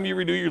 Each time you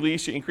renew your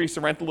lease, you increase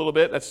the rent a little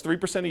bit. That's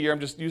 3% a year.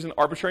 I'm just using an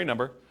arbitrary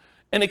number.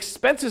 And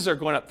expenses are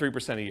going up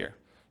 3% a year.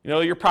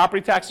 Your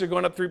property taxes are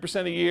going up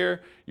 3% a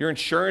year. Your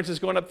insurance is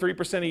going up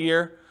 3% a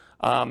year.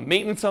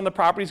 Maintenance on the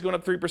property is going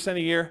up 3%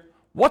 a year.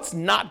 What's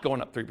not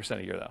going up 3%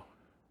 a year, though?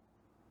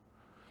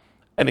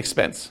 An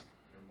expense.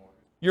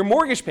 Your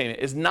mortgage payment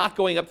is not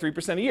going up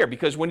 3% a year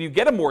because when you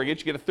get a mortgage,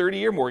 you get a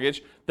 30-year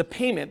mortgage, the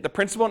payment, the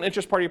principal and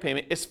interest part of your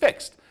payment is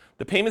fixed.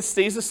 The payment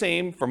stays the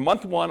same from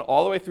month 1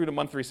 all the way through to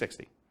month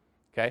 360.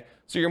 Okay?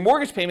 So your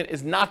mortgage payment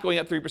is not going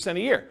up 3% a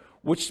year,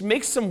 which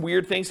makes some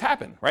weird things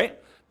happen, right?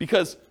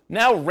 Because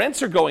now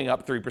rents are going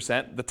up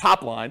 3%, the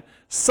top line.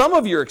 Some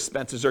of your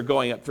expenses are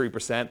going up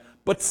 3%,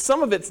 but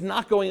some of it's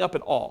not going up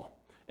at all.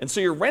 And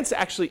so your rent's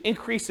actually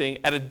increasing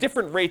at a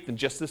different rate than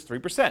just this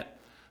 3%.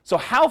 So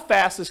how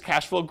fast is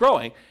cash flow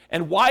growing?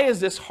 And why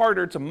is this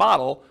harder to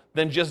model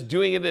than just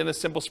doing it in a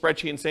simple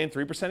spreadsheet and saying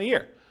 3% a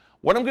year?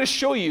 What I'm going to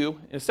show you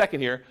in a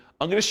second here,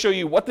 I'm going to show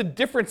you what the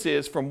difference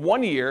is from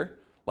one year,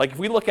 like if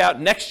we look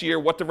out next year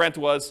what the rent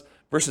was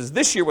versus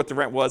this year what the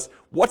rent was,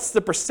 what's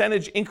the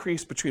percentage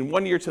increase between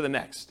one year to the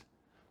next?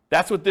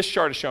 That's what this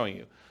chart is showing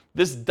you.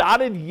 This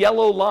dotted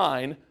yellow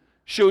line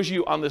shows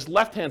you on this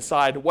left-hand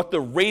side what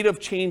the rate of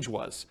change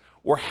was,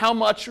 or how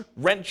much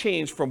rent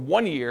changed from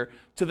one year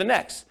to the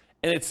next.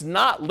 And it's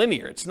not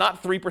linear. It's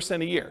not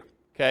 3% a year.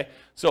 Okay?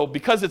 So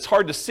because it's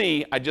hard to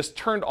see, I just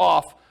turned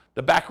off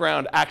the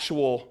background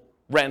actual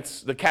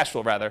rents, the cash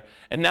flow rather,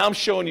 and now I'm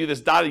showing you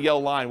this dotted yellow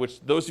line, which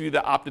those of you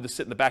that opted to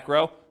sit in the back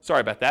row,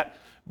 sorry about that.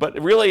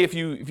 But really, if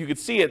you could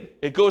see it,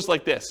 it goes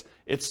like this.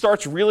 It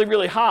starts really,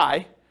 really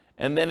high,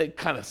 and then it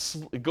kind of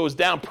it goes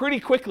down pretty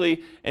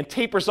quickly and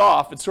tapers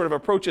off. It sort of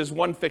approaches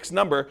one fixed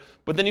number,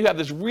 but then you have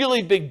this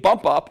really big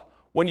bump up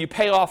when you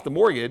pay off the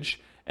mortgage,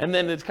 and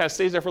then it kind of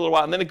stays there for a little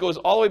while, and then it goes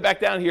all the way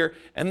back down here,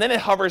 and then it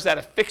hovers at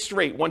a fixed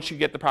rate once you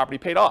get the property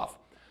paid off.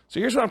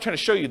 So here's what I'm trying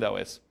to show you, though,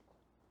 is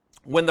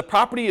when the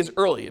property is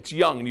early, it's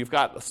young, and you've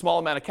got a small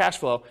amount of cash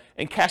flow,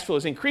 and cash flow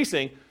is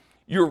increasing,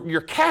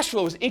 your cash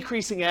flow is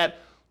increasing at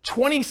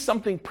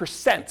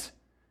 20-something%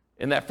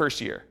 in that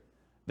first year.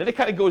 Then it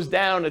kind of goes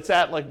down, it's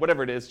at like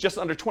whatever it is, just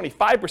under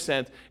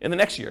 25% in the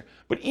next year.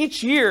 But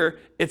each year,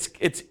 it's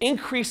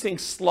increasing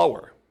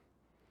slower,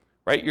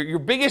 right? Your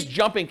biggest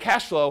jump in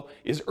cash flow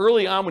is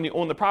early on when you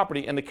own the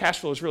property, and the cash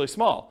flow is really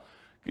small.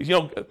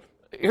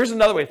 Here's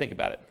another way to think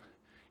about it.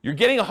 You're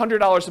getting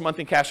 $100 a month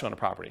in cash flow on a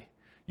property.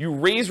 You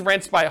raise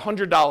rents by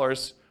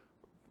 $100,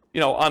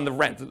 on the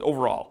rent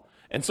overall.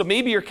 And so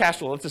maybe your cash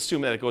flow, let's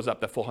assume that it goes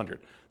up that full 100.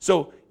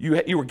 So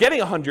you were getting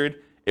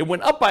 100, it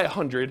went up by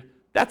 100,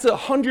 that's a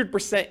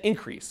 100%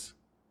 increase,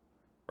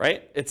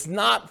 right? It's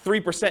not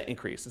 3%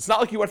 increase. It's not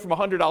like you went from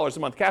 $100 a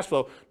month cash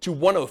flow to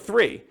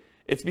 103.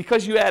 It's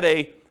because you had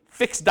a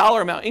fixed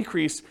dollar amount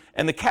increase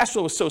and the cash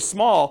flow was so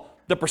small,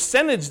 the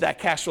percentage that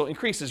cash flow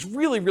increase is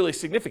really, really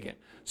significant.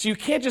 So you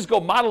can't just go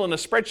model in a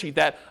spreadsheet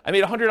that I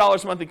made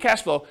 $100 a month in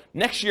cash flow,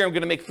 next year I'm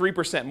going to make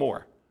 3%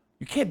 more.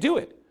 You can't do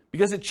it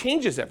because it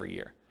changes every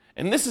year.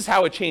 And this is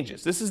how it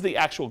changes. This is the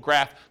actual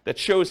graph that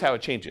shows how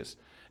it changes.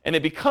 And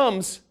it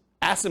becomes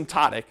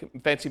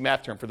asymptotic, fancy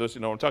math term for those who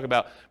know what I'm talking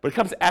about, but it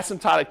becomes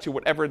asymptotic to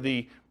whatever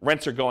the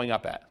rents are going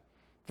up at,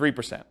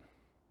 3%.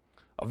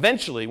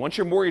 Eventually, once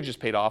your mortgage is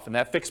paid off and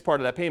that fixed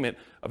part of that payment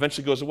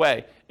eventually goes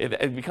away,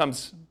 it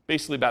becomes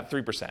basically about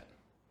 3%.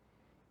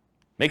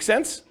 Make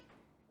sense?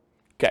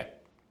 Okay.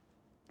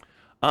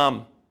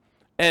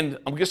 And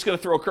I'm just going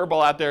to throw a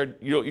curveball out there.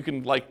 You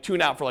can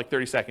tune out for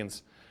 30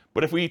 seconds.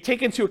 But if we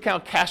take into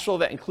account cash flow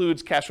that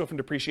includes cash flow from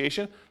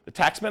depreciation, the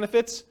tax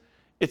benefits,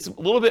 it's a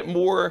little bit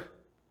more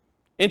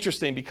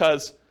interesting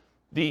because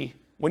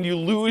when you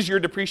lose your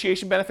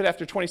depreciation benefit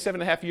after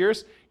 27.5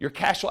 years, your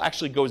cash flow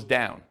actually goes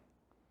down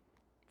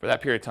for that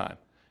period of time.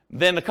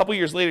 Then a couple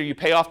years later, you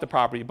pay off the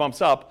property, it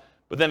bumps up,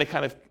 but then it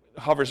kind of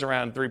hovers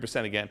around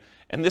 3% again.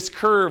 And this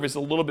curve is a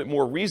little bit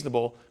more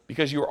reasonable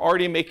because you're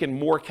already making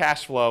more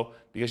cash flow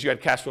because you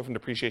had cash flow from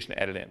depreciation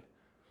added in.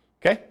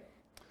 Okay?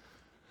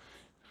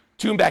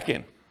 Tune back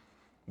in.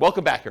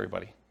 Welcome back,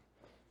 everybody.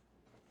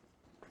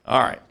 All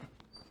right.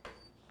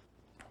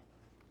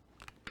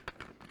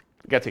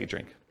 I gotta take a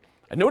drink.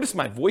 I noticed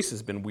my voice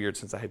has been weird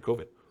since I had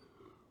COVID.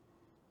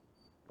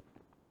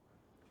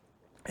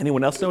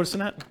 Anyone else noticing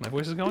that? My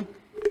voice is going?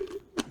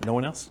 No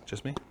one else?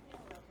 Just me?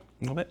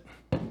 A little bit?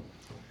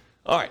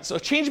 All right, so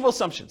changeable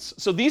assumptions.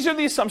 So these are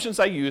the assumptions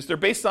I use. They're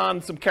based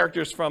on some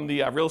characters from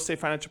the Real Estate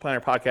Financial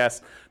Planner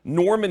podcast,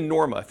 Norm and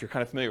Norma, if you're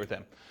kind of familiar with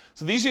them.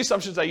 So these are the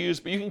assumptions I use,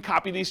 but you can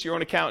copy these to your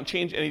own account and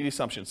change any of the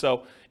assumptions.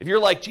 So if you're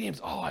like, James,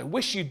 I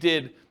wish you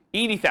did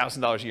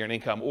 $80,000 a year in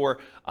income, or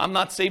I'm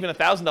not saving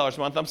 $1,000 a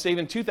month, I'm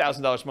saving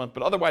 $2,000 a month,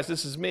 but otherwise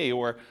this is me,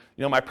 or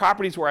my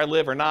properties where I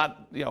live are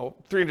not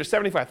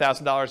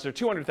 $375,000, they're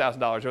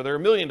 $200,000, or they're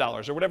 $1 million,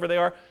 or whatever they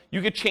are,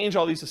 you could change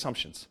all these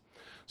assumptions.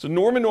 So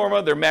Norm and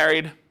Norma, they're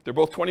married, they're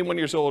both 21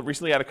 years old,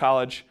 recently out of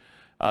college.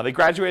 They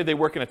graduated, they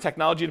work in a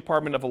technology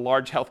department of a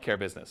large healthcare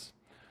business.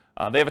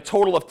 They have a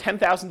total of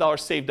 $10,000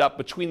 saved up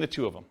between the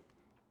two of them,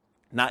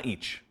 not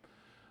each.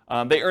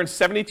 They earn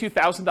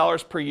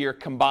 $72,000 per year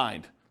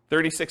combined,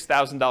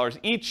 $36,000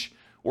 each,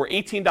 or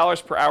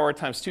 $18 per hour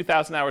times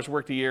 2,000 hours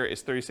worked a year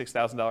is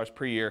 $36,000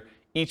 per year.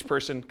 Each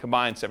person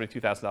combined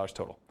 $72,000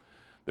 total.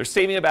 They're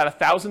saving about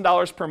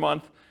 $1,000 per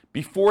month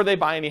before they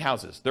buy any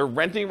houses. They're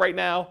renting right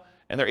now,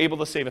 and they're able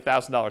to save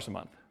 $1,000 a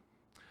month.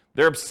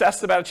 They're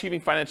obsessed about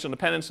achieving financial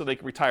independence so they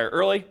can retire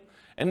early.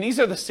 And these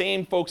are the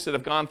same folks that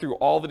have gone through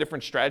all the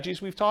different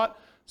strategies we've taught.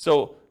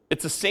 So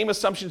it's the same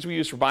assumptions we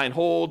use for buy and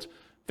hold,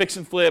 fix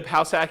and flip,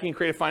 house hacking,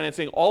 creative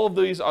financing. All of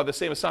these are the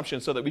same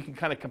assumptions so that we can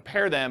kind of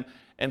compare them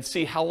and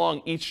see how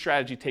long each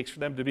strategy takes for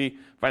them to be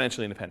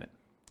financially independent.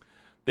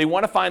 They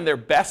want to find their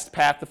best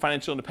path to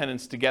financial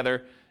independence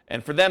together.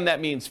 And for them, that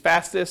means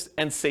fastest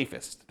and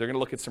safest. They're going to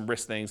look at some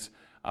risk things.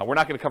 We're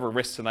not going to cover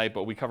risk tonight,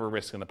 but we cover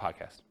risk in the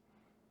podcast.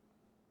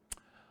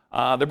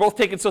 They're both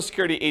taking Social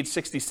Security at age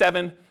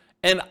 67.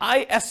 And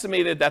I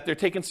estimated that they're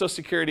taking Social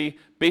Security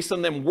based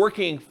on them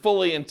working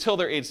fully until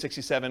they're age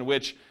 67,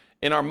 which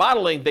in our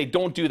modeling, they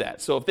don't do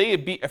that. So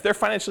if they're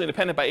financially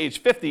independent by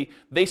age 50,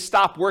 they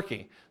stop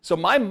working. So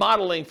my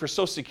modeling for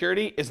Social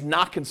Security is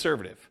not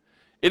conservative.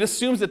 It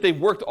assumes that they've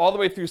worked all the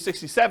way through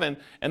 67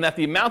 and that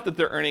the amount that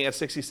they're earning at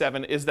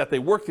 67 is that they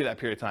worked through that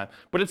period of time.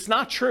 But it's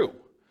not true.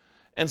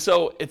 And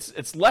so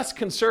it's less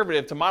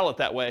conservative to model it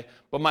that way.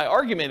 But my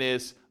argument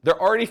is they're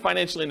already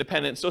financially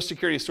independent. Social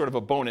Security is sort of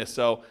a bonus,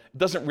 so it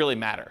doesn't really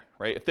matter,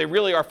 right? If they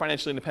really are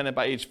financially independent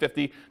by age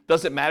 50,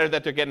 does it matter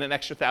that they're getting an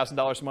extra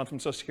 $1,000 a month from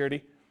Social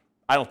Security?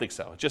 I don't think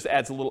so. It just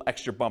adds a little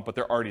extra bump, but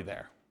they're already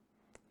there.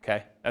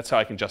 Okay? That's how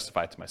I can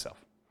justify it to myself.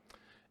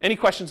 Any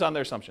questions on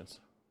their assumptions?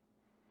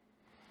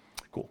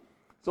 Cool.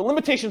 So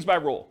limitations by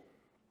role.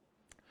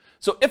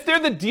 So if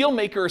they're the deal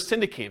maker or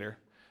syndicator,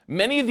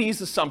 many of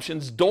these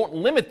assumptions don't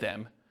limit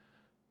them,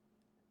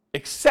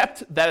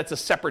 except that it's a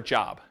separate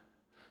job.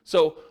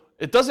 So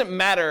it doesn't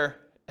matter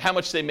how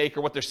much they make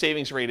or what their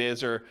savings rate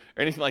is or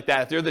anything like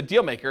that. If they're the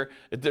deal maker,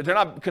 they're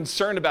not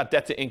concerned about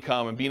debt to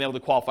income and being able to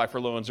qualify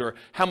for loans or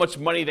how much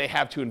money they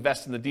have to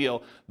invest in the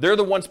deal. They're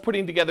the ones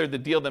putting together the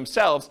deal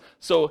themselves.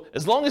 So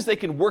as long as they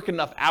can work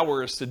enough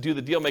hours to do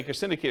the deal maker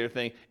syndicator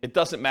thing, it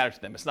doesn't matter to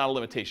them. It's not a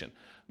limitation.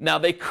 Now,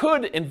 they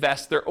could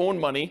invest their own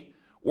money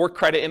or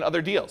credit in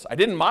other deals. I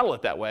didn't model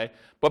it that way,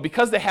 but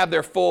because they have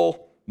their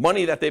full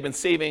money that they've been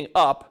saving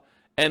up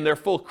and their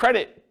full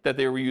credit that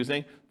they were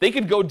using, they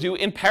could go do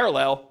in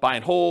parallel buy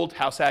and hold,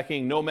 house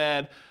hacking,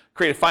 Nomad,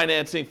 creative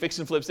financing, fix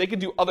and flips. They could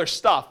do other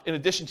stuff in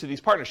addition to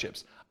these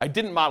partnerships. I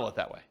didn't model it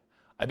that way.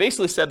 I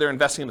basically said they're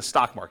investing in the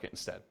stock market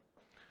instead.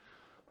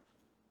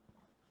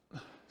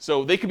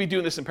 So they could be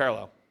doing this in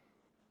parallel.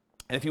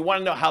 And if you want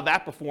to know how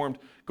that performed,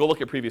 go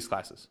look at previous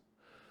classes.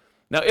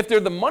 Now, if they're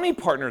the money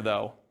partner,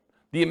 though,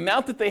 the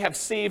amount that they have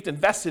saved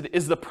invested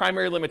is the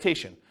primary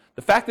limitation.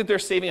 The fact that they're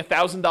saving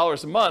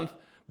 $1,000 a month,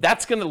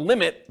 that's going to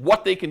limit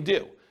what they can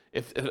do.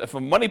 If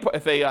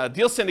a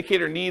deal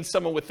syndicator needs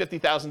someone with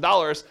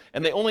 $50,000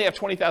 and they only have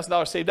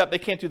 $20,000 saved up, they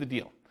can't do the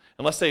deal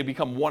unless they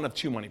become one of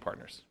two money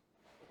partners.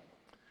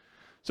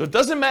 So it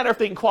doesn't matter if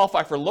they can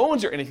qualify for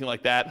loans or anything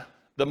like that.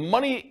 The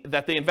money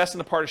that they invest in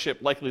the partnership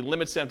likely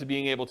limits them to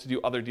being able to do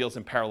other deals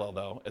in parallel,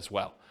 though, as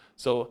well.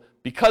 So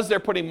because they're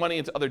putting money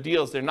into other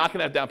deals, they're not going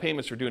to have down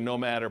payments for doing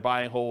Nomad or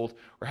buy and hold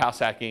or house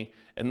hacking,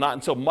 and not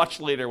until much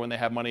later when they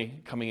have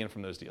money coming in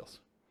from those deals.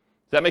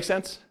 Does that make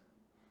sense?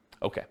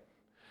 Okay.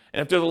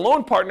 And if they're the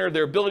loan partner,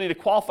 their ability to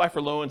qualify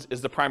for loans is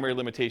the primary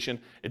limitation.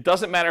 It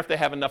doesn't matter if they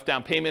have enough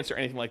down payments or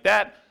anything like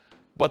that,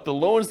 but the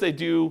loans they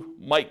do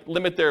might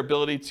limit their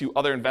ability to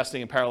other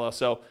investing in parallel.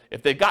 So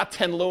if they've got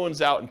 10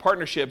 loans out in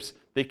partnerships,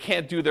 they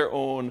can't do their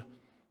own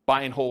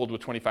buy and hold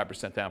with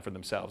 25% down for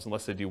themselves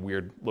unless they do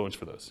weird loans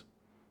for those.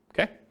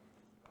 Okay?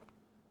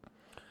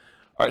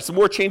 All right, some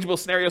more changeable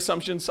scenario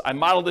assumptions. I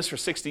modeled this for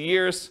 60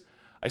 years.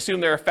 I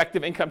assume their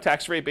effective income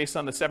tax rate based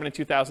on the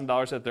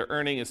 $72,000 that they're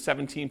earning is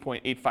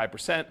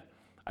 17.85%.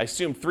 I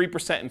assume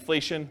 3%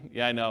 inflation.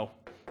 Yeah, I know.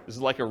 This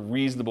is like a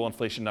reasonable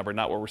inflation number,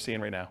 not what we're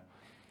seeing right now.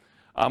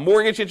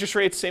 Mortgage interest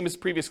rates, same as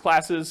previous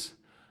classes.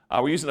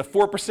 We're using a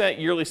 4%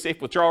 yearly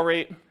safe withdrawal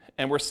rate,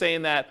 and we're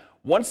saying that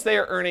once they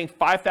are earning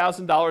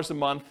 $5,000 a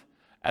month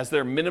as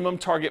their minimum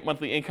target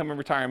monthly income in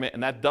retirement,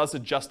 and that does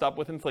adjust up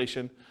with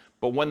inflation,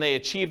 but when they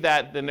achieve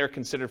that, then they're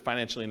considered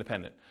financially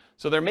independent.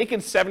 So they're making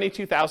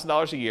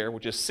 $72,000 a year,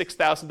 which is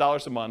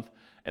 $6,000 a month,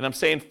 and I'm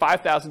saying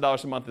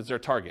 $5,000 a month is their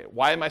target.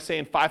 Why am I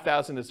saying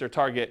 $5,000 is their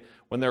target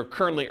when they're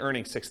currently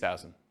earning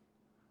 $6,000?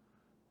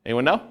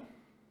 Anyone know?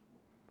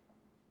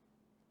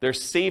 They're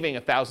saving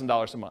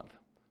 $1,000 a month.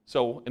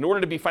 So in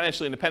order to be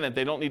financially independent,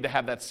 they don't need to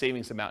have that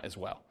savings amount as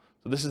well.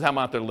 So this is how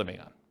much they're living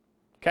on.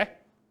 Okay?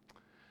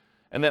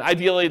 And then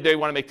ideally, they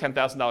want to make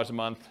 $10,000 a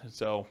month.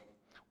 So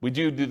we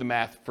do the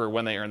math for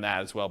when they earn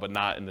that as well, but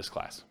not in this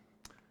class.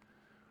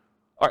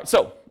 All right,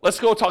 so let's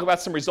go talk about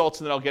some results,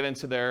 and then I'll get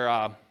into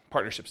their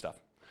partnership stuff.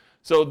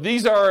 So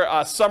these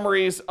are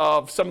summaries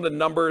of some of the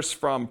numbers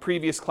from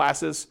previous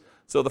classes.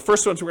 So the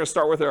first ones we're going to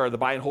start with are the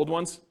buy and hold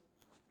ones.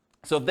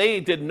 So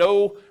they did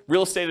no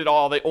real estate at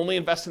all. They only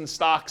invest in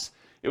stocks.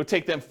 It would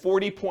take them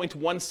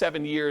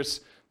 40.17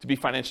 years to be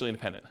financially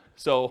independent.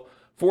 So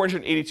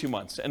 482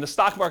 months. And the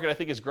stock market, I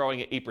think, is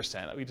growing at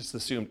 8%. We just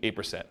assumed 8%.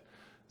 Does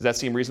that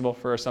seem reasonable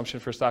for assumption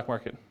for stock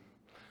market?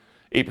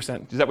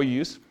 8%. Is that what you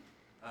use?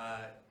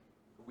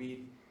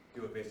 We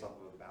do it based off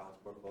of a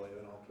balanced portfolio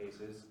in all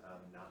cases,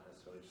 not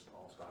necessarily just an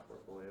all-stock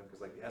portfolio,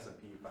 because like the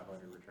S&P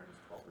 500 return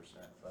is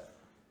 12%, but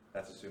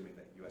that's assuming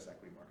that U.S.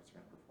 equity markets are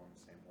going to perform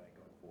the same way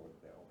going forward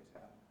that they always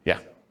have. Yeah.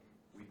 So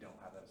we don't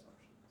have that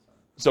assumption.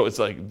 So it's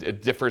like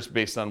it differs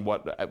based on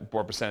what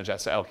percentage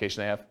asset allocation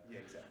they have?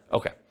 Yeah, exactly.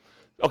 Okay.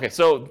 Okay,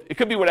 so it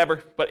could be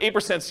whatever, but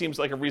 8% seems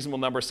like a reasonable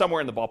number,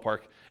 somewhere in the ballpark.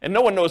 And no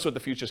one knows what the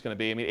future is going to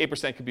be. I mean,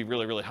 8% could be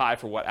really, really high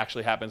for what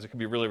actually happens. It could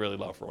be really, really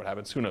low for what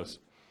happens. Who knows?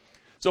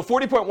 So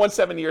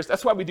 40.17 years,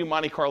 that's why we do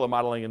Monte Carlo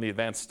modeling in the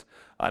advanced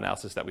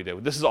analysis that we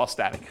do. This is all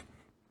static.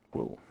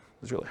 Whoa,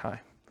 this is really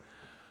high.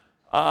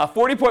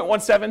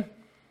 40.17.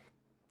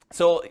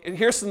 So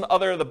here's some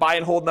other the buy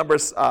and hold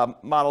numbers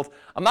modeled.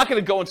 I'm not going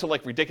to go into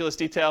like ridiculous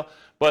detail,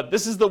 but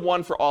this is the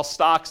one for all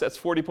stocks. That's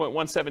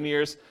 40.17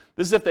 years.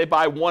 This is if they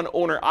buy one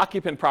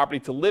owner-occupant property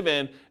to live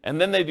in, and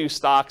then they do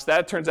stocks.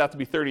 That turns out to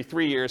be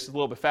 33 years, a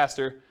little bit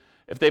faster.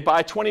 If they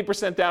buy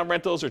 20% down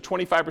rentals or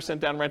 25%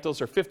 down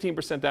rentals or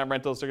 15% down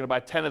rentals, they're going to buy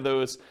 10 of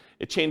those.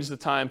 It changes the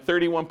time.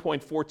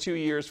 31.42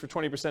 years for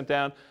 20%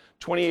 down,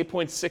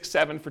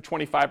 28.67 for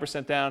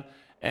 25% down,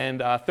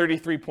 and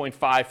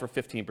 33.5 for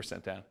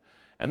 15% down.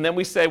 And then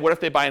we say, what if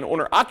they buy an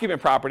owner-occupant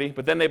property,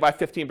 but then they buy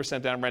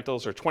 15% down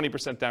rentals or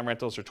 20% down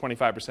rentals or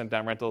 25%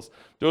 down rentals?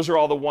 Those are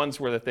all the ones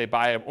where that they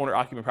buy an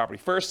owner-occupant property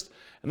first,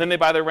 and then they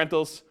buy their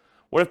rentals.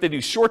 What if they do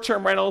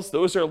short-term rentals?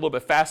 Those are a little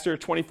bit faster,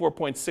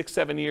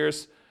 24.67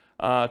 years,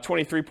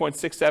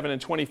 23.67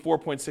 and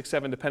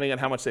 24.67, depending on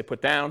how much they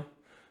put down.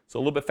 So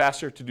a little bit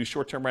faster to do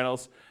short-term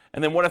rentals.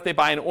 And then what if they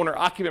buy an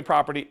owner-occupant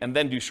property and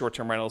then do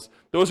short-term rentals?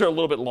 Those are a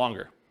little bit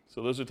longer.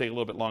 So those would take a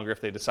little bit longer if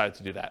they decide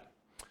to do that.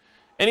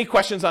 Any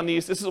questions on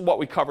these? This is what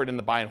we covered in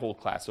the buy and hold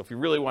class. So if you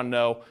really want to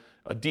know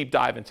a deep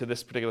dive into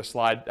this particular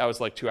slide, that was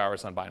like 2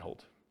 hours on buy and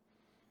hold.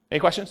 Any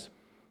questions?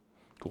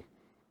 Cool.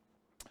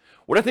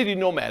 What if they do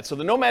nomad? So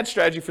the nomad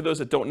strategy, for those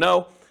that don't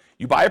know,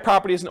 you buy a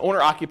property as an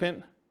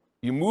owner-occupant,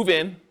 you move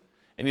in,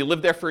 and you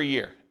live there for a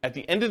year. At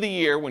the end of the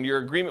year, when your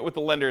agreement with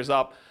the lender is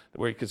up,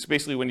 because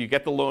basically when you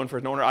get the loan for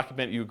an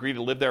owner-occupant, you agree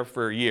to live there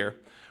for a year.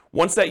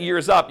 Once that year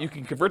is up, you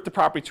can convert the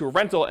property to a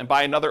rental and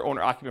buy another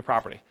owner-occupant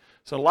property.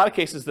 So in a lot of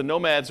cases, the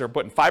nomads are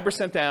putting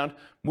 5% down,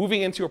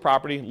 moving into a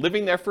property,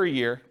 living there for a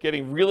year,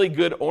 getting really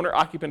good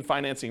owner-occupant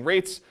financing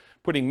rates,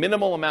 putting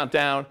minimal amount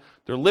down.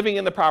 They're living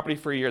in the property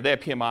for a year. They have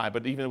PMI,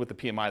 but even with the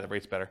PMI, the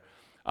rate's better.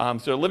 So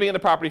they're living in the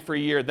property for a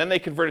year, then they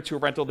convert it to a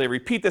rental. They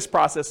repeat this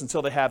process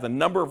until they have the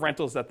number of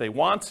rentals that they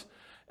want,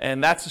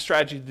 and that's the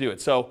strategy to do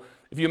it. So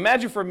if you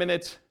imagine for a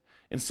minute,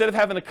 instead of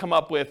having to come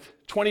up with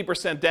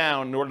 20%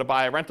 down in order to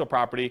buy a rental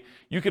property,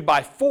 you could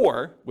buy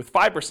 4 with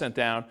 5%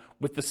 down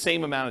with the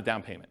same amount of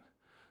down payment.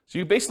 So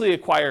you basically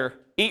acquire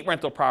 8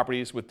 rental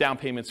properties with down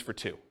payments for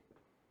 2.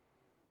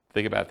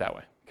 Think about it that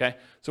way, okay?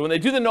 So when they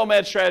do the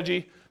nomad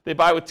strategy, they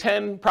buy with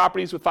 10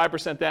 properties with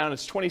 5% down.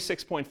 It's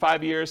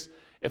 26.5 years.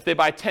 If they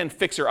buy 10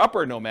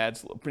 fixer-upper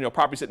nomads,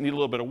 properties that need a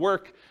little bit of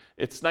work,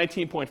 it's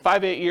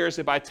 19.58 years.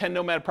 They buy 10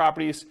 nomad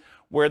properties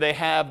where they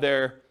have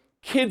their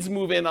kids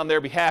move in on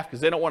their behalf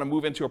because they don't want to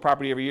move into a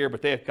property every year,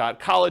 but they've got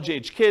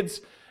college-age kids.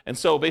 And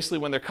so basically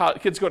when their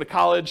kids go to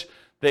college,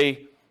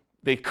 they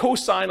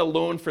co-sign a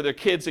loan for their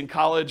kids in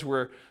college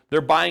where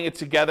they're buying it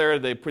together.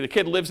 The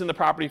kid lives in the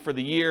property for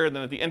the year, and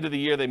then at the end of the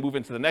year, they move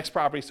into the next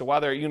property. So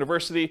while they're at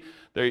university,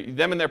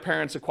 them and their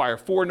parents acquire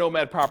 4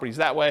 nomad properties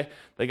that way.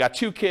 They got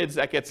 2 kids,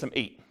 that gets them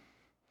 8.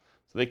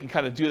 So they can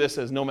kind of do this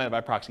as nomad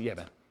by proxy. Yeah,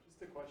 Ben?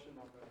 Just a question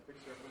on the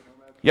fixer-upper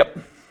nomad. Yep.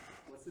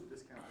 What's the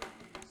discount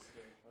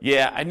rate?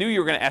 Yeah, I knew you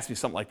were going to ask me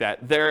something like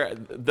that.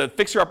 The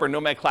fixer-upper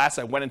nomad class,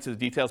 I went into the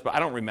details, but I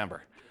don't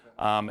remember.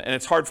 And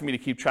it's hard for me to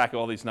keep track of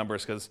all these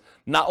numbers because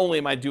not only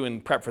am I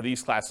doing prep for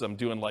these classes, I'm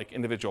doing like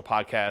individual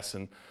podcasts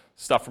and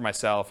stuff for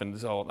myself, and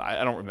so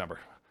I don't remember.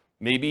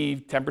 Maybe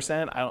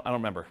 10%? I don't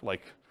remember.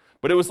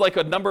 But it was like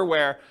a number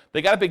where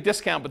they got a big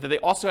discount, but then they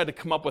also had to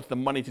come up with the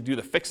money to do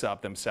the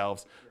fix-up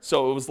themselves.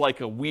 So it was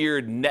like a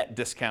weird net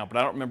discount, but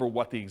I don't remember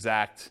what the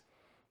exact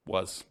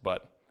was.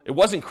 But it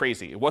wasn't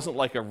crazy. It wasn't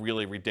like a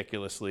really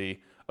ridiculously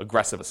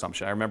aggressive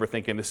assumption. I remember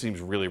thinking this seems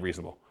really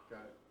reasonable.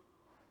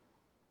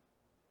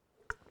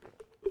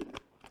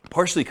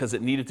 Partially because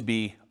it needed to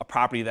be a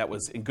property that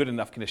was in good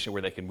enough condition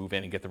where they could move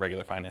in and get the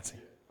regular financing.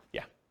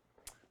 Yeah.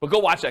 But go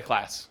watch that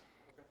class.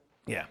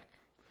 Yeah.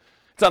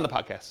 It's on the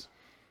podcast.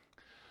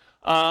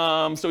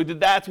 So we did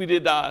that. We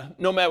did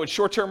nomad with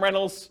short-term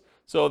rentals.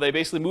 So they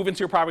basically move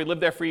into a property, live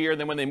there for a year, and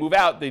then when they move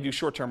out, they do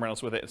short-term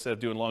rentals with it instead of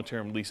doing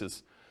long-term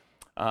leases.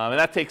 And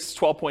that takes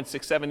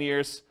 12.67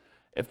 years.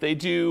 If they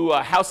do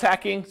house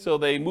hacking, so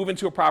they move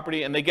into a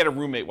property and they get a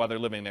roommate while they're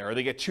living there, or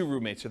they get 2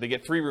 roommates, or they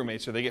get 3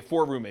 roommates, or they get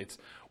 4 roommates,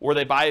 or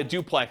they buy a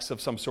duplex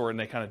of some sort and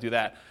they kind of do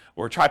that,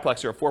 or a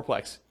triplex or a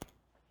fourplex.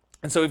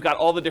 And so we've got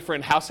all the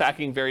different house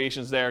hacking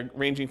variations there,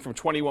 ranging from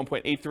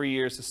 21.83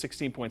 years to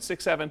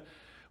 16.67.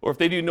 Or if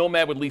they do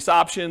nomad with lease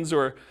options,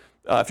 or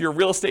if you're a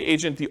real estate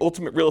agent, the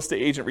ultimate real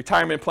estate agent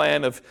retirement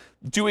plan of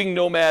doing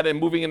nomad and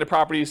moving into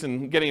properties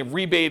and getting a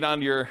rebate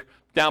on your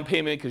down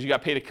payment because you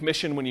got paid a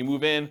commission when you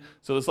move in.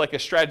 So there's like a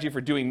strategy for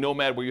doing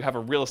nomad where you have a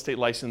real estate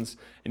license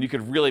and you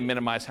could really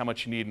minimize how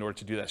much you need in order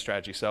to do that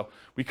strategy. So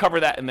we cover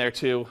that in there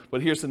too,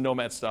 but here's the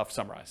nomad stuff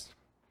summarized.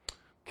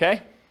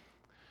 Okay?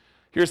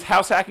 Here's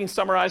house hacking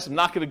summarized. I'm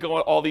not going to go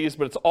on all these,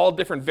 but it's all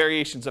different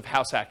variations of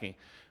house hacking.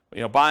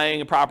 Buying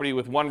a property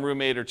with 1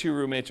 roommate or 2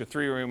 roommates or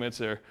 3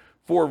 roommates or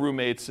 4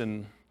 roommates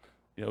and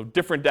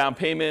different down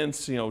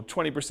payments,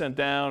 20%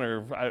 down,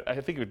 or I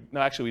think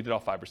actually we did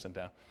all 5%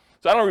 down.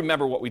 So I don't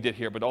remember what we did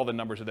here, but all the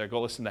numbers are there.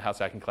 Go listen to the house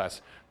hacking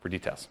class for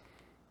details.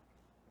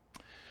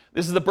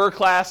 This is the BRRRR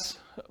class,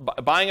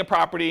 buying a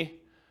property,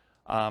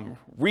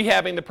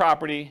 rehabbing the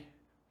property,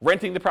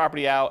 renting the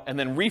property out, and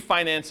then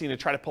refinancing to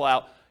try to pull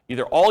out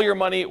either all your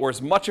money or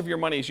as much of your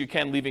money as you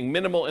can, leaving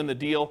minimal in the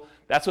deal.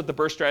 That's what the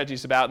BRRRR strategy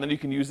is about, and then you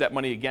can use that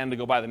money again to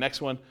go buy the next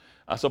one.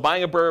 So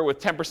buying a BRRRR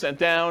with 10%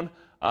 down,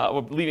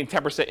 leaving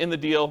 10% in the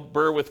deal,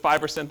 BRRRR with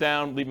 5%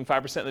 down, leaving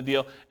 5% in the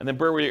deal, and then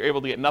BRRRR where you're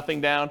able to get nothing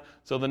down.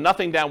 So the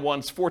nothing down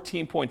one's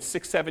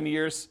 14.67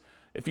 years.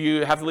 If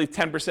you have to leave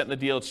 10% in the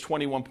deal, it's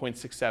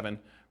 21.67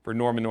 for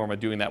Norma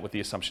doing that with the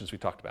assumptions we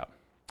talked about.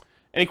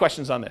 Any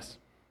questions on this?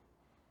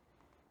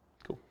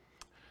 Cool.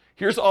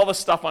 Here's all the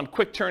stuff on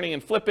quick turning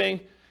and flipping.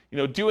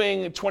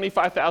 doing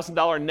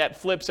 $25,000 net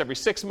flips every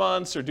 6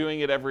 months, or doing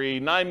it every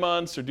 9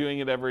 months, or doing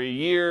it every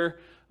year,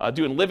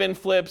 doing live-in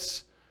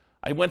flips.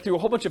 I went through a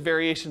whole bunch of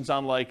variations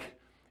on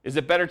is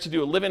it better to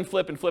do a live-in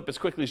flip and flip as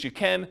quickly as you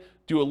can,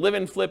 do a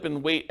live-in flip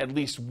and wait at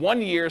least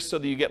 1 year so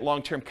that you get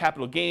long-term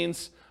capital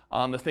gains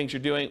on the things you're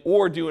doing,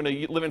 or doing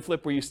a live-in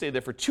flip where you stay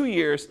there for 2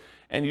 years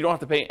and you don't have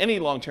to pay any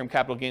long-term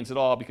capital gains at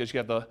all because you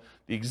have the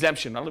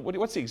exemption.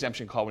 What's the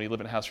exemption called when you live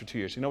in a house for 2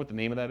 years? You know what the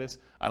name of that is?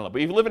 I don't know.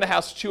 But if you live in a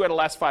house 2 out of the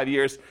last 5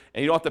 years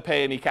and you don't have to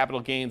pay any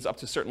capital gains up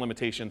to certain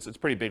limitations, it's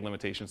pretty big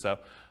limitations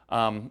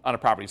on a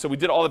property. So we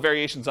did all the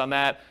variations on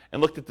that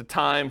and looked at the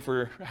time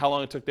for how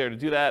long it took there to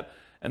do that.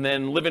 And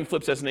then live-in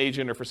flips as an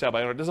agent or for sale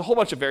by owner. There's a whole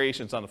bunch of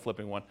variations on the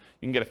flipping one.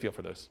 You can get a feel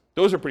for those.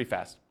 Those are pretty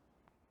fast.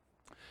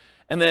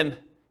 And then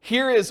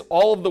here is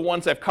all of the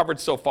ones I've covered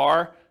so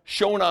far,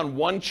 shown on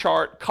one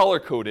chart,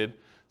 color-coded.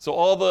 So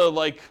all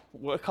the,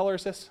 what color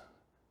is this?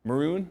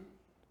 Maroon?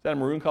 Is that a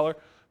maroon color?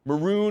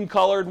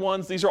 Maroon-colored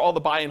ones, these are all the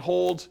buy and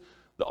hold.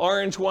 The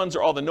orange ones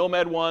are all the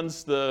Nomad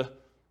ones. The,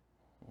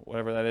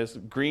 whatever that is,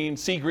 green,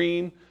 sea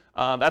green.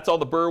 That's all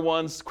the Burr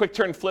ones. Quick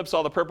turn flips,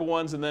 all the purple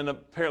ones, and then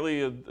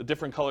apparently a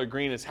different color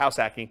green is house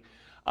hacking.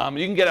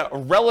 You can get a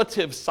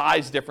relative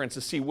size difference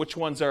to see which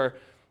ones are,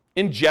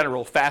 in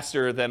general,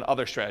 faster than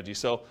other strategies.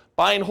 So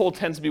buy and hold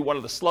tends to be one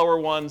of the slower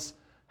ones.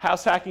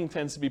 House hacking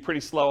tends to be pretty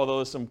slow, although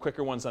there's some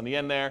quicker ones on the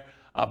end there.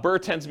 Burr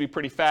tends to be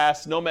pretty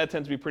fast. Nomad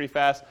tends to be pretty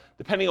fast.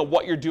 Depending on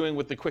what you're doing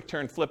with the quick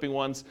turn flipping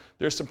ones,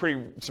 there's some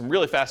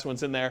really fast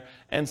ones in there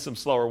and some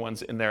slower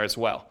ones in there as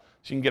well.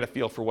 So you can get a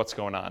feel for what's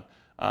going on.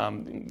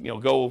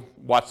 Go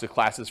watch the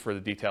classes for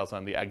the details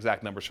on the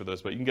exact numbers for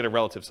those, but you can get a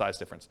relative size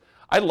difference.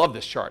 I love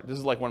this chart. This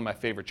is one of my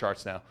favorite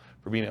charts now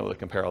for being able to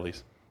compare all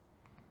these.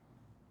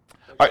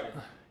 All right,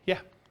 yeah.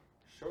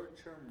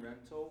 Short-term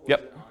rental, was Yep.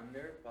 it on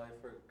there? Probably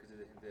because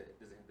it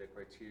doesn't hit the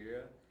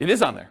criteria. It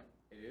is on there.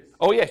 It is?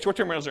 Oh yeah,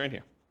 short-term rentals are in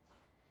here.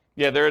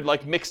 Yeah, they're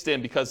mixed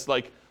in because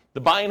the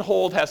buy and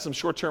hold has some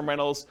short-term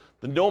rentals,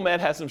 the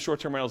Nomad has some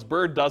short-term rentals,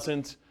 Burr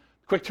doesn't.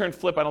 Quick turn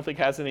flip I don't think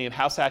has any, and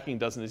house hacking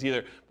doesn't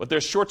either. But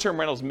there's short-term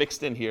rentals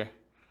mixed in here.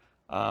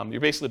 You're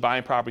basically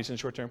buying properties in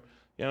short-term.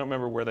 Yeah, I don't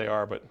remember where they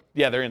are, but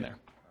yeah, they're in there.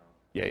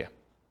 Yeah.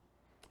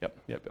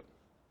 Yep.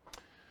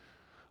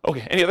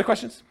 Okay, any other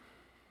questions?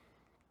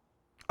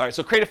 All right,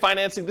 so creative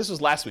financing, this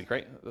was last week,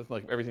 right?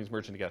 Everything's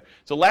merging together.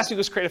 So last week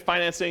was creative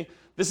financing.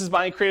 This is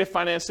buying creative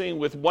financing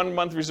with 1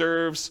 month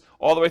reserves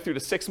all the way through to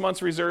 6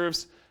 months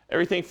reserves.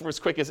 Everything from as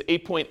quick as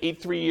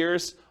 8.83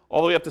 years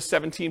all the way up to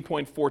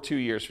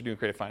 17.42 years for doing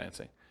creative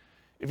financing.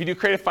 If you do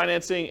creative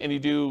financing and you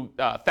do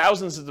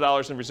thousands of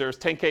dollars in reserves,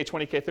 10K,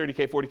 20K,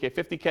 30K, 40K,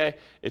 50K,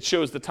 it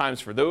shows the times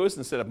for those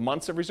instead of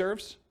months of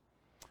reserves.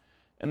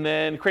 And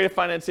then creative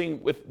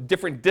financing with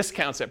different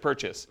discounts at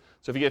purchase.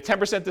 So if you get a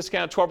 10%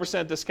 discount,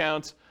 12%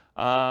 discount,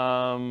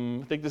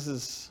 I think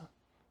this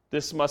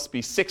must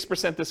be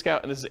 6%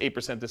 discount, and this is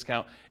 8%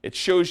 discount. It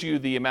shows you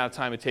the amount of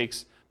time it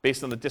takes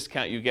based on the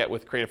discount you get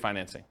with creative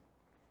financing.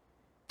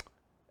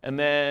 And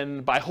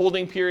then by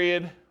holding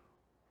period,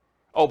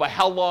 by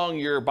how long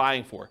you're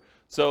buying for.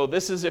 So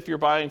this is if you're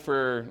buying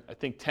for, I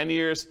think, 10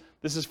 years.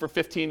 This is for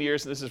 15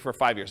 years, and this is for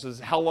 5 years. So this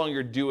is how long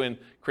you're doing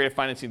creative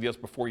financing deals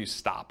before you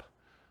stop.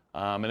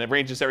 And it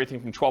ranges everything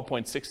from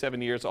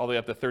 12.67 years all the way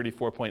up to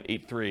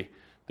 34.83,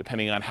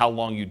 depending on how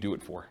long you do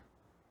it for.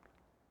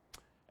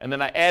 And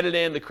then I added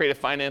in the creative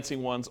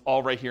financing ones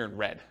all right here in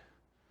red.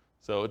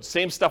 So it's the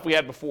same stuff we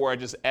had before, I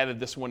just added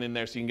this one in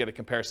there so you can get a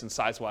comparison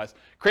size-wise.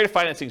 Creative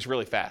financing is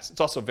really fast.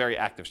 It's also a very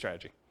active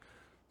strategy.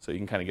 So you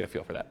can kind of get a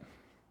feel for that.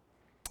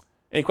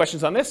 Any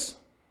questions on this?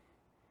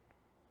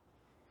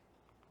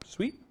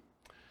 Sweet.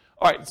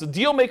 All right, so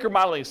deal maker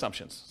modeling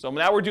assumptions. So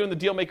now we're doing the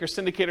deal maker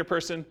syndicator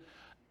person.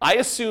 I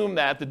assume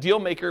that the deal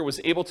maker was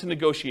able to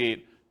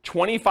negotiate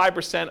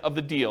 25% of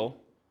the deal,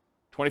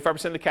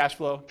 25% of the cash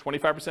flow,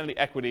 25% of the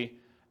equity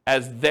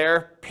as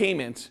their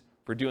payment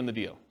for doing the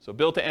deal. So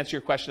Bill, to answer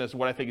your question as to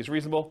what I think is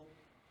reasonable,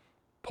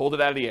 pulled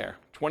it out of the air.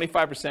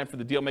 25% for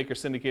the deal maker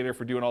syndicator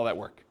for doing all that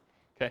work.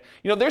 Okay.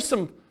 There's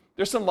some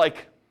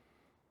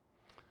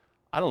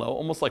I don't know,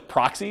 almost like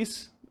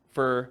proxies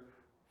for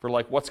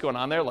what's going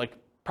on there. Like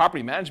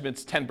property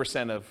management's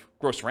 10% of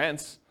gross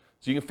rents.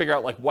 So you can figure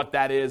out what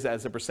that is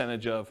as a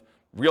percentage of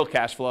real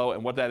cash flow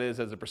and what that is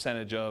as a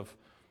percentage of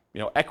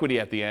equity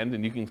at the end,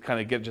 and you can kind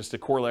of get just a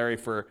corollary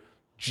for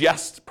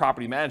just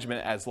property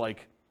management as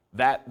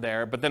that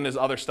there. But then there's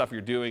other stuff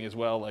you're doing as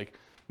well, like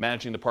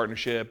managing the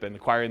partnership and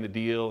acquiring the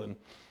deal. And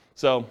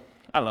so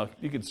I don't know,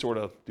 you could sort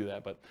of do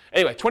that. But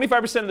anyway,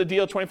 25% of the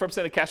deal,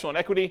 25% of cash flow and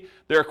equity.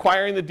 They're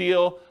acquiring the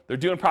deal. They're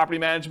doing property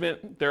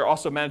management. They're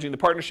also managing the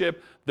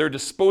partnership. They're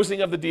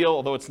disposing of the deal,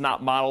 although it's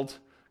not modeled,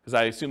 because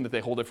I assume that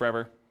they hold it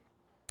forever.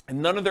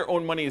 And none of their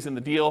own money is in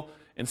the deal.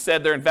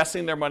 Instead, they're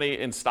investing their money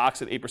in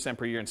stocks at 8%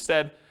 per year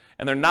instead.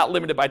 And they're not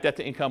limited by debt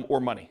to income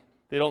or money.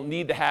 They don't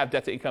need to have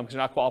debt to income because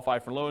they're not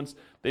qualified for loans.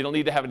 They don't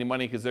need to have any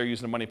money because they're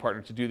using a money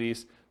partner to do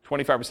these.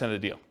 25% of the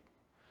deal.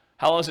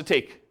 How long does it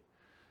take?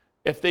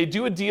 If they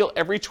do a deal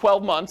every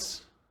 12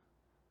 months,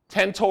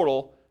 10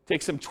 total, it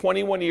takes them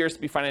 21 years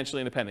to be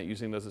financially independent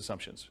using those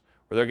assumptions.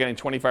 where they're getting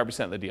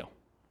 25% of the deal.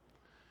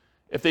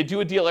 If they do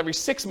a deal every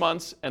 6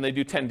 months and they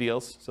do 10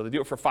 deals, so they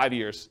do it for 5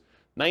 years,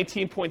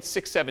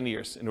 19.67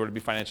 years in order to be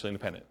financially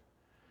independent.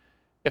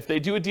 If they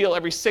do a deal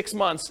every 6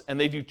 months and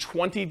they do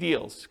 20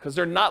 deals, because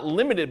they're not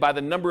limited by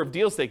the number of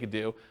deals they could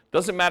do,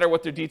 doesn't matter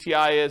what their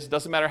DTI is,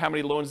 doesn't matter how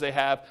many loans they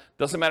have,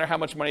 doesn't matter how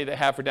much money they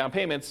have for down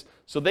payments,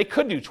 so they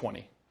could do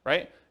 20,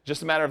 right?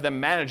 Just a matter of them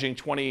managing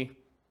 20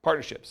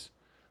 partnerships.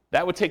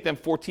 That would take them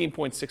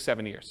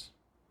 14.67 years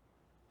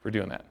for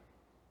doing that,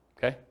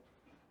 okay?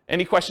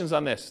 Any questions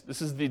on this?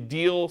 This is the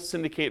deal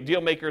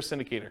maker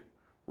syndicator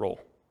role.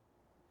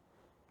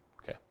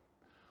 Okay.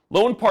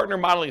 Loan partner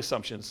modeling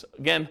assumptions.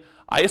 Again,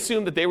 I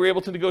assume that they were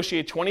able to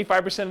negotiate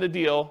 25% of the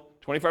deal,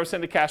 25%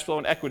 of the cash flow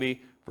and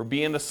equity for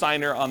being the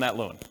signer on that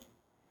loan.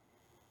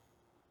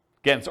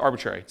 Again, it's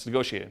arbitrary. It's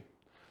negotiated.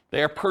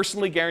 They are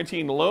personally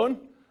guaranteeing the loan.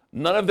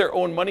 None of their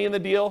own money in the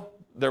deal.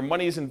 Their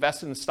money is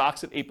invested in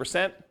stocks at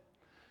 8%.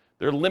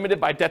 They're limited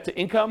by debt to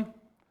income,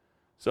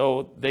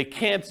 so they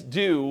can't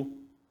do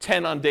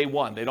 10 on day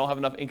one. They don't have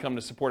enough income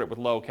to support it with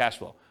low cash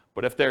flow.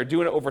 But if they're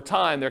doing it over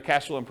time, their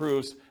cash flow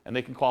improves and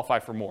they can qualify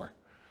for more.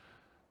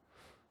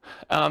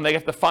 They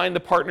have to find the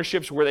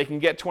partnerships where they can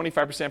get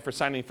 25% for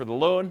signing for the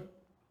loan.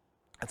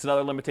 That's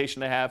another limitation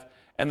they have.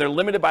 And they're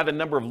limited by the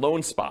number of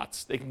loan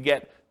spots. They can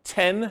get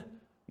 10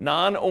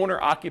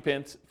 non-owner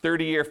occupant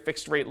 30-year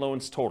fixed rate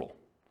loans total.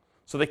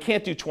 So they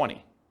can't do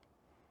 20.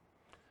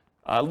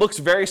 Looks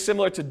very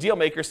similar to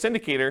Dealmaker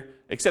Syndicator,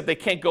 except they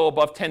can't go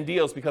above 10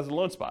 deals because of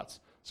loan spots.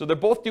 So they're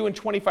both doing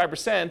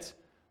 25%.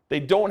 They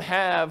don't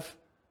have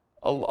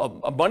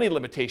a money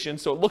limitation,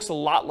 so it looks a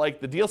lot like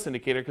the deal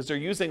syndicator because they're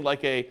using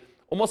like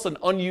almost an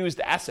unused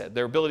asset,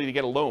 their ability to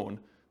get a loan.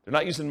 They're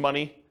not using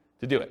money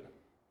to do it,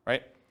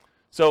 right?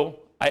 So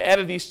I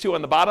added these two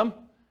on the bottom,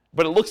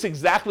 but it looks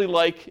exactly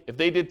like if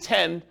they did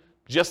 10,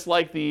 just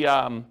like the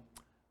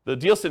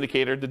deal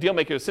syndicator, the deal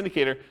maker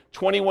syndicator,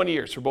 21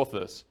 years for both of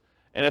those.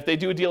 And if they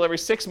do a deal every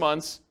 6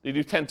 months, they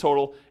do 10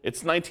 total,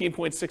 it's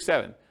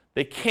 19.67.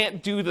 They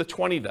can't do the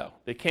 20 though.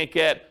 They can't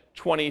get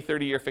 20,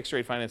 30-year fixed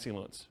rate financing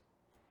loans.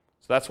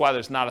 So that's why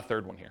there's not a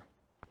third one here.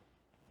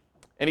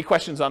 Any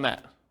questions on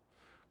that?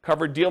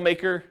 Covered deal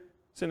maker,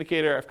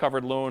 syndicator, I've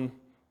covered loan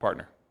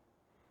partner.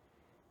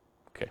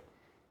 Okay.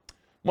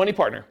 Money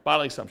partner,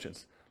 modeling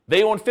assumptions.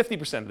 They own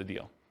 50% of the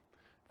deal.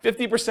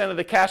 50% of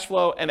the cash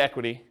flow and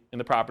equity in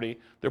the property.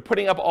 They're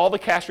putting up all the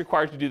cash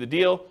required to do the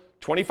deal,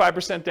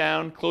 25%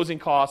 down, closing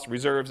costs,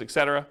 reserves,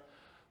 etc.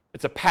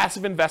 It's a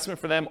passive investment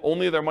for them.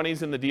 Only their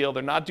money's in the deal.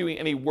 They're not doing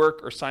any work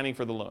or signing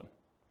for the loan.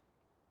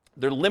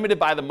 They're limited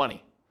by the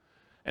money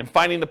and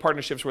finding the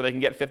partnerships where they can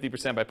get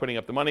 50% by putting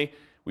up the money.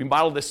 We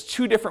modeled this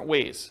 2 different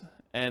ways.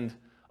 And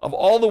of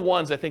all the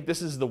ones, I think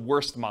this is the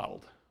worst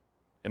modeled,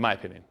 in my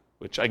opinion,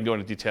 which I can go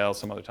into detail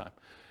some other time.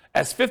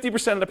 As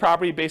 50% of the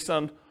property based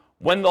on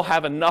when they'll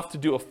have enough to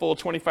do a full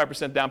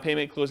 25% down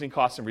payment, closing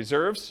costs, and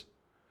reserves.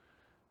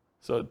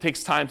 So it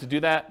takes time to do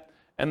that.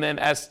 And then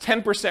as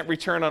 10%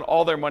 return on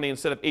all their money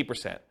instead of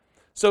 8%.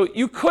 So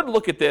you could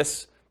look at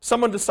this,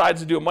 someone decides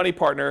to do a money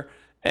partner,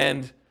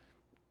 and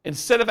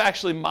instead of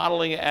actually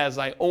modeling it as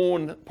I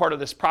own part of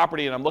this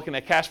property and I'm looking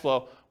at cash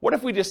flow, what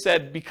if we just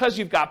said, because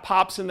you've got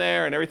POPs in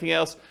there and everything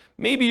else,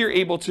 maybe you're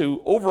able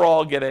to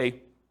overall get a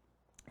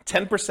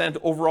 10%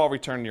 overall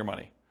return on your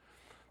money.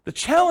 The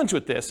challenge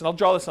with this, and I'll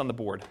draw this on the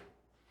board,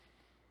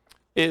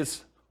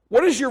 is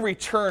what does your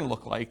return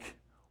look like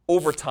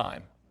over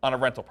time on a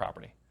rental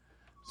property?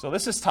 So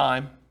this is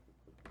time,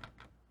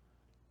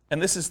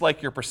 and this is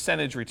like your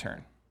percentage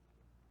return.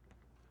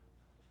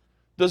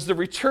 Does the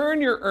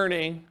return you're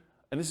earning,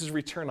 and this is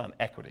return on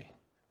equity,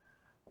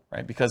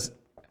 right? Because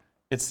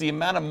it's the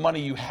amount of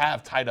money you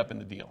have tied up in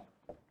the deal.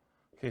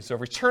 Okay, so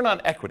return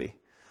on equity.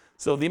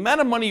 So the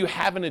amount of money you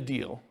have in a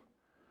deal,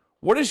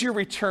 what is your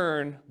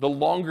return the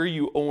longer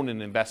you own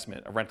an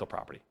investment, a rental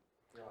property?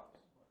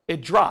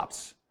 It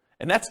drops.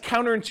 And that's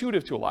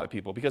counterintuitive to a lot of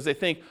people because they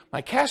think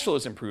my cash flow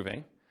is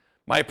improving,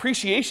 my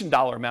appreciation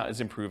dollar amount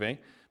is improving,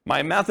 my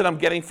amount that I'm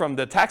getting from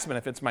the tax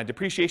benefits, my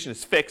depreciation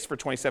is fixed for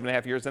 27 and a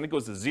half years, then it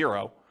goes to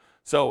 0.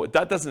 So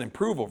that doesn't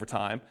improve over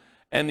time.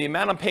 And the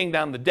amount I'm paying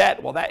down the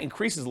debt, well, that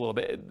increases a little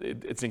bit.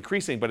 It's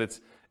increasing, but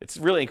it's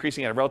really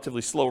increasing at a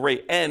relatively slow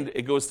rate, and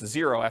it goes to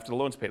 0 after the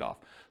loan's paid off.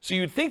 So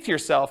you'd think to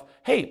yourself,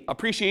 hey,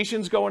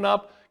 appreciation's going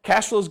up,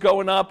 cash flow's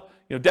going up,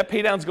 debt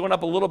pay down's going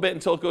up a little bit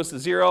until it goes to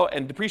 0,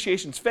 and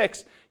depreciation's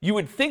fixed. You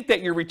would think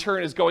that your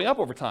return is going up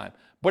over time,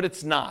 but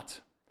it's not.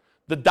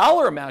 The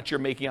dollar amount you're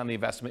making on the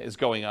investment is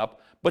going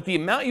up, but the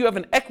amount you have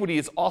in equity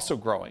is also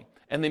growing.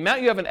 And the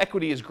amount you have in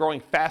equity is growing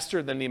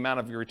faster than the amount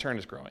of your return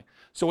is growing.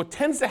 So what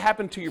tends to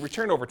happen to your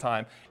return over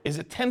time is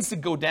it tends to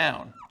go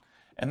down,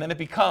 and then it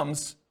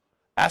becomes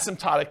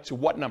asymptotic to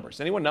what numbers?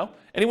 Anyone know?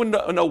 Anyone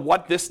know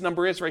what this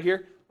number is right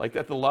here, like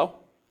at the low?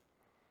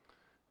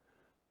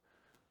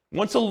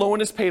 Once a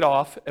loan is paid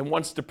off and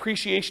once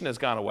depreciation has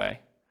gone away,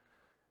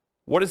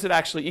 what does it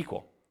actually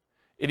equal?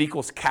 It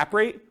equals cap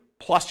rate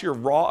plus your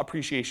raw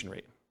appreciation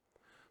rate.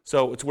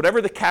 So it's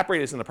whatever the cap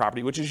rate is in the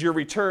property, which is your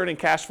return and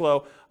cash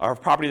flow of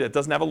a property that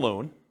doesn't have a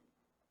loan,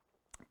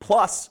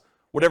 plus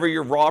whatever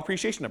your raw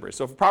appreciation number is.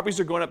 So if properties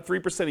are going up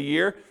 3% a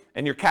year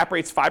and your cap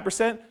rate's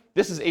 5%,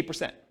 this is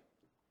 8%.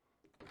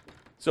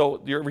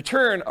 So your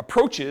return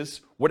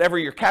approaches whatever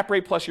your cap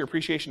rate plus your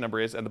appreciation number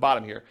is at the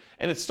bottom here.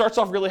 And it starts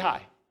off really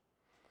high.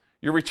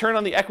 Your return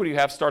on the equity you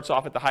have starts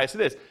off at the highest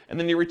it is. And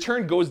then your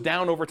return goes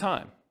down over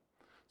time.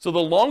 So the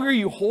longer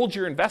you hold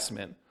your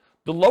investment,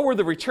 the lower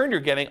the return you're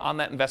getting on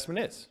that investment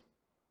is.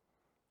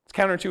 It's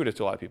counterintuitive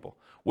to a lot of people,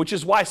 which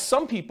is why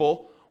some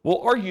people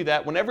will argue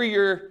that whenever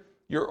your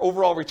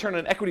overall return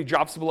on equity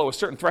drops below a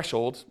certain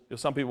threshold,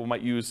 some people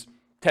might use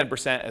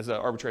 10% as an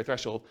arbitrary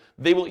threshold,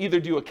 they will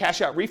either do a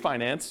cash out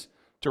refinance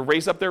to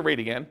raise up their rate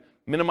again,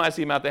 minimize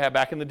the amount they have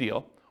back in the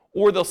deal,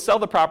 or they'll sell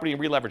the property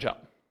and re-leverage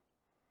up.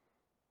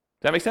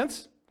 Does that make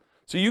sense?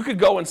 So you could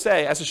go and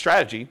say, as a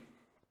strategy,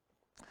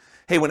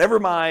 hey, whenever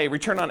my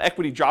return on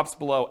equity drops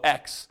below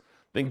X,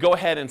 then go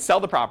ahead and sell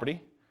the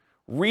property,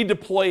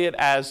 redeploy it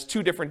as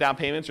 2 different down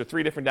payments or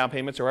 3 different down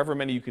payments or however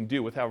many you can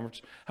do with how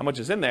much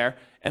is in there,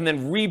 and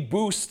then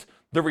reboost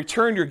the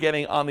return you're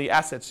getting on the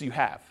assets you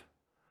have.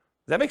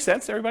 Does that make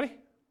sense, everybody?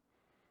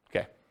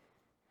 Okay.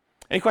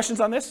 Any questions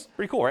on this?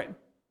 Pretty cool, right?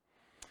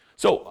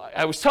 So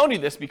I was telling you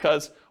this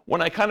because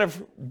when I kind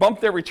of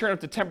bumped their return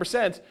up to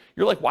 10%,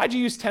 you're like, why'd you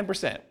use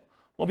 10%?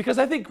 Well, because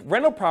I think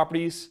rental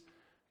properties,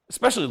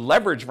 especially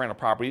leveraged rental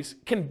properties,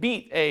 can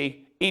beat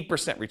a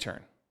 8%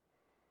 return,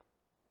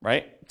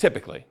 right?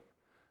 Typically.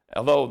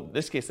 Although in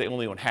this case they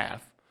only own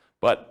half,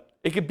 but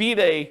it could beat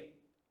a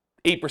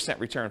 8%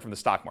 return from the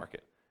stock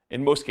market,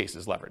 in most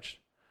cases leveraged.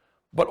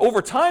 But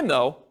over time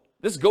though,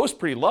 this goes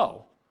pretty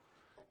low.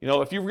 You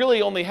know, if you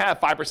really only have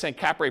 5%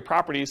 cap rate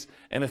properties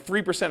and a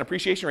 3%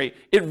 appreciation rate,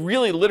 it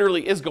really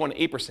literally is going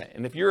to 8%.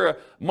 And if you're a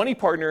money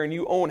partner and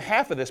you own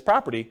half of this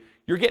property,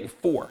 you're getting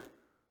 4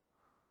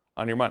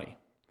 on your money.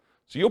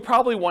 So you'll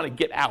probably want to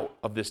get out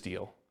of this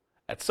deal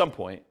at some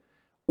point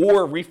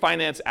or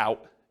refinance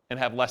out and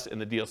have less in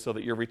the deal so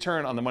that your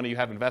return on the money you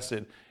have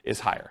invested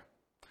is higher.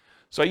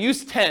 So I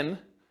used 10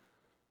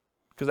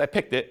 because I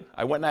picked it.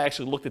 I went and I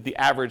actually looked at the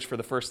average for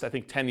the first, I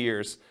think, 10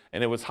 years,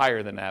 and it was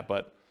higher than that,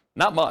 but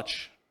not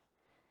much.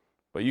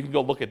 But you can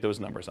go look at those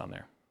numbers on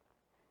there.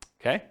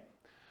 Okay?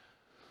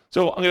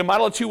 So I'm going to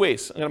model it 2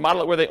 ways. I'm going to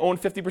model it where they own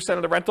 50%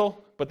 of the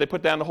rental, but they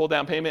put down the whole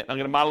down payment. I'm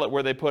going to model it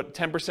where they put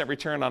 10%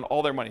 return on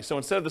all their money. So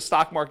instead of the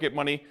stock market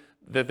money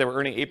that they were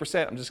earning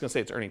 8%, I'm just going to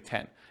say it's earning 10.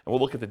 And we'll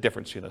look at the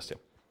difference between those two.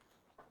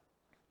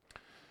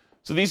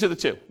 So these are the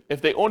two. If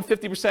they own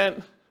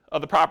 50%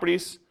 of the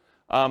properties,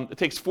 it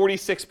takes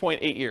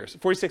 46.8 years,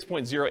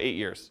 46.08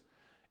 years.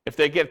 If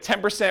they get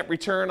 10%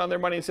 return on their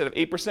money instead of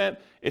 8%,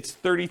 it's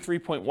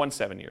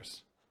 33.17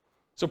 years.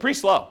 So pretty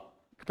slow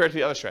compared to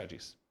the other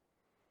strategies.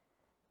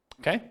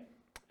 Okay?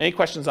 Any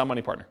questions on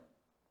Money Partner?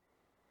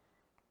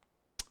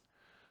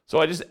 So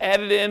I just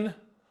added in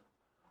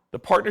the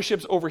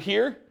partnerships over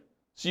here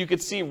so you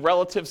could see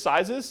relative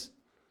sizes,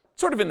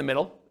 sort of in the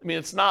middle. I mean,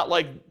 it's not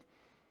like,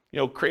 you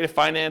know, creative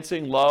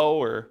financing low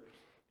or,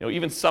 you know,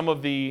 even some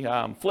of the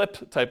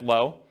flip type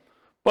low.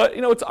 But,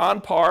 you know, it's on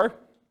par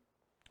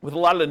with a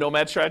lot of the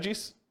nomad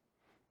strategies.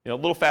 You know, a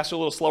little faster, a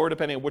little slower,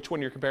 depending on which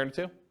one you're comparing it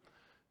to.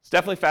 It's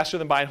definitely faster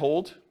than buy and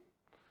hold,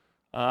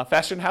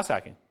 faster than house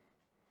hacking.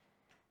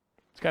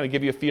 To kind of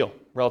give you a feel,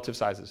 relative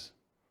sizes. Is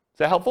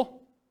that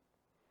helpful?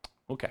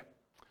 Okay.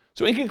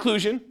 So in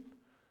conclusion,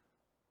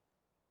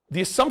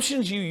 the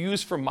assumptions you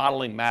use for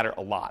modeling matter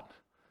a lot.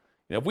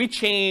 You know, if we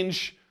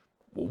change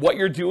what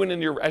you're doing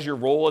in as your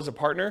role as a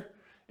partner,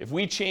 if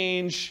we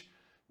change,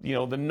 you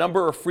know, the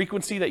number or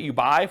frequency that you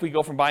buy, if we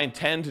go from buying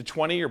 10 to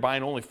 20 or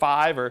buying only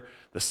 5, or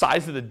the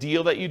size of the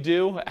deal that you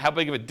do, how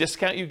big of a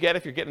discount you get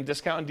if you're getting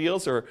discount on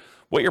deals, or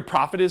what your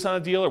profit is on a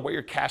deal, or what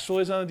your cash flow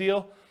is on a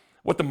deal,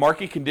 what the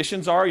market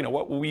conditions are, you know,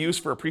 what we use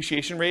for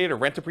appreciation rate or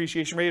rent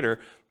appreciation rate, or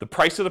the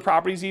price of the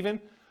properties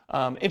even,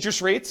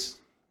 interest rates,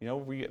 you know,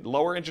 we get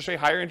lower interest rate,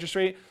 higher interest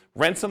rate,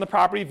 rents on the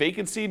property,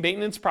 vacancy,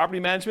 maintenance, property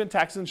management,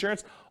 taxes,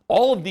 insurance.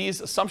 All of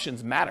these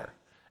assumptions matter,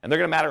 and they're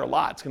going to matter a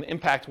lot. It's going to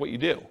impact what you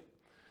do.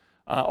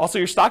 Also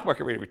your stock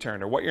market rate of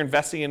return, or what you're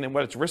investing in and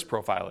what its risk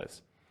profile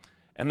is.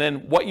 And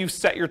then what you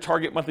set your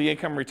target monthly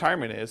income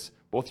retirement is,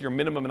 both your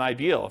minimum and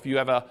ideal. If you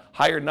have a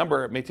higher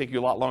number, it may take you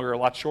a lot longer or a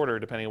lot shorter,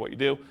 depending on what you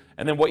do.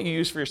 And then what you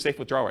use for your safe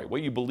withdrawal rate,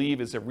 what you believe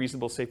is a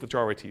reasonable safe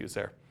withdrawal rate to use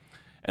there.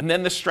 And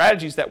then the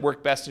strategies that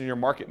work best in your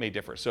market may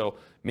differ. So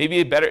maybe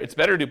it's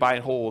better to buy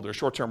and hold, or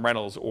short-term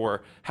rentals,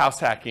 or house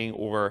hacking,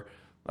 or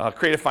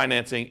creative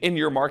financing in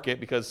your market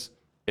because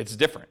it's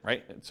different,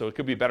 right? So it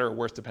could be better or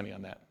worse depending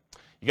on that.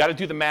 You got to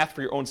do the math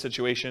for your own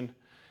situation.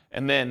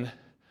 And then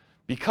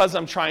because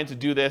I'm trying to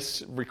do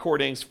this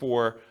recordings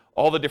for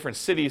all the different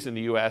cities in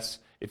the US,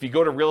 if you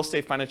go to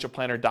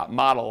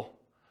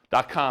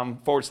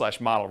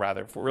realestatefinancialplanner.com/model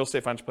rather, for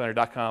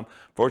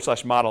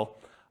realestatefinancialplanner.com/model,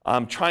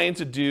 I'm trying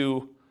to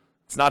do,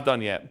 it's not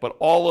done yet, but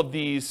all of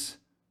these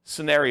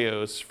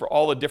scenarios for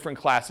all the different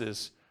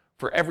classes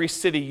for every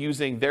city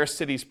using their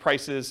city's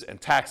prices and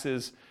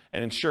taxes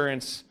and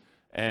insurance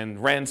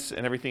and rents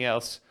and everything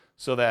else,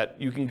 so that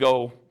you can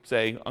go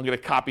say, I'm going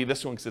to copy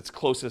this one because it's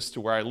closest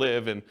to where I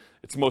live and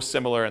it's most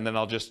similar, and then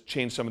I'll just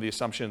change some of the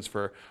assumptions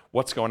for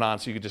what's going on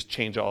so you can just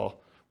change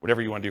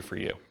whatever you want to do for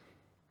you.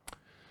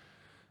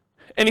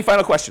 Any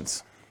final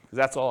questions? Because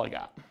that's all I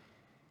got.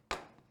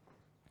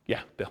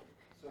 Yeah, Bill.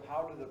 So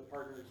how do the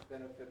partners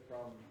benefit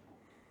from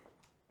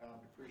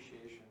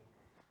depreciation?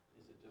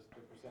 Is it just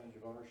the percentage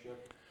of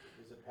ownership?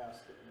 Is it passed?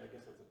 I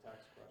guess that's a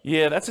tax question.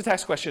 Yeah, that's a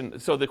tax question.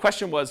 So the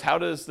question was, how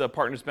does the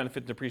partners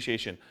benefit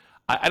depreciation?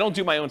 I don't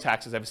do my own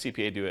taxes. I have a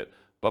CPA do it.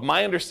 But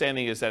my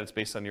understanding is that it's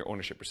based on your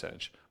ownership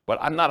percentage. But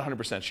I'm not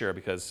 100% sure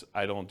because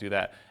I don't do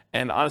that.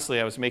 And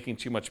honestly, I was making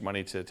too much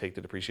money to take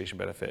the depreciation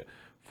benefit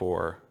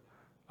for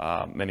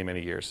many,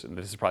 many years. And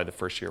this is probably the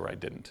first year where I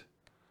didn't.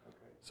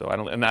 Okay. So I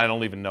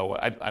don't even know.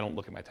 I don't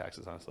look at my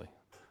taxes, honestly.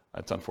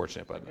 That's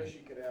unfortunate. But I guess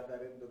you could add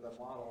that into the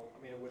model.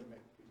 I mean, it wouldn't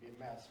be a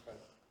mess,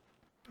 but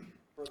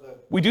for the...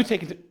 We do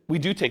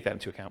take that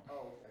into account. Oh,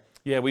 okay.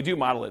 Yeah, we do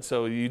model it.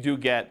 So you do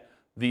get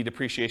the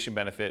depreciation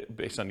benefit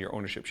based on your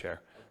ownership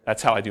share. Okay.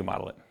 That's how I do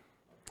model it.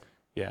 Okay.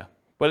 Yeah,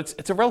 but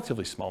it's a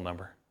relatively small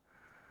number.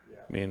 Yeah.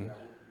 I mean,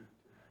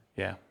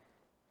 yeah.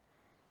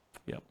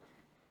 Yep.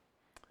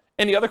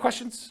 Any other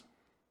questions?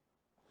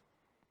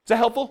 Is that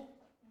helpful?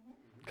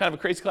 Kind of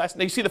a crazy class.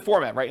 Now you see the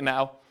format right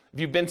now.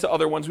 If you've been to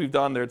other ones we've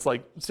done, it's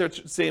like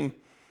same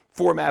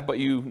format, but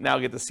you now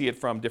get to see it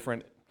from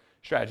different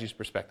strategies,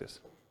 perspectives.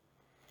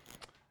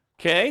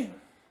 Okay.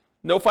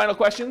 No final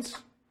questions?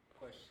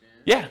 Question.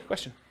 Yeah,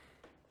 question.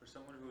 For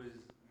someone who is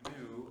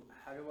new,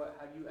 how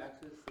do you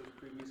access those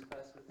previous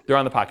classes? They're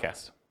on the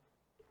podcast.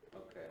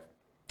 Okay.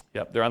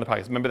 Yep, they're on the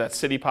podcast. Remember that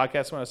city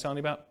podcast one I was telling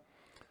you about?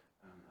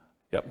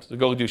 Yep. So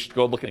go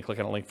look and click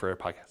on a link for a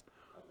podcast.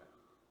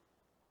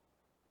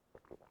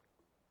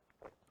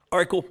 All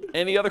right, cool.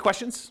 Any other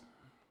questions?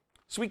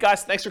 Sweet,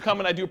 guys. Thanks for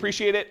coming. I do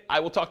appreciate it. I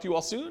will talk to you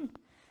all soon.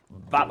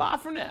 Bye-bye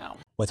for now.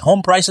 With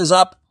home prices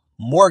up,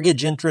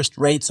 mortgage interest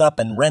rates up,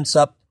 and rents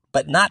up,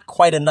 but not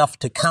quite enough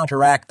to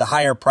counteract the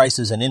higher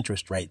prices and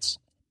interest rates,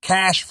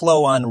 cash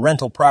flow on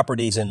rental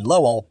properties in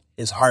Lowell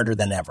is harder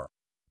than ever.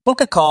 Book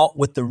a call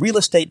with the Real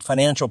Estate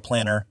Financial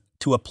Planner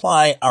to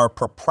apply our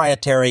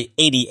proprietary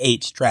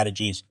 88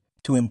 strategies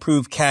to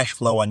improve cash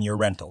flow on your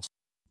rentals.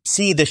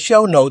 See the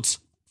show notes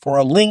for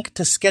a link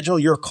to schedule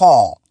your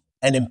call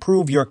and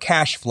improve your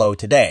cash flow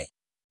today.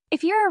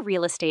 If you're a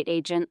real estate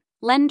agent,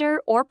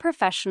 lender, or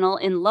professional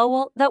in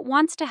Lowell that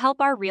wants to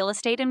help our real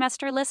estate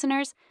investor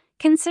listeners,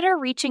 consider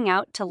reaching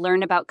out to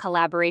learn about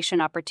collaboration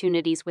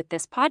opportunities with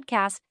this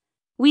podcast.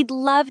 We'd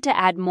love to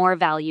add more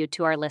value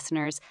to our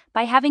listeners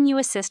by having you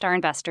assist our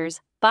investors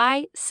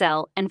buy,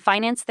 sell, and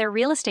finance their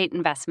real estate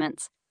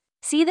investments.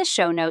 See the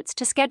show notes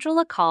to schedule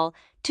a call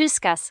to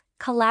discuss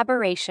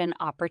collaboration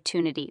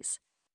opportunities.